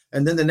 objections,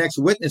 and then the next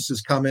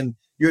witnesses come in.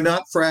 You're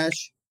not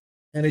fresh,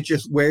 and it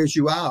just wears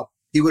you out.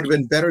 He would have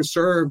been better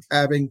served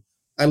having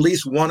at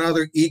least one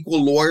other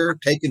equal lawyer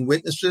taking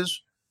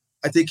witnesses.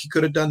 I think he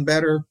could have done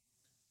better.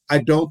 I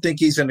don't think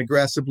he's an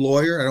aggressive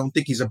lawyer. I don't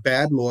think he's a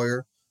bad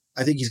lawyer.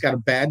 I think he's got a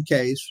bad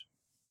case.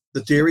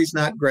 The theory's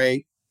not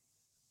great.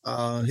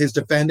 His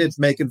defendant's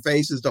making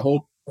faces the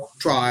whole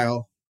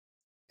trial.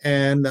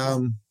 And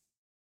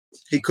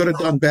he could have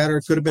done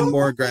better, could have been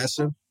more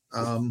aggressive.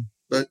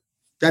 But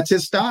that's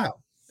his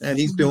style. And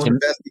he's doing the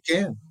best he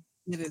can.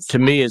 To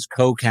me, his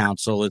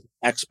co-counsel is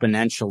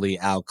exponentially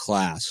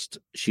outclassed.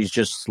 She's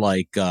just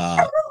like...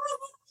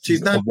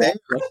 she's not there.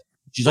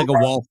 She's like a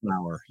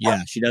wallflower.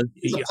 Yeah, she does.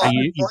 Yeah,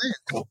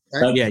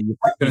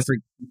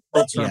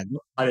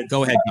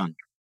 go ahead, John.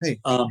 Hey,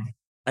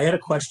 I had a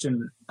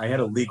question. I had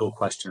a legal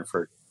question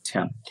for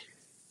Tim.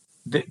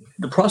 The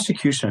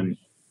prosecution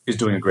is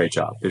doing a great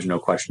job. There's no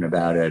question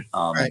about it.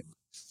 Right.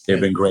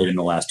 They've been great in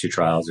the last two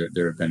trials.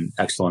 They've been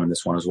excellent in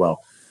this one as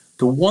well.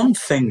 The one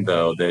thing,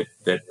 though,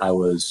 that I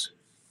was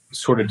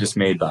sort of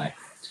dismayed by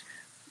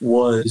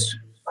was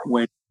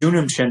when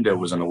Junum Shindo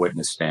was on the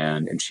witness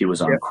stand and she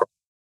was on cross,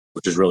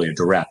 which is really a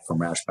direct from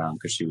Rashbaum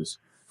because she was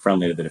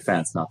friendly to the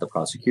defense, not the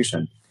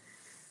prosecution.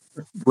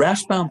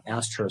 Rashbaum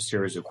asked her a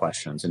series of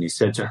questions, and he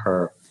said to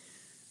her,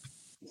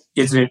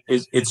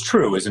 it's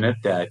true, isn't it,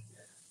 that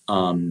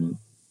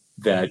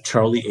that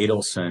Charlie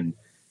Adelson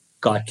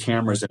got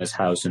cameras in his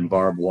house and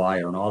barbed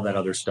wire and all that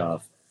other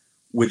stuff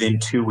within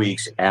 2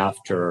 weeks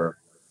after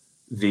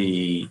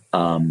the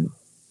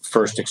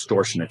first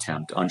extortion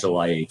attempt on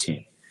July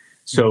 18th.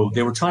 So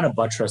they were trying to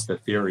buttress the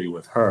theory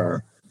with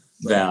her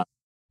that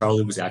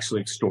Charlie was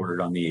actually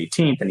extorted on the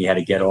 18th and he had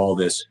to get all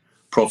this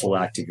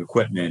prophylactic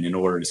equipment in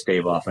order to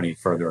stave off any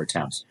further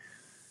attempts.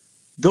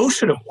 Those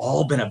should have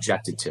all been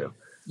objected to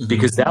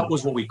because that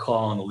was what we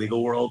call in the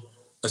legal world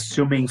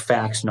assuming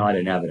facts not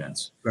in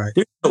evidence. Right.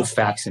 There's no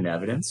facts in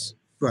evidence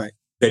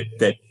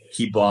that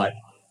he bought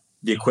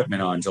the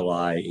equipment on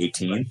July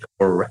 18th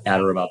or at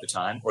or about the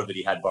time, or that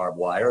he had barbed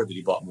wire, or that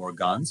he bought more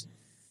guns.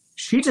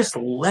 She just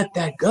let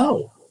that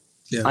go.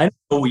 Yeah. I don't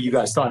know what you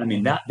guys thought. I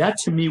mean, that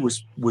to me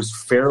was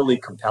fairly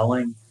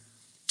compelling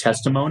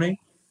testimony,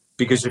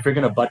 because if you're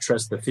going to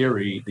buttress the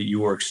theory that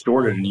you were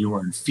extorted and you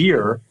were in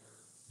fear,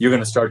 you're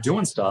going to start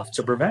doing stuff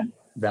to prevent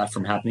that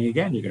from happening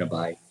again. You're going to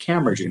buy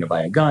cameras, you're going to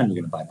buy a gun, you're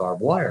going to buy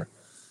barbed wire.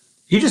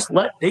 George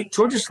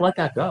just let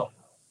that go.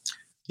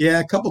 Yeah,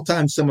 a couple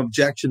times some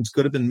objections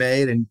could have been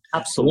made, and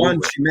absolutely,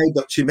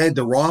 one she made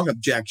the wrong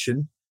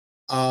objection,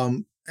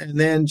 and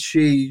then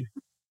she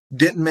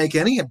didn't make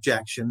any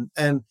objection.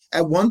 And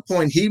at one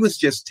point, he was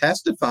just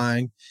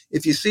testifying.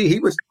 If you see, he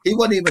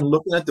wasn't even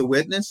looking at the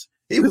witness;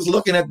 he was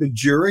looking at the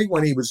jury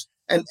when he was,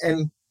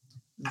 and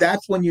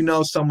that's when you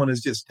know someone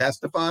is just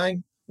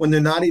testifying, when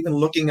they're not even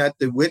looking at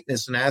the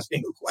witness and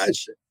asking a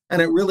question. And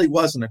it really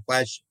wasn't a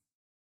question;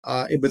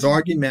 it was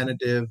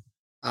argumentative.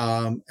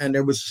 And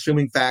there was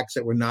assuming facts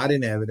that were not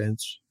in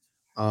evidence.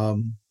 I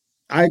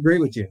agree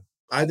with you.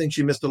 I think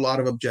she missed a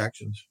lot of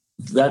objections.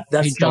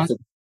 That's John.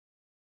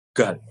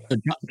 Go ahead.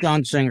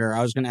 John Singer,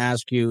 I was going to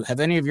ask you, have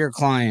any of your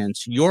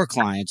clients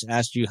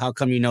asked you how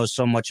come you know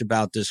so much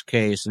about this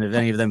case, and have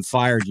any of them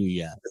fired you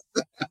yet?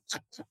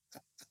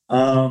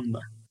 No.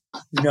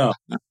 No,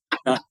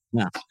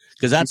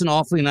 because that's an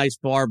awfully nice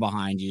bar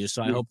behind you.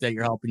 So I hope that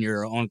you're helping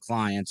your own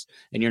clients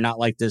and you're not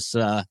like this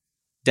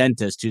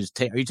dentist who's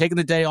are you taking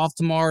the day off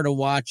tomorrow to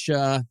watch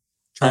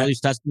Charlie's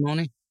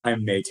testimony? I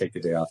may take the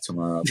day off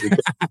tomorrow.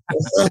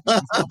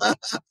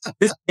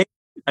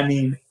 I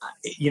mean,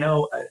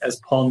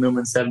 as Paul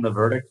Newman said in The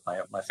Verdict,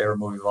 my favorite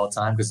movie of all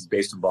time, because it's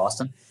based in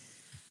Boston,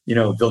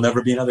 there'll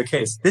never be another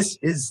case. This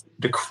is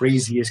the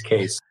craziest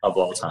case of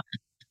all time.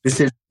 This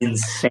is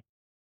insane.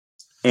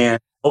 And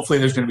hopefully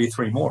there's going to be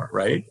 3 more,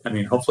 right? I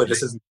mean, hopefully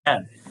this isn't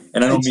 10.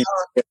 And I don't mean...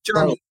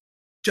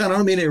 John, I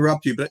don't mean to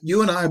interrupt you, but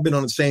you and I have been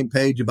on the same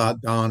page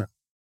about Donna.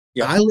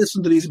 Yeah. I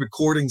listened to these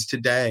recordings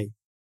today.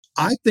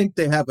 I think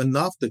they have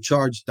enough to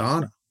charge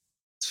Donna,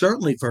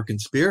 certainly for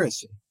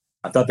conspiracy.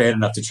 I thought they had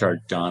enough to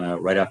charge Donna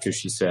right after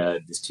she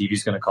said, this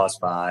TV's going to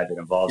cost $5. It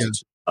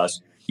involves us.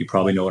 You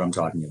probably know what I'm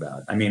talking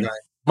about. I mean, How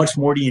much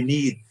more do you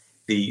need?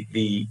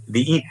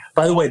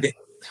 By the way,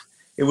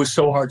 it was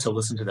so hard to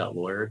listen to that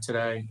lawyer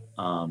today.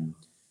 The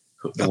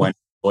one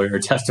lawyer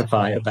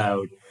testify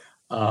about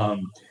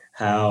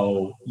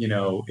how,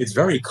 it's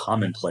very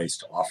commonplace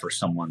to offer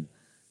someone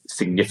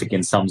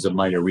significant sums of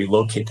money to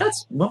relocate.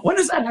 When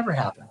does that ever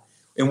happen?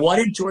 And why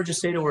did Georgia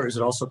say to her, is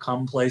it also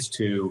commonplace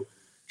to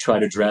try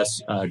to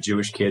dress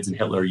Jewish kids in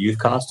Hitler Youth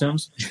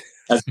costumes?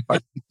 I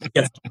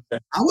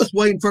was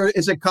waiting for,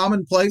 is it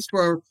commonplace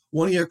for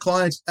one of your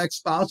clients'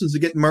 ex-spouses to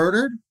get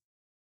murdered?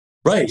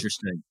 Right.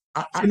 Interesting.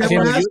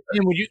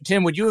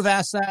 Tim, would you have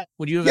asked that?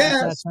 Would you have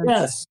asked that?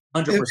 Yes,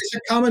 100%. Is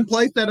it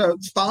commonplace that a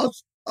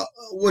spouse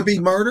would be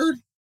murdered?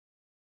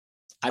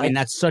 I mean,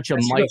 that's such a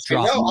mic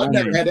drop. No, I've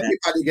never had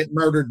anybody get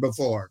murdered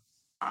before.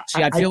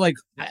 See, I feel like,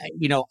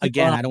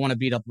 again, I don't want to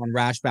beat up on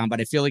Rashbaum, but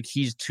I feel like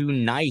he's too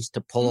nice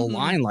to pull a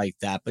line like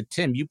that. But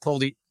Tim, you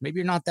pulled it. Maybe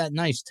you're not that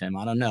nice, Tim.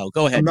 I don't know.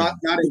 Go ahead. I'm not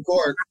in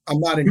court. I'm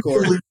not in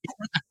court.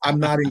 I'm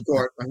not in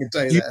court. I can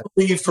tell you that.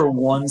 Do you believe for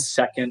 1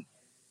 second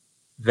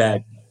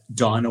that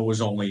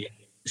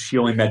she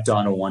only met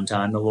Donna one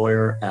time, the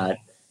lawyer, at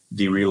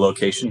the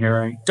relocation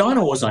hearing?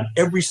 Donna was on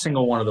every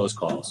single one of those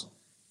calls.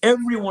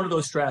 Every one of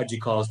those strategy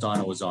calls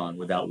Donna was on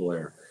with that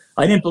lawyer.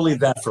 I didn't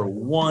believe that for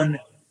 1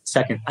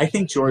 second. I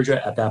think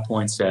Georgia at that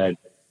point said,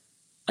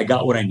 I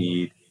got what I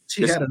need.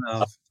 She had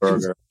enough.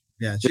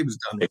 She was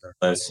done with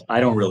her. I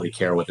don't really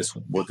care what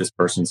this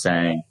person's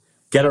saying.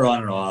 Get her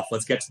on and off.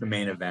 Let's get to the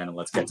main event and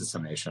let's get to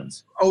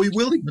summations. Are we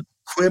really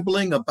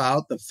quibbling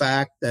about the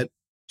fact that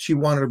she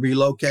wanted to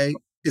relocate?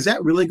 Is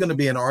that really going to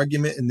be an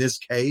argument in this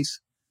case?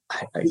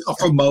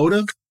 For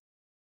motive?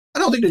 I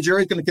don't think the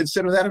jury's going to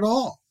consider that at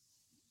all.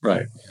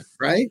 Right.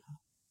 Right?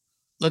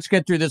 Let's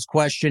get through this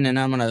question, and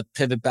I'm going to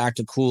pivot back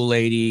to Cool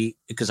Lady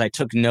because I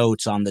took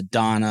notes on the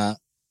Donna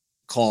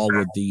call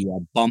with the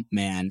bump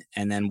man,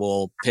 and then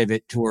we'll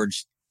pivot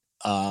towards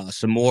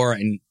some more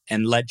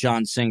and let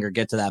John Singer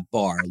get to that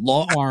bar.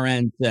 Law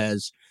RN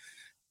says,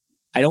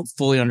 I don't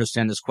fully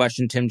understand this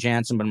question, Tim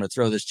Jansen, but I'm going to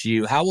throw this to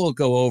you. How will it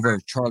go over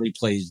if Charlie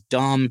plays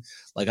dumb?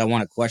 Like, I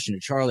want a question to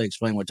Charlie,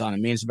 explain what Donna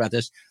means about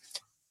this.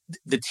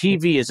 The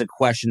TV is a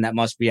question that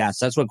must be asked.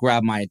 That's what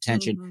grabbed my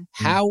attention. Mm-hmm.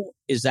 How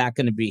is that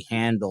going to be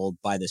handled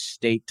by the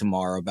state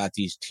tomorrow about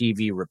these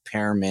TV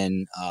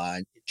repairmen,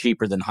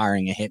 cheaper than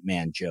hiring a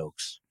hitman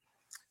jokes?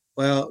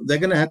 Well, they're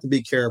going to have to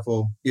be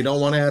careful. You don't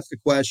want to ask a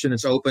question.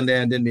 It's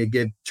open-ended, and you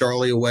give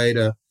Charlie a way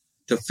to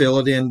fill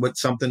it in with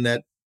something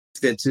that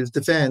fits his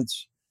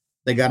defense.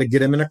 They got to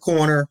get him in a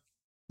corner.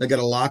 They got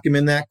to lock him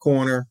in that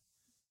corner.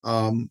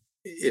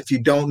 If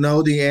you don't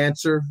know the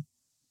answer,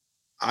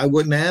 I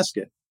wouldn't ask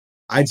it.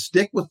 I'd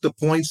stick with the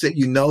points that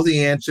you know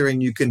the answer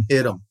and you can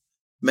hit them.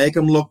 Make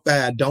him look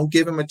bad. Don't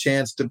give him a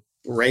chance to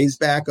raise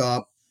back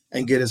up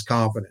and get his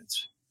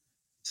confidence.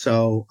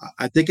 So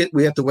I think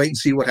we have to wait and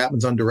see what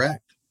happens on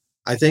direct.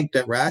 I think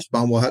that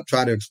Rashbaum will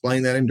try to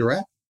explain that in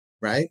direct,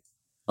 right?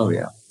 Oh,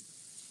 yeah.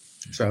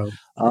 So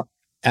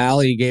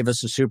Allie gave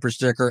us a super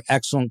sticker.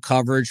 Excellent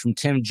coverage from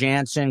Tim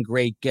Jansen.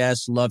 Great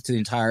guest. Love to the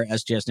entire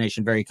STS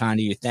Nation. Very kind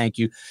of you. Thank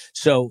you.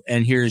 So,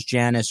 and here's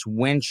Janice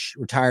Winch,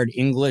 retired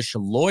English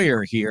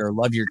lawyer here.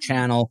 Love your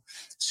channel.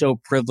 So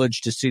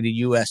privileged to see the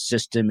U.S.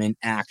 system in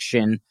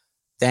action.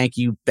 Thank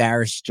you,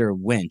 Barrister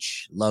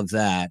Winch. Love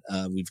that.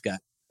 We've got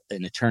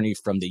an attorney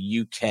from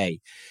the UK.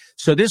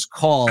 So this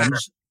call,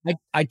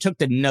 I took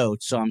the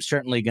notes, so I'm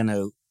certainly going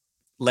to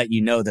let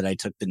you know that I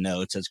took the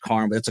notes. It's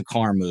a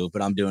car move,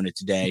 but I'm doing it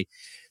today.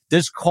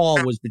 This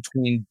call was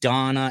between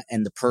Donna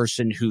and the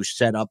person who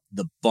set up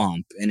the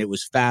bump, and it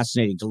was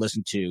fascinating to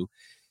listen to.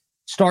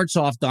 Starts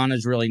off,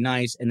 Donna's really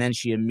nice, and then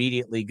she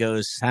immediately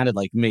sounded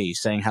like me,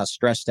 saying how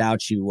stressed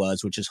out she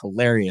was, which is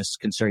hilarious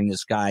considering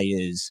this guy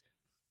is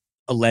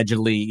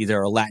allegedly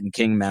either a Latin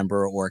King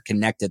member or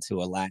connected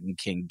to a Latin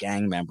King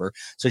gang member.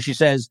 So she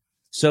says,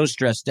 so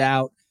stressed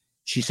out.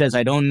 She says,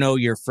 I don't know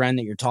your friend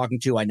that you're talking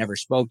to. I never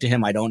spoke to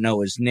him. I don't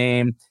know his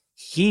name.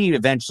 He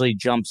eventually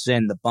jumps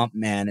in, the bump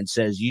man, and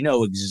says, you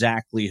know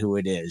exactly who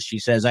it is. She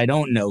says, I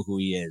don't know who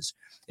he is.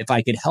 If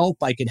I could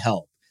help, I could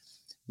help.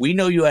 We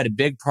know you had a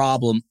big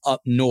problem up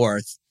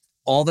north.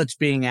 All that's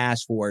being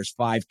asked for is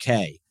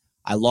 $5,000.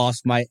 I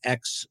lost my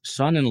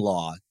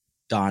ex-son-in-law,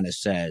 Donna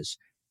says.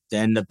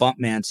 Then the bump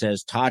man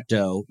says,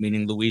 Tato,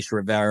 meaning Luis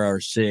Rivera or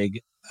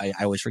Sig, I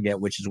always forget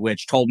which is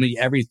which, told me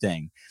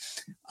everything.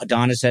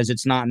 Donna says,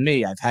 it's not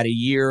me. I've had a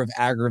year of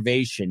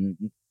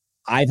aggravation.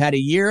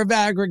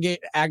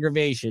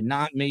 Aggravation,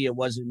 not me. It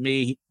wasn't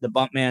me. The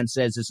bump man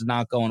says this is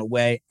not going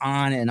away.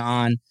 On and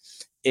on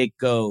it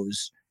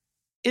goes.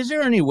 Is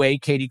there any way,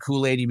 Katie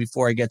Kool Lady,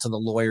 before I get to the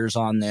lawyers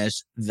on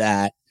this,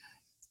 that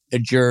a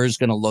juror is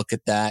going to look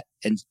at that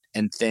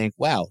and think,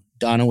 wow,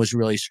 Donna was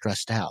really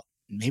stressed out.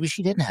 Maybe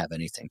she didn't have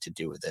anything to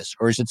do with this.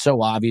 Or is it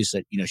so obvious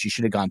that, she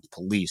should have gone to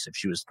police if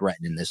she was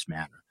threatened in this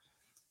manner?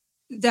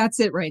 That's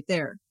it right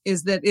there,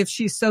 is that if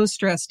she's so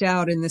stressed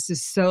out and this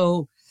is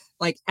so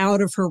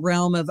out of her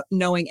realm of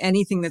knowing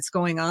anything that's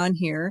going on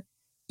here,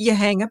 you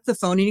hang up the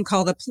phone and you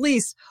call the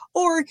police.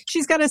 Or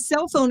she's got a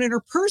cell phone in her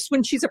purse.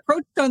 When she's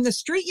approached on the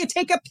street, you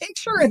take a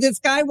picture of this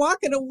guy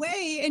walking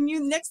away, and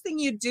next thing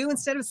you do,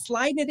 instead of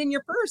sliding it in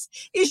your purse,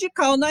 is you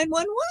call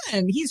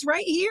 911. He's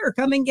right here.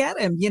 Come and get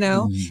him,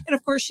 And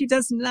of course, she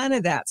does none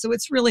of that. So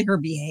it's really her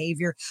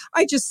behavior.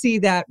 I just see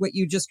that what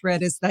you just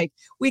read is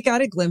we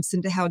got a glimpse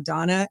into how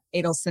Donna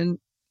Adelson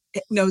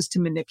knows to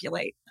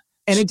manipulate.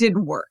 And it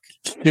didn't work.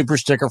 Super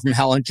sticker from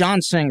Helen.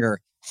 John Singer,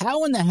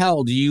 how in the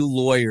hell do you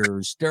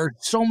lawyers, there are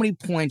so many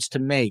points to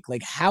make.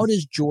 How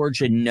does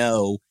Georgia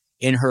know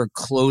in her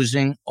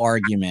closing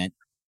argument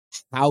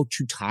how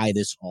to tie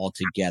this all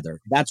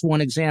together? That's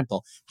one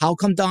example. How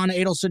come Donna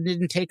Adelson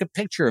didn't take a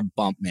picture of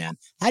Bump Man?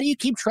 How do you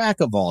keep track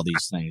of all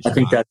these things? I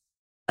think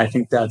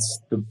that's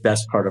the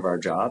best part of our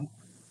job.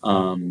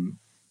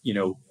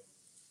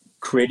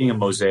 Creating a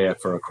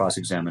mosaic for a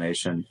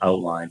cross-examination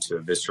outline to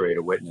eviscerate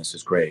a witness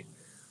is great.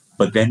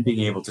 but then being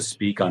able to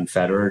speak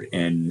unfettered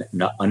and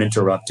not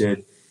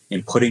uninterrupted,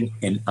 and putting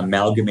and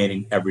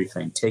amalgamating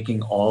everything,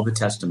 taking all the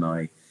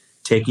testimony,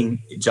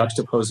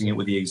 juxtaposing it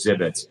with the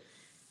exhibits,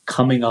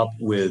 coming up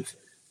with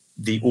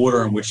the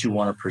order in which you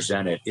want to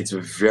present it. It's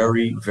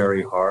very,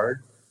 very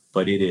hard,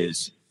 but it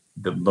is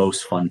the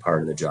most fun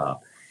part of the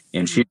job.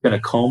 And she's going to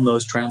comb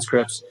those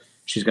transcripts.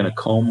 She's going to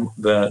comb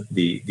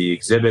the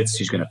exhibits.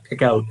 She's going to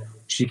pick out.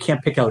 She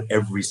can't pick out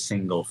every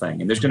single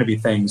thing. And there's going to be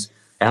things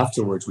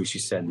afterwards where she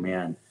said,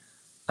 "Man,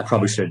 I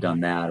probably should have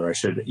done that," or "I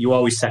should." You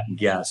always second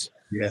guess.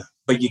 Yeah.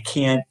 But you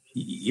can't.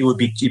 You'd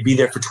be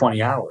there for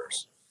 20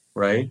 hours,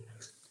 right?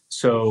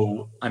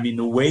 So, I mean,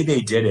 the way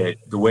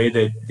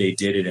that they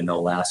did it in the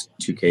last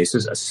two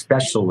cases,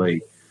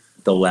 especially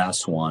the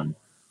last one,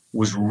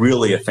 was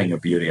really a thing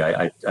of beauty.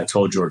 I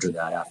told Georgia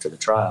that after the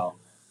trial.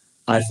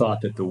 I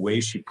thought that the way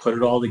she put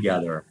it all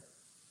together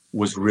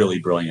was really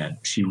brilliant.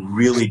 She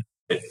really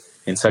did it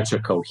in such a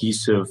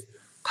cohesive,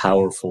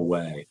 powerful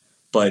way.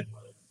 But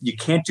you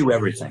can't do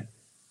everything.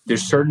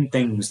 There's certain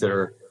things that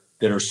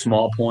are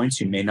small points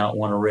you may not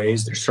want to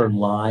raise. There's certain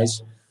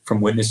lies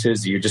from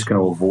witnesses that you're just going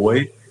to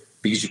avoid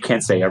because you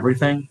can't say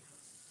everything.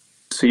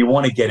 So you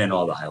want to get in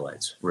all the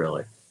highlights,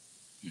 really.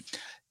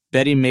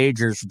 Betty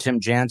Majors for Tim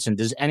Jansen.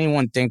 Does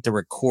anyone think the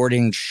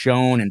recordings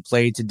shown and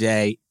played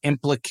today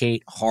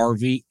implicate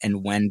Harvey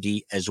and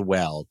Wendy as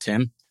well?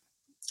 Tim?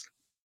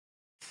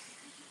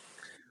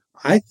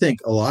 I think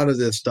a lot of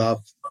this stuff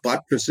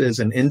buttresses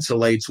and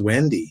insulates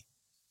Wendy.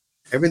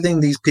 Everything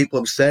these people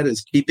have said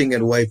is keeping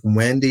it away from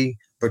Wendy,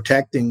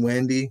 protecting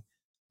Wendy.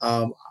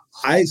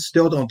 I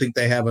still don't think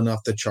they have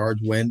enough to charge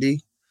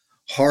Wendy.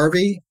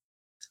 Harvey,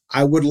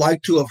 I would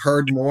like to have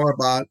heard more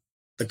about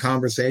the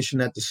conversation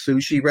at the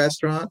sushi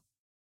restaurant.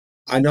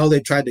 I know they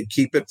tried to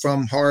keep it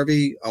from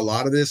Harvey, a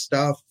lot of this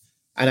stuff.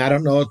 And I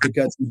don't know if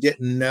because he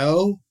didn't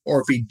know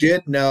or if he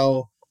did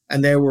know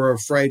and they were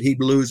afraid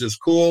he'd lose his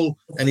cool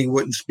and he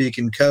wouldn't speak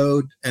in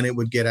code and it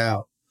would get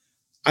out.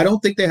 I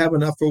don't think they have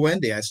enough for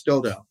Wendy. I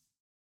still don't.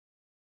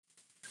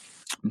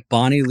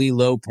 Bonnie Lee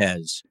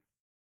Lopez.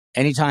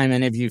 Anytime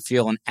any of you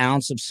feel an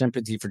ounce of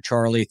sympathy for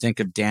Charlie, think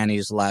of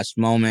Danny's last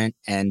moment.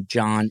 And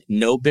John,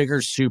 no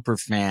bigger super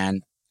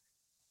fan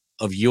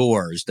of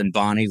yours than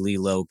Bonnie Lee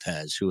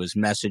Lopez, who has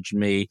messaged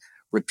me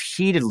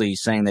repeatedly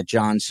saying that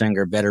John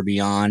Singer better be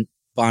on.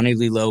 Bonnie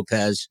Lee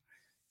Lopez,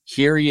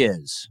 here he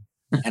is.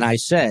 And I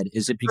said,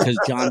 is it because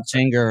John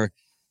Singer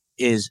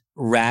is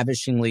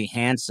ravishingly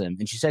handsome?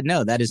 And she said,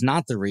 no, that is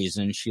not the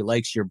reason. She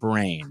likes your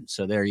brain.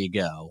 So there you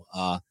go.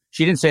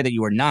 She didn't say that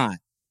you were not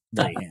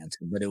very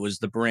handsome, but it was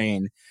the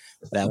brain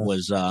that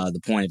was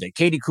the point of it.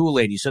 Katie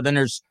Kool-Lady. So then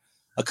there's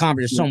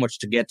there's so much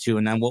to get to,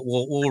 and then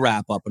we'll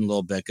wrap up in a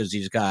little bit because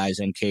these guys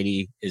and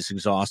Katie is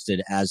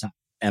exhausted, as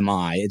am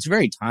I. It's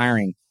very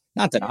tiring.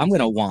 Not that I'm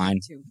going to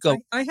whine. Go.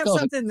 I have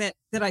something that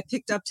I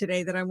picked up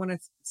today that I want to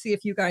see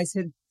if you guys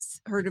had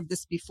heard of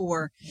this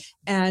before.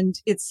 And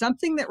it's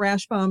something that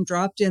Rashbaum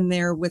dropped in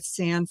there with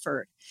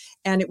Sanford.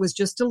 And it was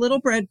just a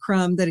little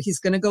breadcrumb that he's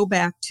going to go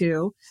back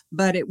to.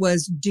 But it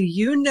was, do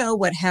you know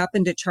what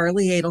happened at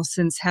Charlie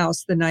Adelson's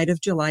house the night of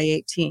July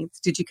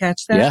 18th? Did you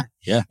catch that?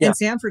 Yeah. And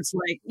Sanford's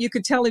like, you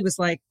could tell he was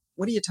like,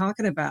 what are you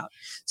talking about?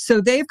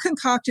 So they've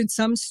concocted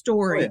some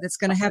story that's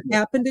going to have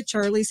happened at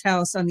Charlie's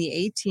house on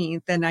the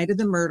 18th, the night of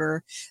the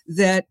murder,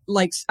 that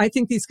like, I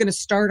think he's going to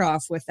start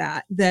off with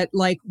that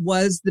like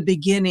was the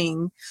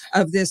beginning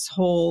of this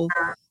whole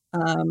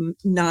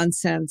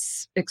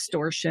nonsense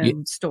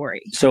extortion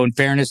story. So in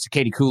fairness to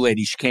Katie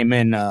Kool-Lady, she came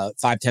in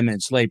 5-10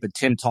 minutes late, but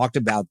Tim talked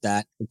about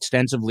that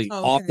extensively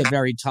off the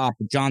very top.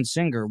 John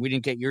Singer, we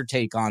didn't get your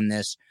take on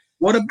this.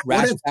 What if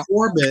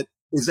Corbett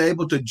is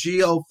able to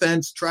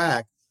geo-fence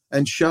track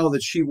and show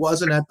that she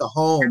wasn't at the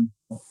home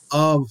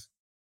of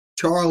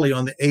Charlie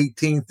on the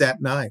 18th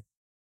that night?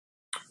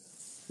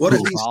 What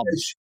if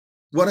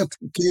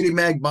Katie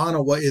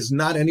Magbano is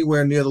not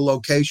anywhere near the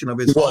location of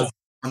his home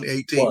on the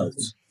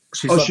 18th?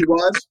 She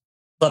was?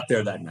 Slept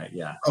there that night,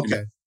 yeah.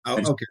 Okay.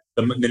 Okay.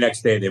 The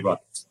next day they brought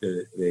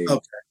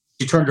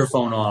she turned her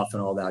phone off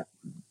and all that.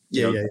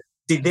 Yeah.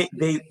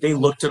 They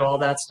looked at all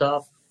that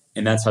stuff,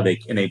 and that's how they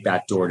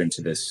backdoored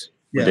into this.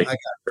 Yeah, I got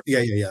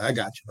it. I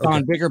got you. Okay.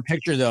 On bigger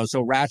picture, though,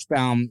 so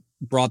Rashbaum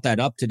brought that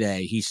up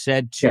today. He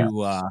said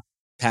to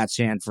Pat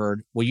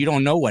Sanford, well, you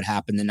don't know what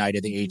happened the night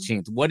of the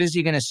 18th. What is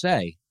he going to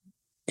say?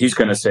 He's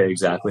going to say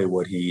exactly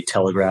what he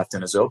telegraphed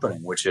in his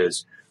opening, which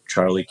is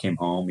Charlie came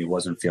home. He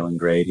wasn't feeling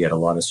great. He had a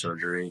lot of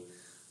surgery.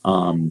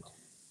 The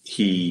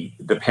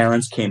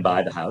parents came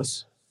by the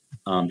house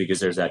because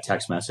there's that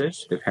text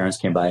message. The parents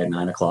came by at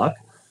 9:00.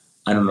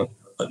 I don't know,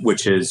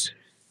 which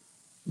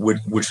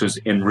was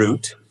en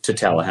route to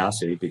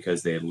Tallahassee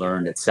because they had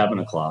learned at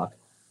 7:00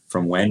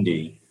 from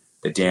Wendy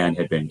that Dan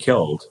had been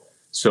killed.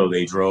 So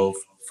they got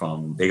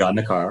in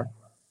the car.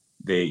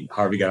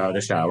 Harvey got out of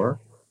the shower.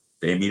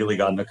 They immediately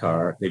got in the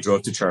car. They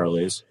drove to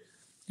Charlie's,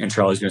 and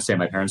Charlie's going to say,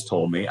 my parents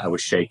told me. I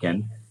was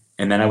shaken.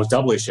 And then I was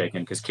doubly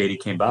shaken because Katie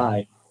came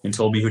by and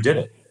told me who did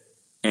it.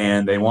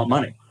 And they want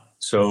money.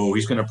 So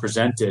he's going to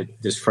present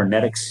this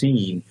frenetic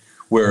scene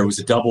where it was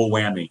a double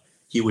whammy.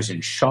 he was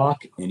in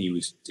shock and he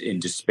was in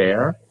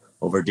despair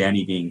over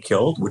Danny being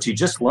killed, which he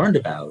just learned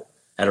about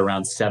at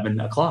around 7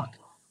 o'clock.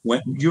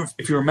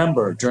 If you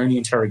remember, during the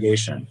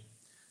interrogation,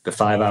 the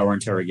 5-hour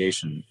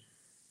interrogation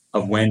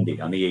of Wendy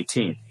on the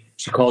 18th,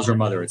 she calls her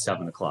mother at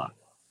 7 o'clock.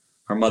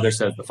 Her mother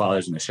says the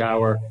father's in the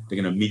shower. They're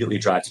going to immediately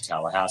drive to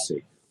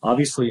Tallahassee.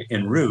 Obviously,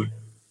 en route,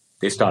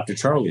 they stopped at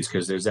Charlie's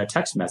because there's that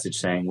text message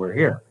saying we're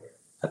here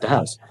at the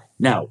house.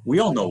 Now, we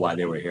all know why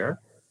they were here.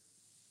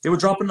 They were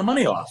dropping the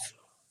money off,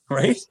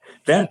 right?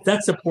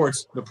 That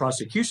supports the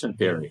prosecution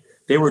theory.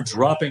 They were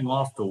dropping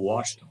off the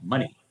washed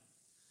money.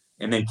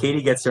 And then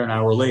Katie gets there an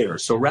hour later.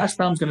 So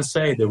Rashbaum's going to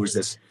say there was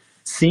this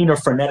scene of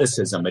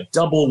freneticism, a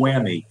double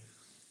whammy.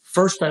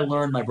 First, I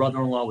learned my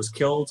brother-in-law was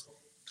killed,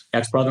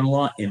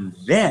 ex-brother-in-law, and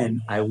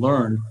then I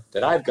learned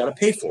that I've got to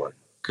pay for it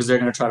because they're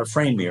going to try to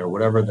frame me or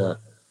whatever the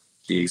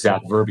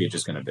exact verbiage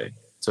is going to be.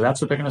 So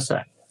that's what they're going to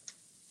say.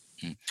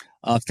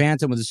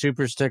 Phantom with a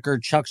super sticker.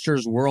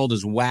 Chuckster's world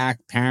is whack.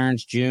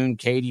 Parents, June,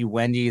 Katie,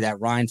 Wendy, that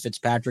Ryan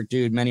Fitzpatrick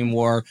dude, many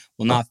more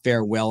will not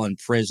fare well in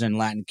prison.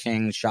 Latin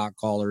King, shot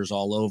callers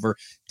all over.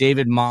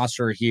 David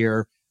Mosser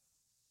here.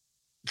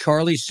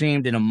 Charlie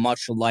seemed in a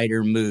much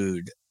lighter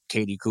mood,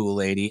 Katie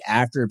Kool-Lady.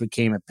 After it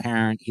became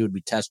apparent he would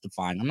be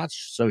testifying. I'm not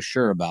so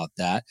sure about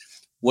that.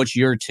 What's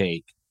your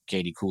take,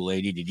 Katie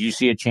Kool-Lady? Did you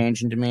see a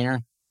change in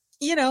demeanor?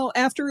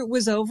 After it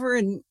was over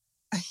and,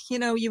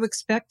 you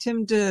expect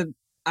him to,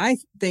 I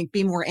think,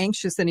 be more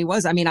anxious than he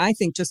was. I mean, I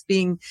think just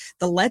being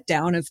the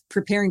letdown of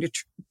preparing to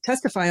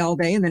testify all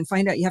day and then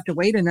find out you have to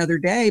wait another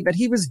day. But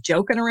he was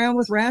joking around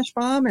with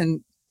Rashbaum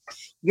and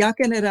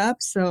yucking it up.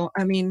 So,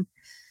 I mean,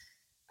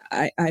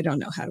 I don't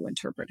know how to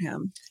interpret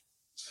him.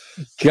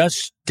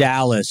 Just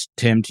Dallas,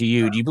 Tim, to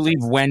you. Do you believe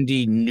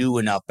Wendy knew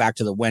enough? Back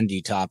to the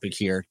Wendy topic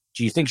here.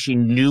 Do you think she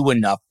knew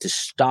enough to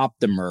stop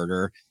the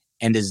murder?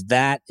 And is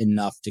that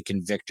enough to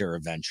convict her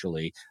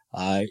eventually?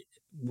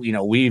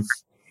 We've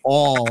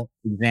all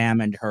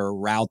examined her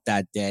route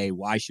that day,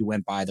 why she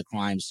went by the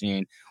crime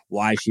scene,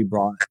 why she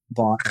bought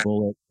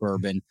bullet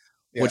bourbon.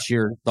 Yeah. What's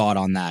your thought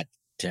on that,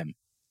 Tim?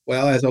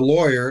 Well, as a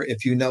lawyer,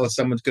 if you know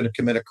someone's going to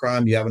commit a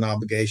crime, you have an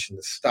obligation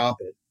to stop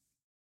it.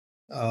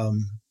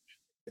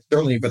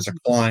 Certainly if it's a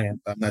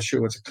client, I'm not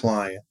sure it's a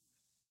client.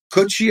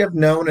 Could she have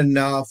known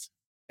enough,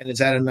 and is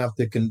that enough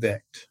to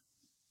convict?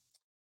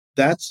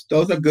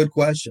 Those are good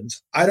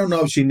questions. I don't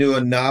know if she knew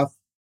enough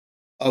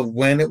of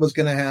when it was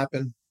going to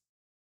happen.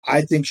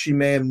 I think she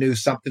may have knew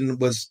something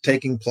was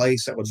taking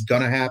place that was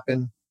going to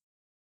happen.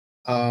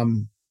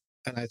 And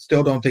I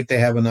still don't think they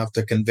have enough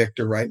to convict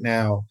her right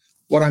now.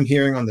 What I'm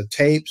hearing on the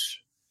tapes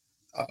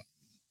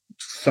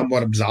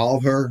somewhat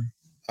absolve her.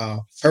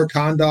 Her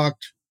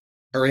conduct,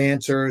 her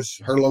answers,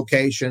 her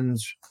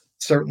locations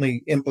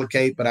certainly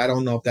implicate, but I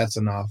don't know if that's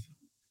enough.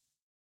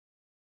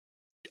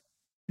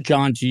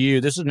 John, to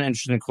you, this is an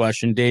interesting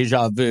question.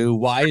 Deja vu.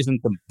 Why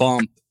isn't the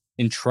bump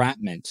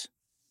entrapment?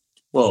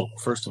 Well,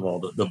 first of all,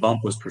 the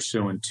bump was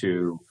pursuant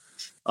to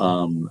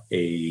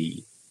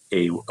a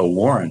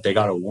warrant. They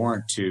got a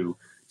warrant to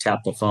tap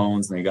the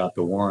phones, and they got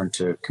the warrant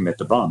to commit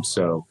the bump.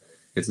 So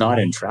it's not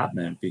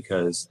entrapment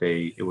because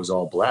it was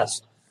all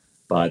blessed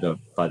by the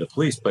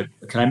police. But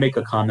can I make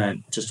a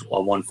comment, just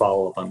one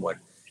follow up on what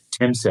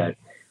Tim said?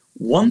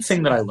 One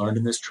thing that I learned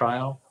in this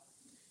trial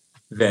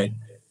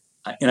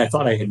and I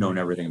thought I had known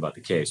everything about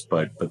the case,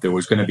 but there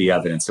was going to be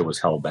evidence that was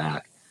held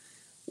back.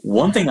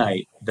 One thing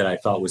that I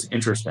thought was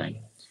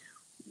interesting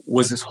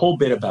was this whole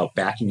bit about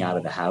backing out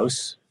of the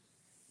house.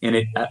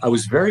 And I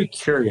was very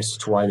curious as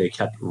to why they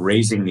kept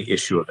raising the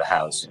issue of the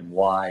house and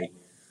why.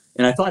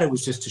 And I thought it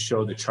was just to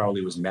show that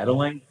Charlie was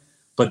meddling,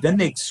 but then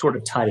they sort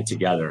of tied it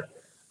together.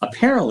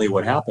 Apparently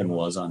what happened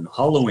was on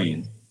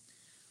Halloween,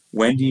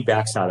 Wendy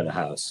backs out of the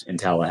house in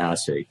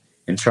Tallahassee,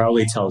 and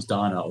Charlie tells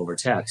Donna over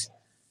text,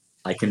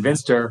 I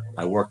convinced her,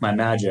 I worked my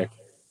magic.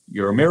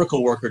 You're a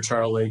miracle worker,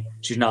 Charlie.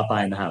 She's not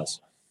buying the house.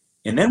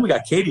 And then we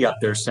got Katie up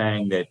there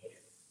saying that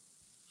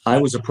I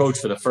was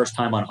approached for the first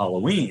time on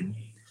Halloween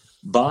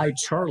by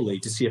Charlie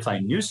to see if I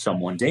knew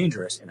someone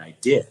dangerous, and I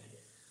did.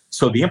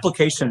 So the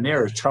implication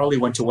there is Charlie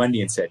went to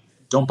Wendy and said,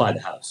 don't buy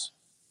the house.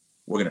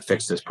 We're going to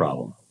fix this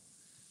problem.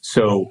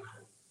 So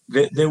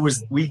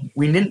we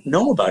didn't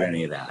know about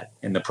any of that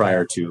in the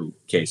prior two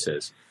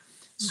cases.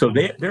 So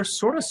they're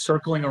sort of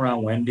circling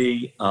around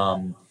Wendy.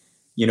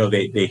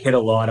 They hit a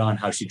lot on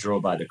how she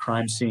drove by the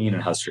crime scene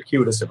and how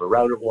circuitous of a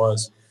route it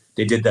was.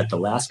 They did that the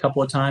last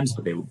couple of times,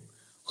 but they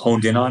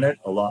honed in on it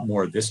a lot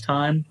more this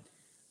time.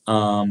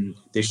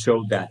 They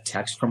showed that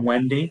text from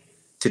Wendy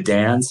to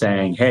Dan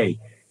saying, hey,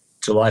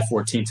 July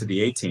 14th to the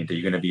 18th, are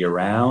you going to be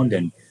around?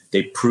 And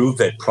they proved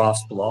that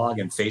Prof's blog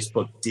and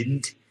Facebook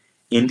didn't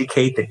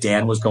indicate that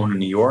Dan was going to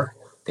New York.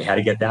 They had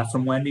to get that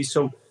from Wendy.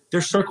 So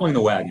they're circling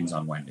the wagons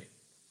on Wendy.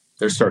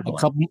 They're circling. A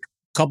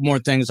couple more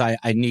things I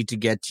need to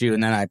get to,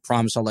 and then I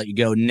promise I'll let you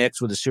go.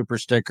 Nick's with a super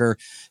sticker.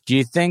 Do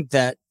you think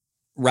that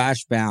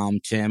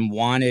Rashbaum, Tim,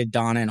 wanted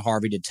Donna and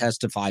Harvey to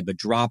testify but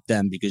dropped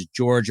them because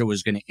Georgia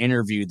was going to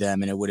interview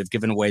them and it would have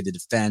given away the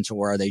defense,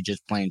 or are they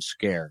just plain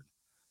scared?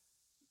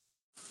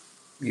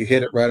 You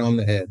hit it right on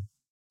the head.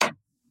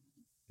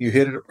 You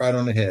hit it right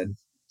on the head.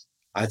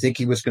 I think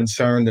he was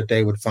concerned that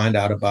they would find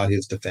out about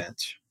his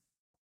defense.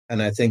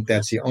 And I think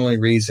that's the only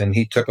reason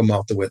he took him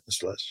off the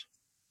witness list.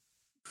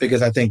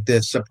 Because I think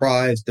this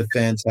surprise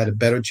defense had a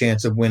better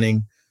chance of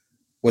winning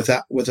with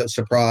a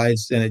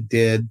surprise than it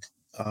did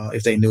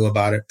if they knew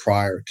about it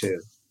prior to.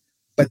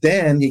 But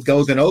then he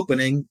goes in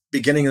opening,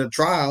 beginning of the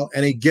trial,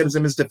 and he gives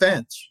him his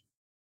defense,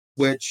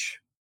 which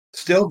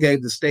still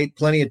gave the state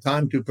plenty of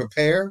time to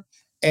prepare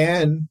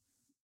and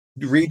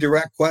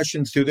redirect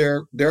questions to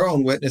their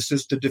own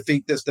witnesses to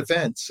defeat this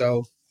defense.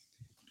 So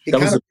he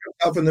kind of put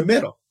himself in the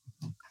middle.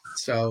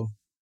 So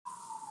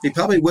he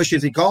probably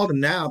wishes he called him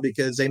now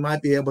because they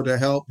might be able to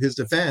help his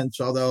defense,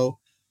 although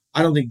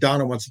I don't think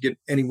Donna wants to get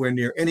anywhere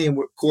near any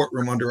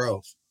courtroom under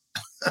oath.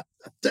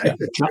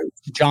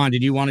 John,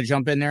 did you want to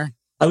jump in there?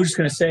 I was just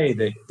going to say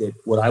that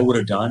what I would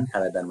have done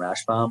had I been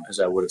Rashbaum is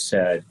I would have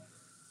said,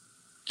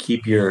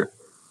 keep your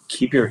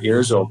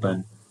ears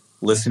open,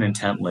 listen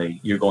intently.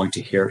 You're going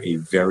to hear a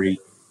very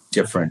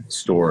different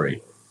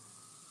story,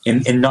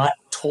 and not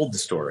told the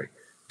story,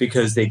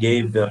 because they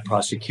gave the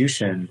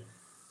prosecution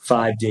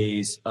 5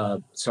 days.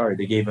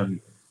 They gave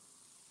him,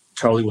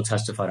 Charlie will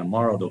testify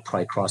tomorrow. They'll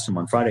probably cross him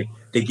on Friday.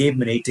 They gave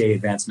him an 8-day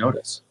advance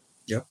notice.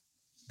 Yep.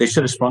 They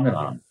should have sprung it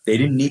on him. They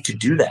didn't need to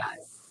do that.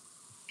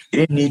 They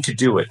didn't need to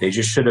do it. They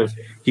just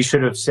he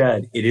should have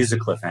said, it is a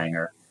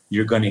cliffhanger.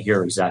 You're going to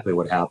hear exactly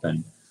what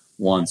happened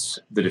once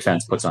the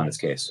defense puts on its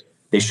case.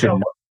 They should not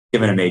have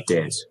given him 8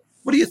 days.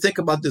 What do you think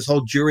about this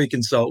whole jury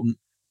consultant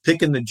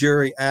picking the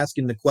jury,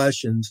 asking the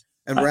questions,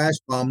 and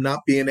Rashbaum not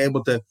being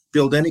able to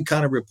build any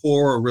kind of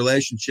rapport or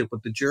relationship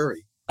with the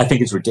jury? I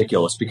think it's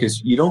ridiculous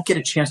because you don't get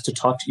a chance to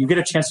talk. You get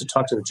a chance to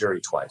talk to the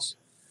jury twice,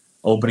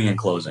 opening and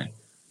closing.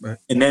 Right.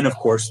 And then, of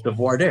course, the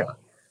voir dire.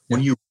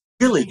 When you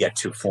really get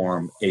to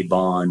form a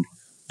bond,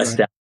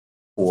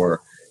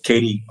 or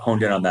Katie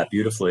honed in on that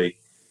beautifully.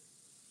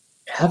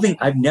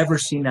 I've never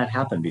seen that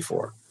happen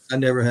before. I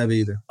never have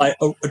either. A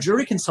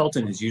jury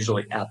consultant is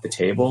usually at the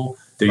table.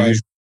 They're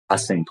usually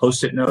passing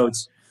Post-it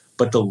notes,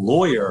 but the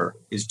lawyer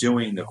is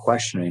doing the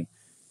questioning.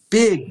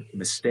 Big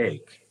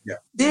mistake. Yeah.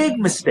 Big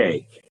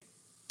mistake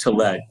to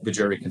let the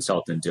jury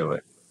consultant do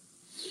it.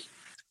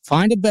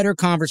 Find a better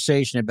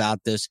conversation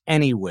about this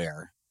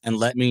anywhere and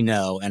let me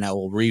know, and I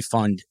will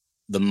refund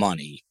the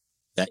money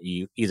that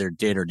you either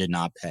did or did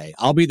not pay.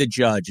 I'll be the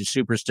judge, a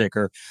super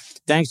sticker.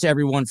 Thanks to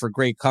everyone for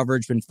great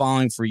coverage. Been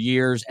following for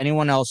years.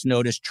 Anyone else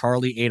notice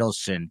Charlie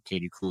Adelson,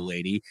 Katie Cool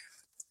Lady,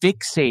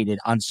 fixated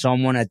on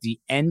someone at the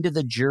end of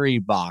the jury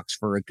box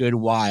for a good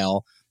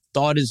while,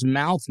 thought his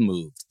mouth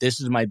moved. This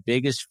is my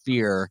biggest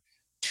fear.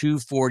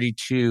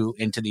 242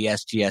 into the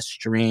STS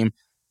stream.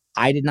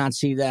 I did not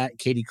see that.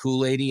 Katie Cool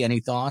Lady, any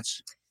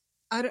thoughts?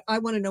 I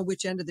want to know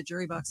which end of the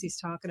jury box he's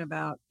talking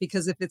about,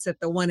 because if it's at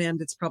the one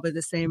end, it's probably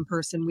the same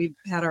person we've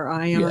had our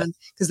eye on,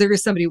 because there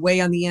is somebody way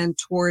on the end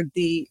toward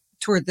the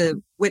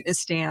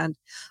witness stand.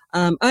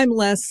 I'm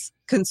less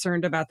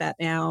concerned about that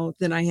now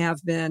than I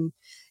have been.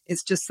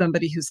 It's just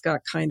somebody who's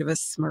got kind of a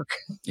smirk,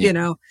 you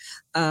know.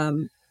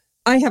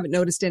 I haven't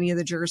noticed any of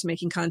the jurors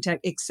making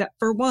contact except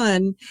for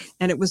one,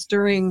 and it was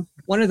during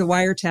one of the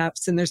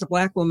wiretaps, and there's a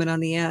Black woman on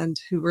the end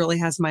who really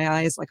has my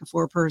eyes like a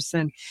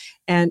 4-person.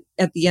 And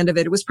at the end of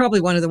it, it was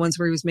probably one of the ones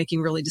where he was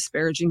making really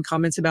disparaging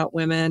comments about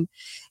women,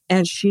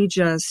 and she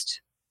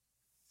just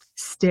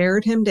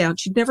stared him down.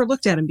 She'd never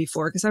looked at him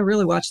before, because I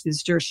really watched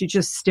these jurors. She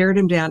just stared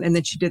him down, and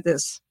then she did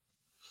this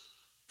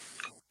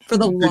for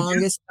the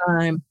longest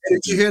time.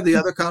 Did you hear the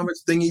other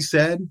comments thing he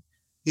said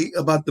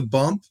about the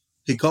bump?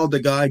 He called the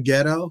guy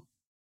ghetto.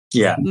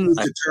 Yeah. Used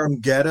the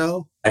term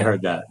ghetto. I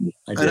heard that.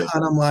 I did.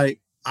 And I'm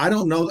like, I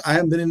don't know. I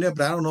haven't been in there,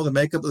 but I don't know the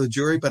makeup of the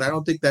jury, but I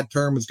don't think that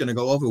term is going to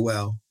go over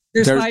well.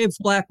 There's 5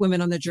 Black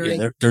women on the jury.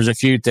 Yeah, there's a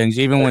few things.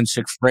 Even when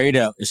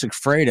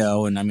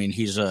Sigfredo, and I mean,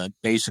 he's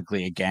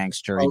basically a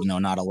gangster, even though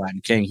not a Latin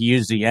king, he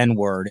used the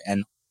N-word,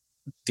 and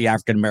the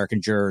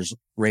African-American jurors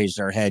raised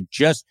their head.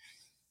 Just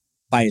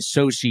by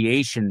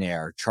association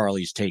there,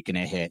 Charlie's taken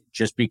a hit.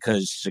 Just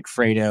because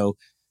Sigfredo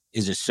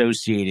is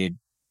associated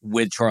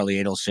with Charlie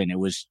Adelson,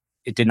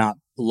 it did not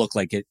look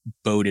like it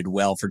boded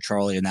well for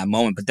Charlie in that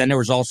moment. But then there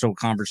was also a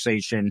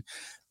conversation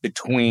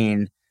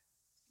between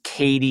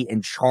Katie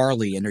and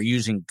Charlie, and they're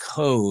using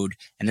code,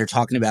 and they're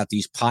talking about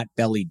these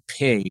pot-bellied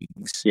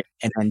pigs. Yeah.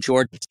 And then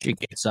George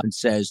gets up and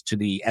says to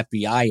the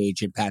FBI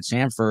agent, Pat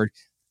Sanford,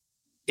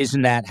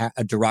 isn't that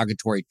a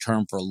derogatory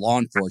term for law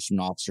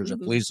enforcement officers or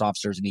police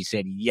officers? And he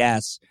said,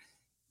 yes.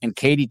 And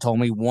Katie told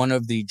me one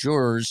of the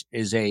jurors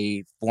is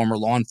a former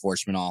law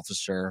enforcement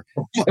officer.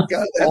 Oh my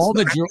God,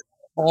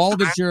 all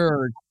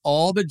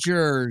the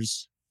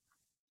jurors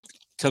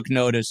took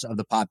notice of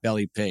the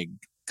pot-bellied pig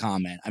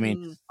comment. I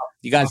mean,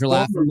 you guys are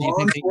laughing.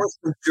 Law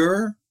enforcement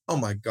juror? Oh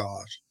my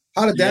gosh.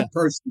 How did that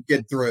person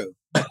get through?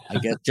 I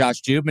guess Josh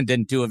Jubin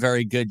didn't do a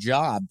very good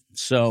job.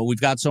 So we've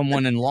got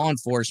someone in law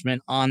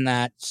enforcement on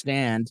that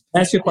stand. Can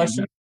I ask you a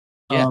question?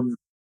 Yeah.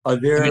 Are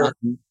there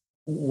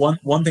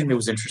one thing that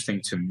was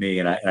interesting to me,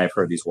 and I've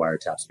heard these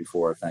wiretaps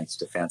before, thanks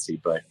to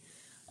Fancy, but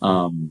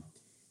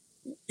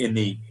in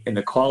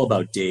the call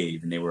about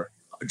Dave, and they were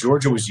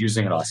Georgia was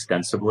using it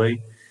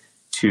ostensibly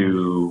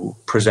to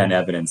present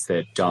evidence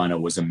that Donna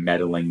was a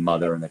meddling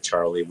mother and that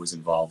Charlie was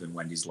involved in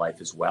Wendy's life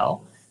as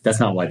well. That's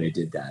not why they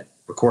did that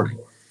recording.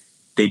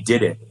 They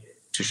did it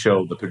to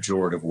show the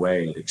pejorative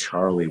way that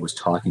Charlie was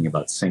talking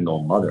about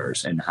single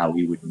mothers and how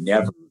he would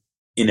never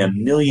in a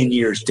million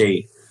years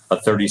date a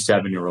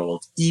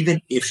 37-year-old,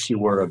 even if she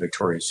were a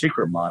Victoria's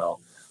Secret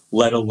model,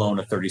 let alone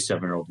a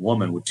 37-year-old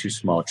woman with 2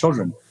 small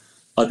children.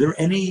 Are there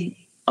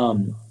any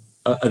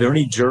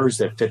jurors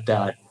that fit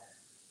that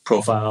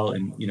profile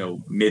in,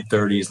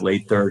 mid-30s,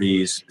 late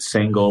 30s,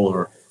 single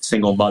or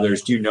single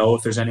mothers? Do you know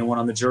if there's anyone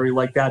on the jury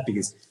like that?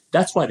 Because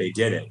that's why they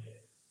did it.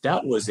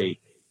 That was a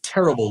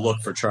terrible look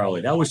for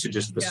Charlie. That was to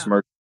just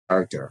besmirch the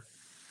character.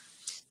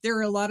 There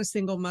are a lot of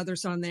single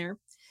mothers on there.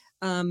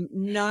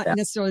 Not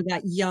necessarily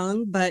that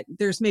young, but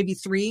there's maybe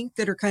 3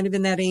 that are kind of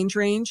in that age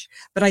range.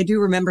 But I do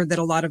remember that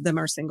a lot of them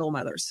are single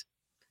mothers.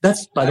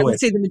 That's, by the way, I would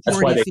say the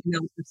majority of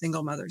females are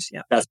single mothers.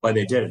 Yeah. That's why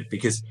they did it,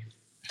 because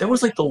that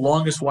was like the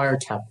longest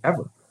wiretap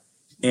ever.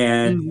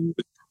 And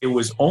it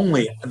was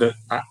only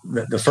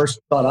the first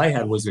thought I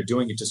had was they're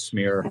doing it to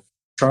smear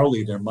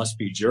Charlie. There must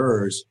be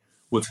jurors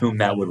with whom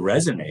that would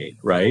resonate,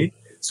 right?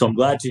 So I'm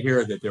glad to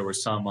hear that there were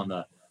some on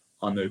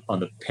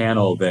the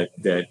panel that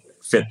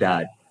fit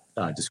that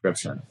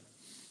description.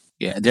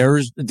 Yeah,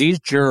 these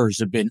jurors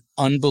have been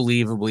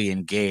unbelievably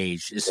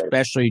engaged,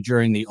 especially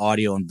during the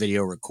audio and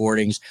video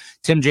recordings.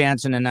 Tim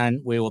Jansen, and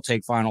then we will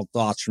take final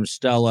thoughts from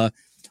Stella.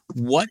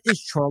 What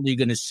is Charlie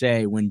going to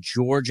say when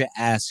Georgia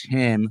asks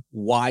him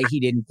why he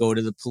didn't go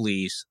to the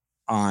police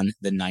on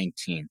the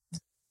 19th?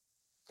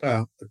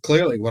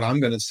 Clearly, what I'm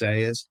going to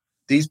say is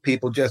these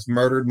people just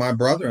murdered my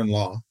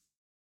brother-in-law.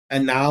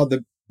 And now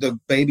the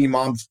baby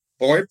mom's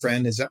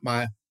boyfriend is a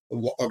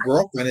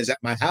girlfriend is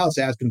at my house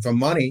asking for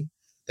money.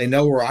 They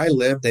know where I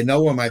live. They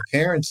know where my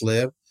parents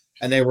live.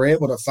 And they were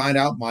able to find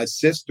out my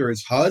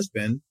sister's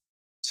husband.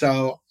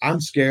 So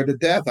I'm scared to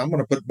death. I'm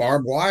going to put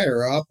barbed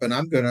wire up and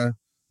I'm going to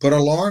put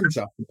alarms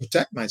up to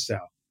protect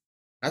myself.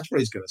 That's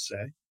what he's going to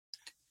say.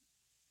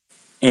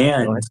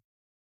 And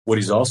what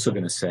he's also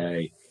going to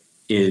say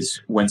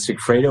is when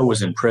Sigfredo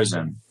was in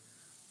prison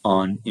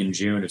in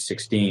June of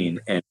 16,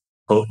 and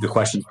the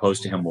question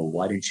posed to him, well,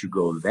 why didn't you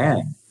go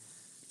then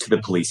to the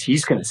police?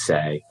 He's going to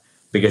say,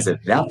 because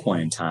at that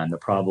point in time, the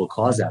probable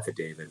cause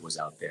affidavit was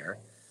out there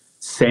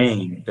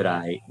saying that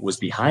I was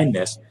behind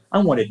this. I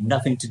wanted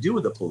nothing to do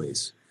with the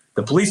police.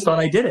 The police thought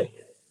I did it.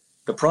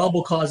 The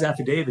probable cause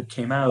affidavit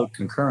came out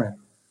concurrent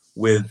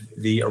with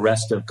the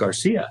arrest of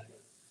Garcia.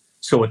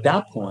 So at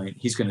that point,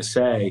 he's going to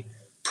say,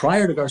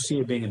 prior to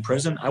Garcia being in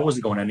prison, I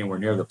wasn't going anywhere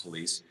near the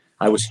police.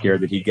 I was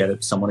scared that he'd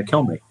get someone to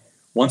kill me.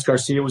 Once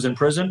Garcia was in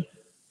prison,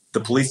 the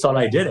police thought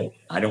I did it.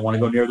 I didn't want to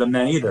go near them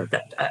then either.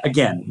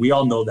 Again, we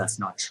all know that's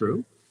not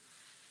true,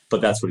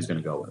 but that's what he's going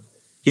to go with.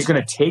 He's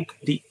going to take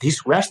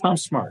he's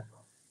Rashbaum's smart.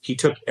 He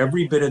took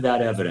every bit of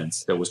that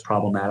evidence that was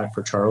problematic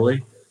for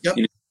Charlie,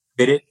 and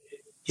fit it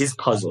his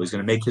puzzle. He's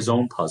going to make his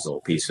own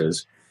puzzle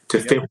pieces to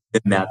fit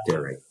within that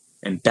theory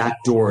and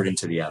backdoor it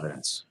into the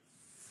evidence.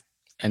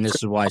 And this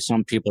is why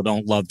some people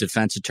don't love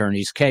defense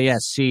attorneys.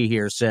 KSC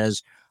here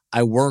says,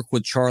 I worked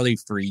with Charlie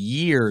for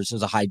years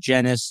as a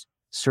hygienist.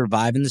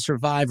 Surviving the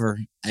Survivor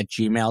at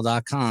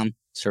gmail.com.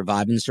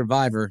 Surviving the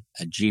Survivor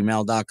at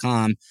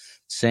gmail.com.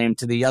 Same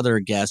to the other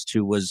guest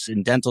who was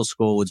in dental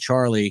school with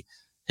Charlie.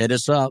 Hit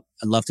us up.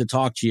 I'd love to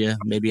talk to you.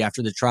 Maybe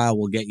after the trial,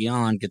 we'll get you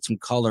on, get some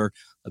color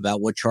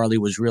about what Charlie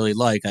was really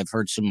like. I've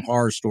heard some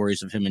horror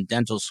stories of him in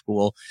dental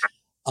school.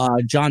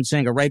 John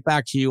Singer, right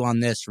back to you on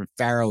this from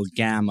Pharaoh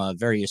Gamma,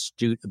 very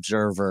astute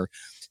observer.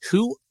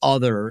 Who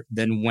other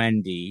than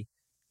Wendy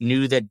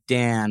knew that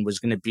Dan was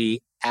going to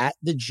be at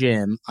the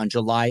gym on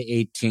July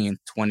 18th,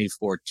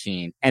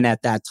 2014? And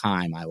at that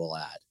time, I will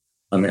add.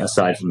 I mean,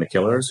 aside from the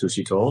killers, who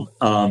she told,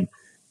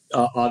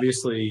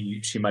 obviously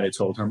she might have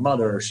told her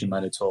mother, she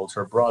might have told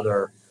her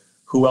brother.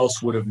 Who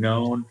else would have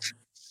known?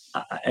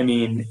 I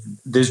mean,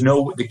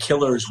 the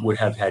killers would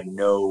have had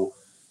no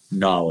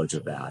knowledge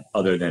of that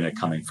other than it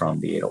coming from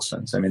the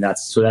Adelsons. I mean,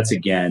 that's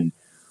again,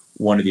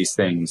 one of these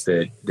things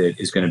that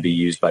is going to be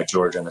used by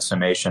Georgia in the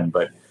summation.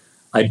 But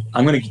can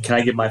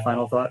I give my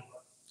final thought?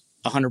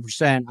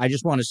 100%. I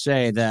just want to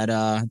say that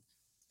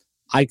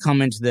I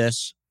come into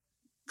this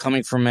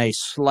coming from a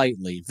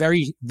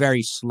very,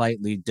 very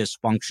slightly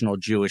dysfunctional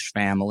Jewish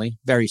family,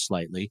 very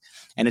slightly.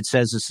 And it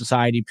says the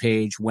society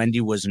page,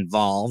 Wendy was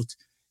involved.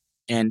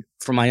 And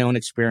from my own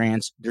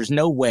experience, there's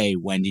no way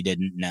Wendy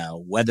didn't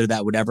know. Whether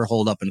that would ever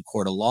hold up in a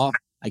court of law,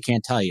 I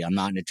can't tell you. I'm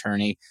not an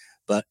attorney.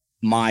 But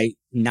my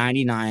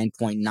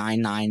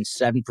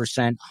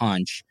 99.997%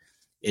 hunch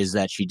is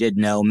that she did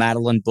know.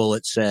 Madeline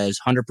Bullitt says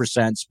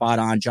 100% spot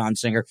on, John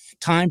Singer.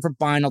 Time for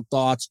final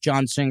thoughts.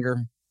 John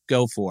Singer,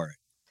 go for it.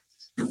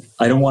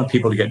 I don't want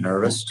people to get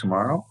nervous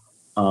tomorrow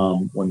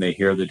when they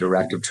hear the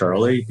direct of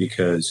Charlie,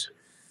 because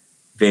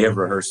they have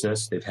rehearsed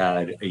this. They've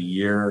had a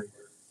year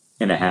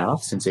and a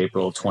half since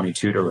April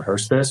 22 to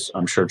rehearse this.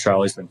 I'm sure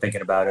Charlie's been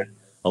thinking about it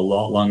a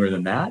lot longer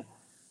than that.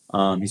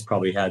 He's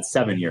probably had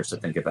 7 years to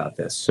think about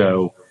this.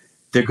 So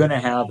they're going to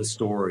have a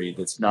story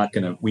that's not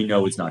going to, we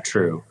know it's not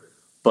true,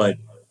 but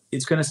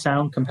it's going to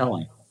sound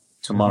compelling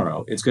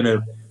tomorrow. He's going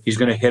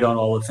to hit on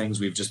all the things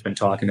we've just been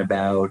talking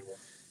about.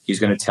 He's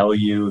going to tell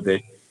you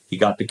that he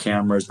got the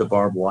cameras, the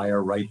barbed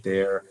wire right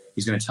there.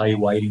 He's going to tell you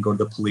why he didn't go to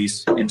the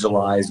police in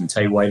July. He's going to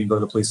tell you why he didn't go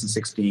to the police in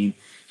 2016.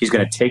 He's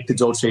going to take the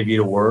Dolce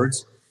Vita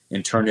words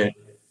and turn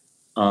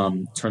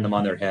them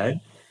on their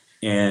head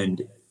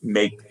and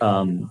make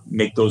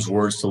those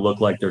words to look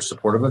like they're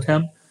supportive of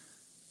him.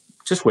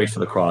 Just wait for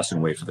the cross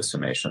and wait for the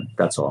summation.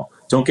 That's all.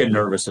 Don't get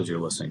nervous as you're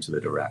listening to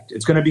the direct.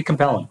 It's going to be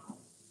compelling.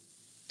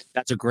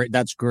 That's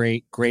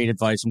great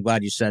advice. I'm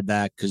glad you said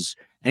that, because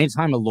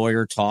anytime a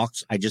lawyer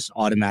talks, I just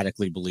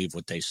automatically believe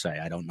what they say.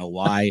 I don't know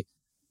why.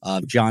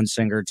 John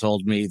Singer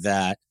told me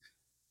that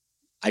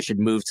I should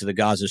move to the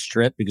Gaza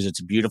Strip because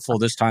it's beautiful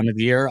this time of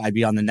year. I'd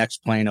be on the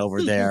next plane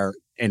over there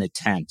in a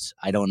tent.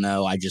 I don't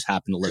know. I just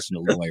happen to listen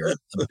to a lawyer.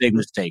 A big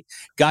mistake.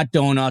 Got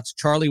donuts.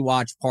 Charlie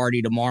watch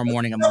party tomorrow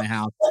morning at my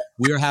house.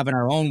 We are having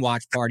our own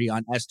watch party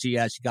on STS.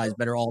 You guys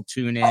better all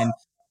tune in.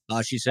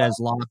 She says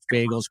lox,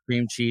 bagels,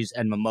 cream cheese,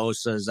 and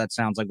mimosas. That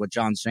sounds like what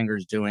John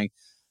Singer's doing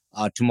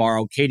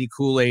tomorrow. Katie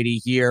Kool-Lady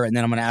here. And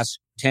then I'm going to ask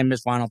Tim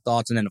his final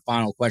thoughts, and then a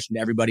final question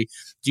to everybody.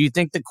 Do you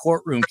think the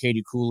courtroom,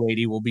 Katie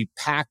Kool-Lady, will be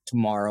packed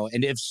tomorrow?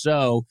 And if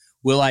so,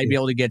 will I be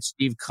able to get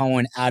Steve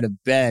Cohen out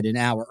of bed an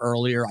hour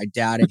earlier? I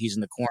doubt it. He's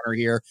in the corner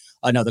here.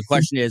 No, the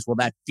question is, will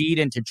that feed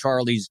into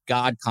Charlie's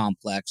God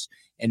complex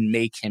and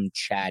make him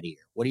chattier?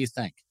 What do you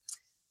think?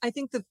 I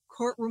think the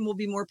courtroom will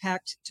be more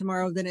packed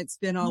tomorrow than it's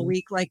been all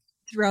week. Like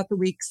throughout the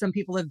week, some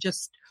people have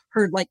just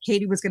heard like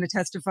Katie was going to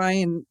testify,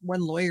 and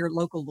one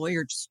local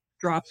lawyer just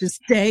dropped his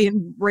day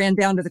and ran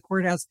down to the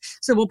courthouse.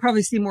 So we'll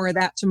probably see more of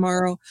that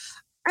tomorrow.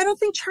 I don't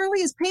think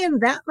Charlie is paying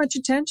that much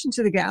attention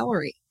to the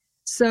gallery.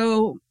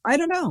 So I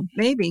don't know,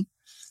 maybe.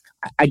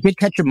 I did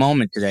catch a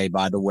moment today,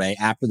 by the way,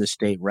 after the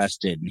state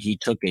rested, and he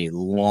took a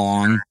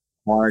long,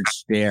 hard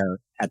stare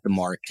at the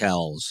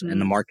Markells,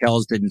 and the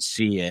Markells didn't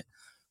see it.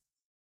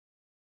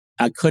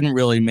 I couldn't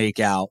really make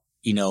out,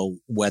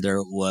 whether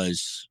it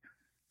was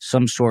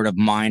some sort of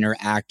minor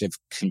act of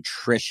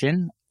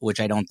contrition, which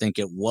I don't think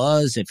it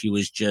was, if he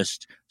was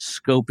just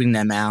scoping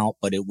them out,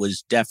 but it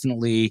was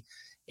definitely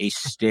a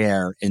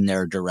stare in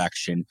their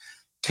direction.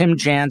 Tim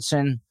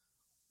Jansen,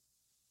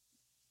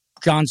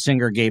 John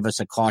Singer gave us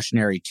a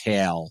cautionary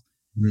tale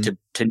to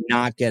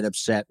not get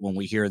upset when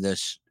we hear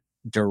this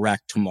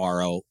direct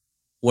tomorrow.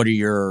 What's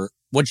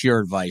your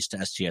advice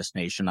to STS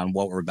Nation on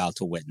what we're about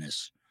to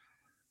witness?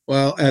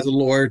 Well, as a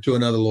lawyer to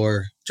another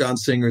lawyer, John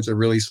Singer is a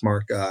really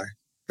smart guy,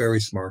 very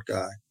smart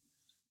guy,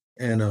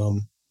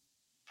 and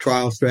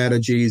trial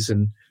strategies,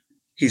 and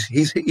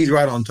he's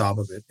right on top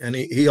of it, and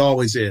he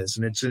always is,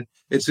 and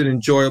it's an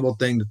enjoyable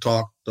thing to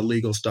talk the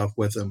legal stuff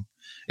with him.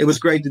 It was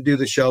great to do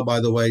the show,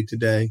 by the way,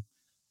 today.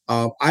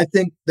 I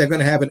think they're going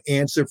to have an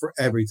answer for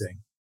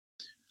everything.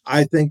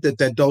 I think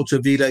that Dolce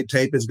Vita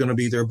tape is going to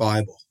be their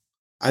Bible.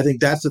 I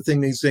think that's the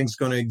thing these things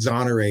going to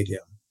exonerate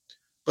him.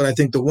 But I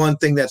think the one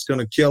thing that's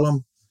going to kill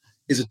him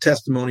is a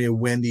testimony of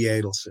Wendy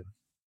Adelson.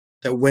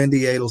 That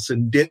Wendy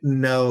Adelson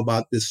didn't know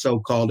about this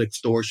so-called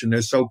extortion.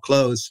 They're so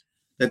close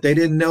that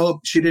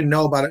she didn't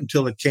know about it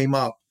until it came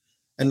up.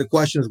 And the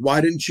question is, why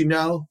didn't she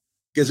know?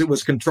 Because it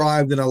was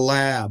contrived in a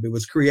lab. It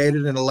was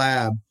created in a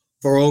lab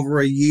for over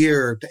a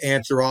year to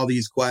answer all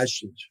these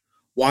questions.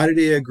 Why did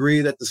he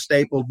agree that the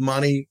stapled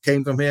money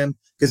came from him?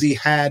 Because he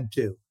had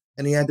to.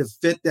 And he had to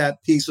fit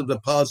that piece of the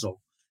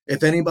puzzle.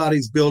 If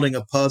anybody's building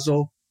a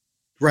puzzle,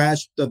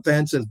 Thrash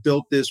Defense has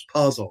built this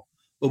puzzle.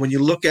 But when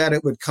you look at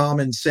it with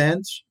common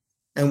sense,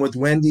 and with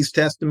Wendy's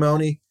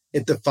testimony,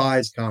 it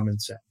defies common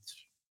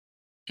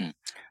sense.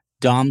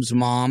 Dom's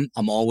mom,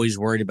 I'm always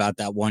worried about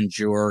that one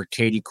juror,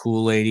 Katie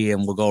Kool-Lady,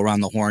 and we'll go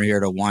around the horn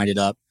here to wind it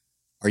up.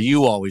 Are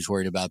you always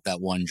worried about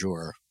that one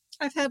juror?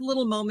 I've had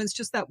little moments,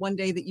 just that one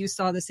day that you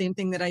saw the same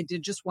thing that I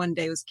did. Just one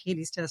day was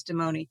Katie's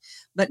testimony.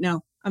 But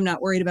no, I'm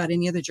not worried about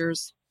any of the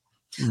jurors.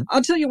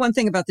 I'll tell you one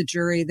thing about the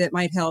jury that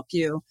might help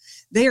you.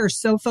 They are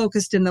so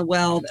focused in the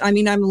well. I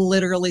mean, I'm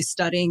literally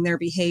studying their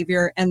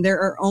behavior, and there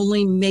are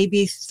only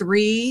maybe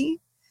three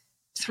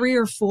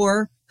or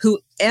four who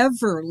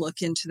ever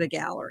look into the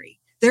gallery.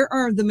 There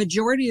are the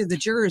majority of the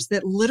jurors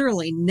that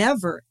literally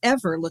never,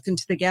 ever look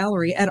into the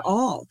gallery at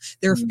all.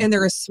 And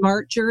they're a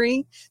smart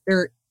jury.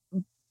 They're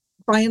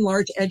by and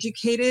large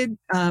educated,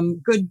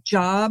 good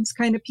jobs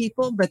kind of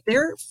people, but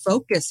their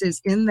focus is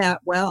in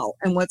that well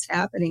and what's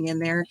happening in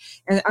there.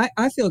 And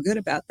I feel good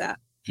about that.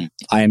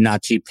 I am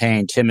not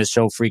T-Pain. Tim is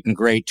so freaking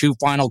great. 2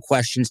 final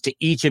questions to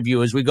each of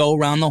you as we go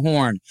around the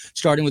horn,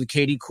 starting with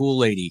Katie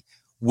Kool-Lady.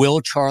 Will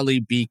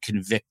Charlie be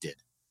convicted?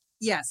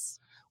 Yes.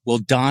 Will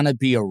Donna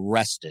be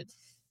arrested?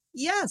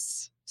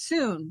 Yes,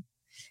 soon.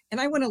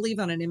 And I want to leave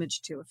on an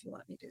image too, if you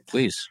let me do that.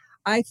 Please.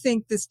 I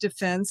think this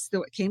defense,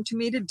 though it came to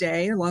me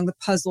today along the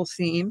puzzle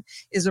theme,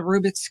 is a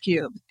Rubik's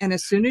Cube. And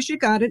as soon as you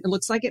got it, it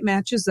looks like it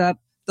matches up.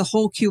 The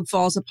whole cube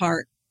falls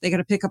apart. They got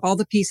to pick up all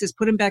the pieces,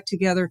 put them back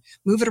together,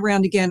 move it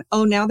around again.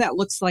 Oh, now that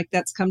looks like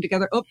that's come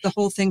together. Oh, the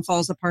whole thing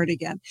falls apart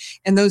again.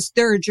 And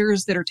there are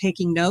jurors that are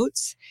taking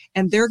notes,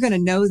 and they're going to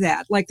know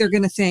that. Like, they're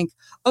going to think,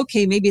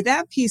 okay, maybe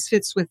that piece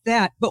fits with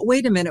that, but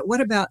wait a minute,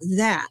 what about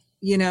that?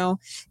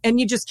 And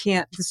you just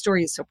can't. The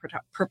story is so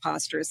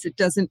preposterous. It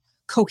doesn't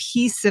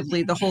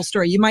cohesively the whole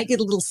story. You might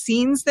get little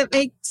scenes that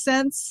make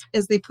sense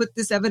as they put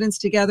this evidence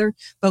together,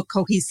 but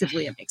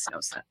cohesively it makes no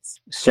sense.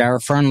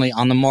 Sarah Fernley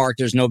on the mark.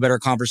 There's no better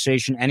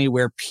conversation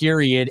anywhere,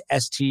 period.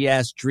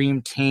 STS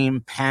Dream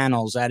Team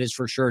panels. That is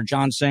for sure.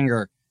 John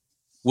Singer,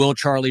 will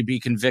Charlie be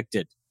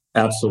convicted?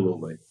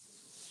 Absolutely.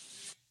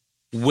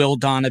 Will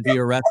Donna be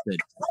arrested?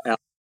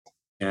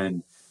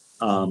 And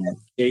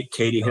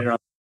Katie hit it on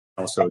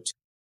also.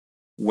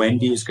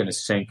 Wendy is going to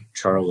sink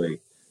Charlie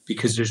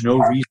because there's no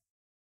reason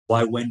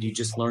why Wendy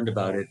just learned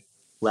about it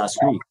last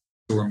week.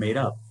 They were made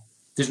up.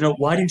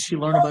 Why didn't she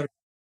learn about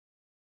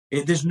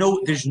it? There's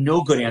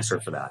no good answer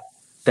for that.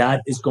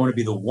 That is going to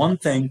be the one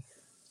thing.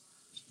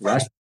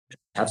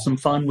 Have some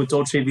fun with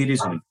Dolce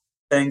Vitas and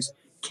things.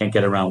 Can't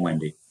get around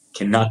Wendy.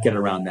 Cannot get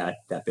around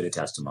that bit of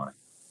testimony.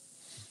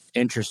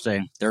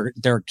 Interesting.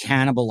 They're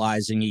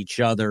cannibalizing each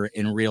other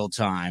in real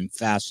time.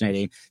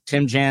 Fascinating.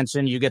 Tim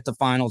Jansen, you get the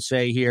final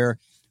say here.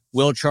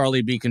 Will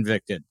Charlie be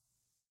convicted?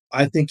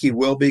 I think he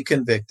will be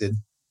convicted.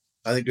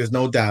 I think there's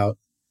no doubt.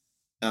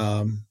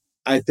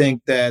 I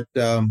think that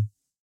the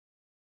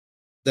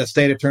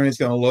state attorney is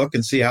going to look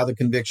and see how the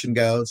conviction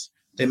goes.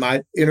 They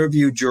might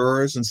interview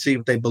jurors and see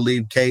if they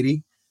believe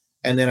Katie.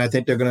 And then I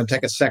think they're going to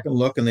take a second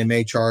look and they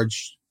may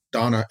charge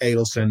Donna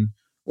Adelson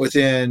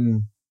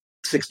within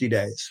 60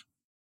 days.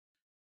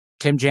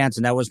 Tim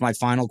Jansen, that was my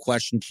final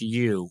question to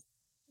you.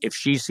 If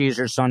she sees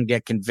her son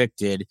get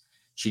convicted,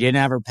 she didn't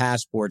have her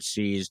passport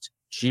seized.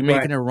 Is she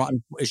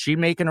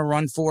making a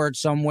run for it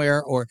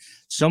somewhere? Or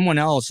someone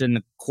else in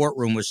the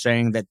courtroom was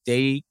saying that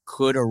they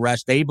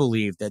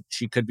believe that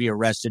she could be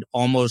arrested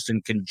almost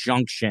in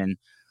conjunction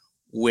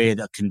with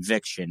a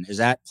conviction. Is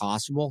that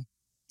possible?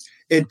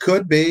 It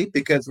could be,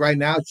 because right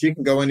now she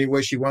can go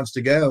anywhere she wants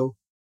to go.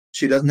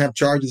 She doesn't have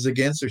charges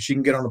against her. She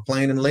can get on a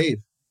plane and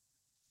leave.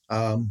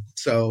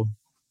 So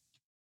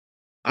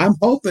I'm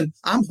hoping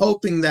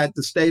that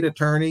the state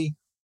attorney,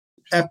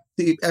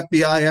 the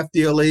FBI,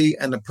 FDLE,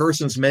 and the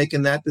persons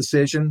making that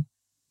decision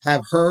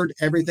have heard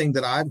everything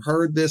that I've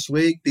heard this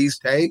week, these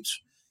tapes.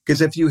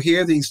 Because if you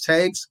hear these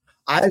tapes,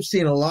 I've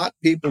seen a lot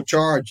of people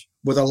charged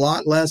with a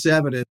lot less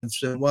evidence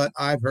than what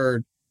I've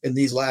heard in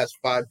these last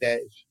 5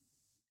 days.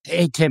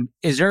 Hey, Tim,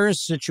 is there a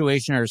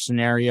situation or a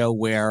scenario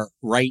where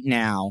right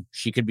now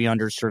she could be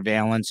under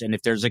surveillance, and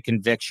if there's a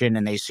conviction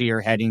and they see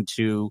her heading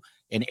to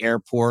an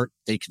airport,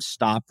 they could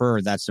stop her,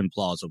 or that's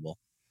implausible?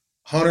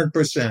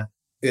 100%.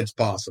 It's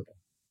possible.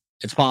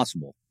 It's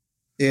possible.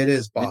 It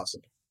is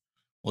possible.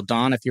 Well,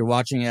 Don, if you're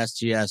watching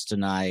STS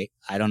tonight,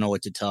 I don't know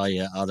what to tell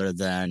you other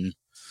than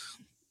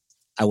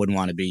I wouldn't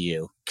want to be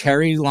you.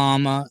 Kerry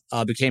Lama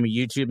became a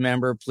YouTube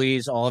member.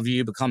 Please, all of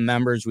you, become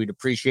members. We'd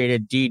appreciate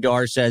it. D.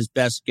 Dar says,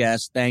 best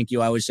guest. Thank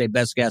you. I always say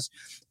best guest,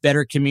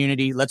 better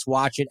community. Let's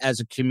watch it as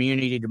a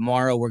community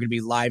tomorrow. We're going to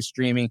be live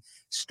streaming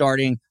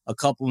starting a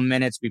couple of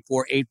minutes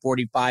before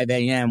 8:45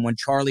 a.m. when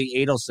Charlie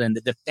Adelson,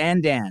 the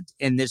defendant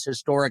in this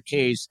historic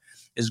case,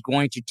 is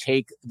going to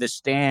take the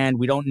stand.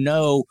 We don't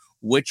know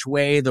which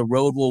way the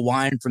road will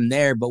wind from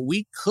there, but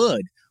we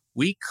could.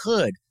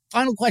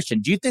 Final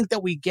question. Do you think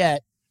that we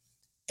get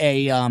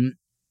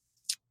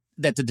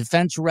that the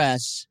defense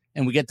rests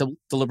and we get the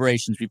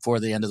deliberations before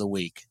the end of the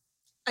week?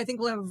 I think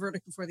we'll have a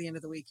verdict before the end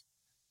of the week.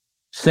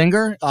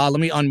 Singer, let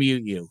me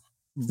unmute you.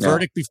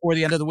 Verdict before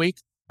the end of the week?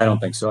 I don't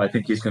think so. I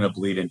think he's going to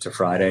bleed into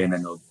Friday, and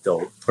then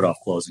they'll put off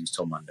closings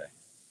till Monday.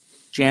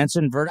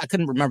 Jansen, verdict? I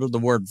couldn't remember the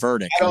word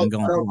verdict. I don't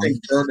think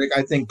verdict.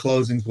 I think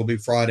closings will be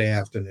Friday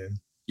afternoon.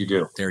 You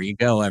do. There you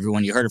go,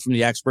 everyone. You heard it from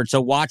the expert.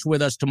 So watch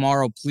with us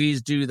tomorrow.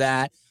 Please do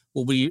that.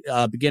 We'll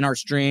begin our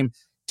stream.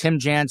 Tim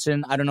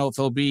Jansen, I don't know if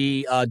he'll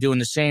be doing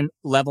the same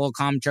level of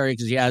commentary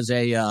because he has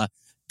a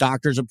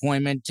doctor's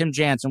appointment. Tim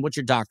Jansen, what's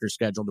your doctor's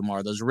schedule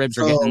tomorrow? Those ribs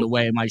are getting in the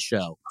way of my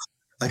show.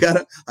 I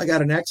got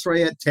an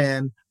x-ray at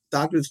 10,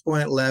 doctor's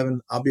appointment at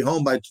 11. I'll be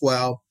home by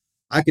 12.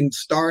 I can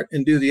start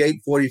and do the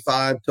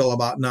 8:45 till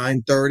about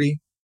 9:30.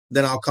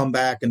 Then I'll come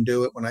back and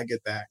do it when I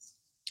get back.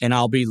 And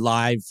I'll be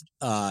live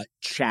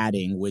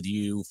chatting with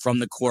you from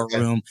the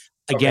courtroom.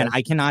 Okay. Again,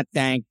 I cannot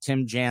thank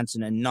Tim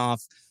Jansen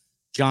enough.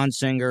 John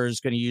Singer is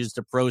going to use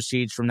the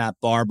proceeds from that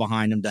bar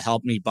behind him to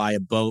help me buy a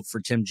boat for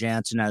Tim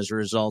Jansen as a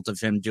result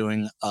of him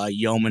doing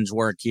yeoman's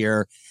work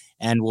here.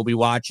 And we'll be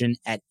watching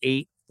at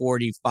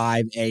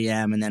 8:45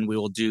 a.m. And then we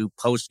will do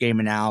post-game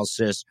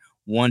analysis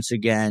once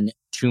again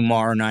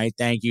tomorrow night.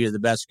 Thank you to the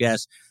best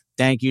guest.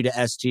 Thank you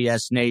to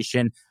STS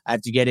Nation. I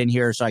have to get in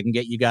here so I can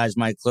get you guys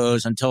my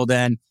clothes. Until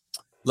then,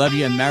 love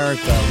you,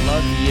 America.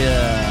 Love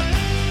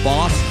you,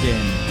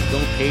 Boston.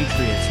 Go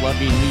Patriots. Love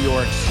you, New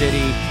York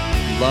City.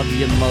 Love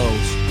you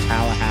most,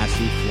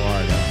 Tallahassee,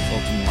 Florida.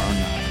 Until tomorrow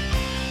night.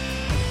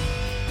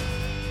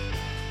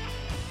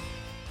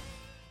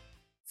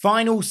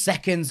 Final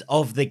seconds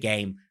of the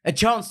game. A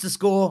chance to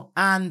score,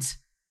 and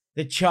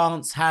The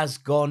chance has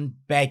gone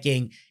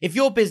begging. If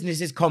your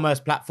business's commerce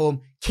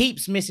platform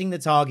keeps missing the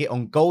target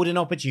on golden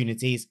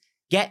opportunities,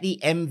 get the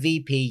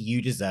MVP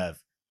you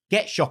deserve.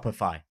 Get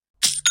Shopify.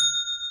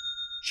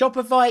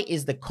 Shopify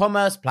is the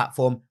commerce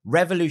platform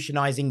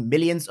revolutionizing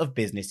millions of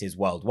businesses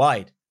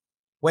worldwide.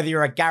 Whether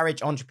you're a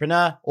garage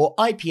entrepreneur or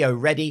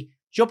IPO ready,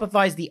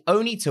 Shopify is the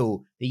only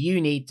tool that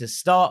you need to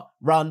start,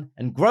 run,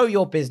 and grow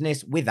your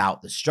business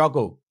without the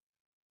struggle.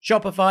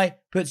 Shopify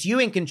puts you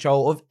in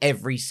control of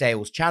every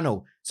sales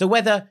channel. So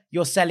whether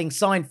you're selling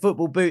signed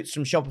football boots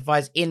from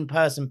Shopify's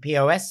in-person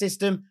POS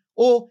system,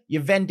 or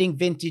you're vending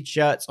vintage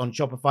shirts on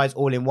Shopify's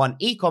all-in-one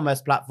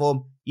e-commerce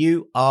platform,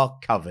 you are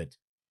covered.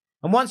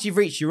 And once you've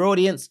reached your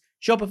audience,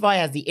 Shopify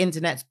has the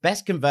internet's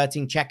best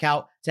converting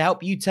checkout to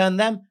help you turn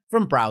them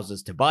from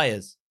browsers to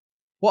buyers.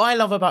 What I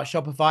love about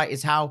Shopify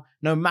is how,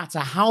 no matter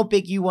how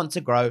big you want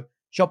to grow,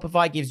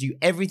 Shopify gives you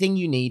everything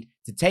you need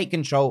to take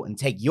control and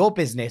take your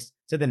business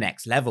to the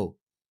next level.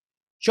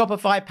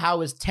 Shopify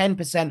powers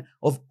 10%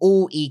 of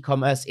all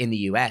e-commerce in the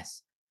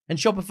US. And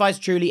Shopify is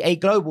truly a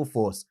global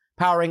force,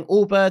 powering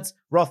Allbirds,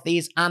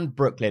 Rothy's, and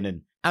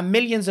Brooklinen, and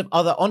millions of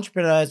other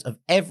entrepreneurs of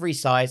every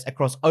size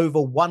across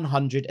over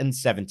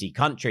 170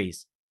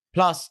 countries.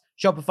 Plus,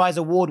 Shopify's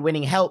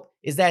award-winning help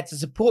is there to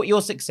support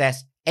your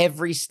success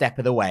every step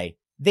of the way.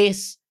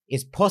 This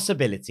is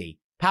Possibility,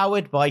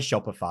 powered by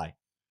Shopify.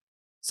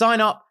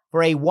 Sign up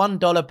for a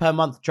 $1 per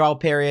month trial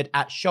period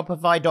at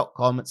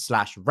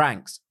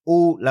shopify.com/ranks,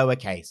 all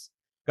lowercase.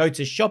 Go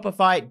to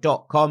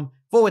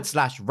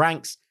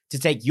shopify.com/ranks to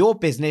take your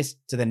business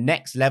to the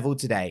next level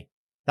today.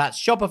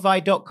 That's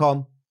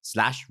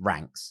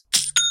shopify.com/ranks.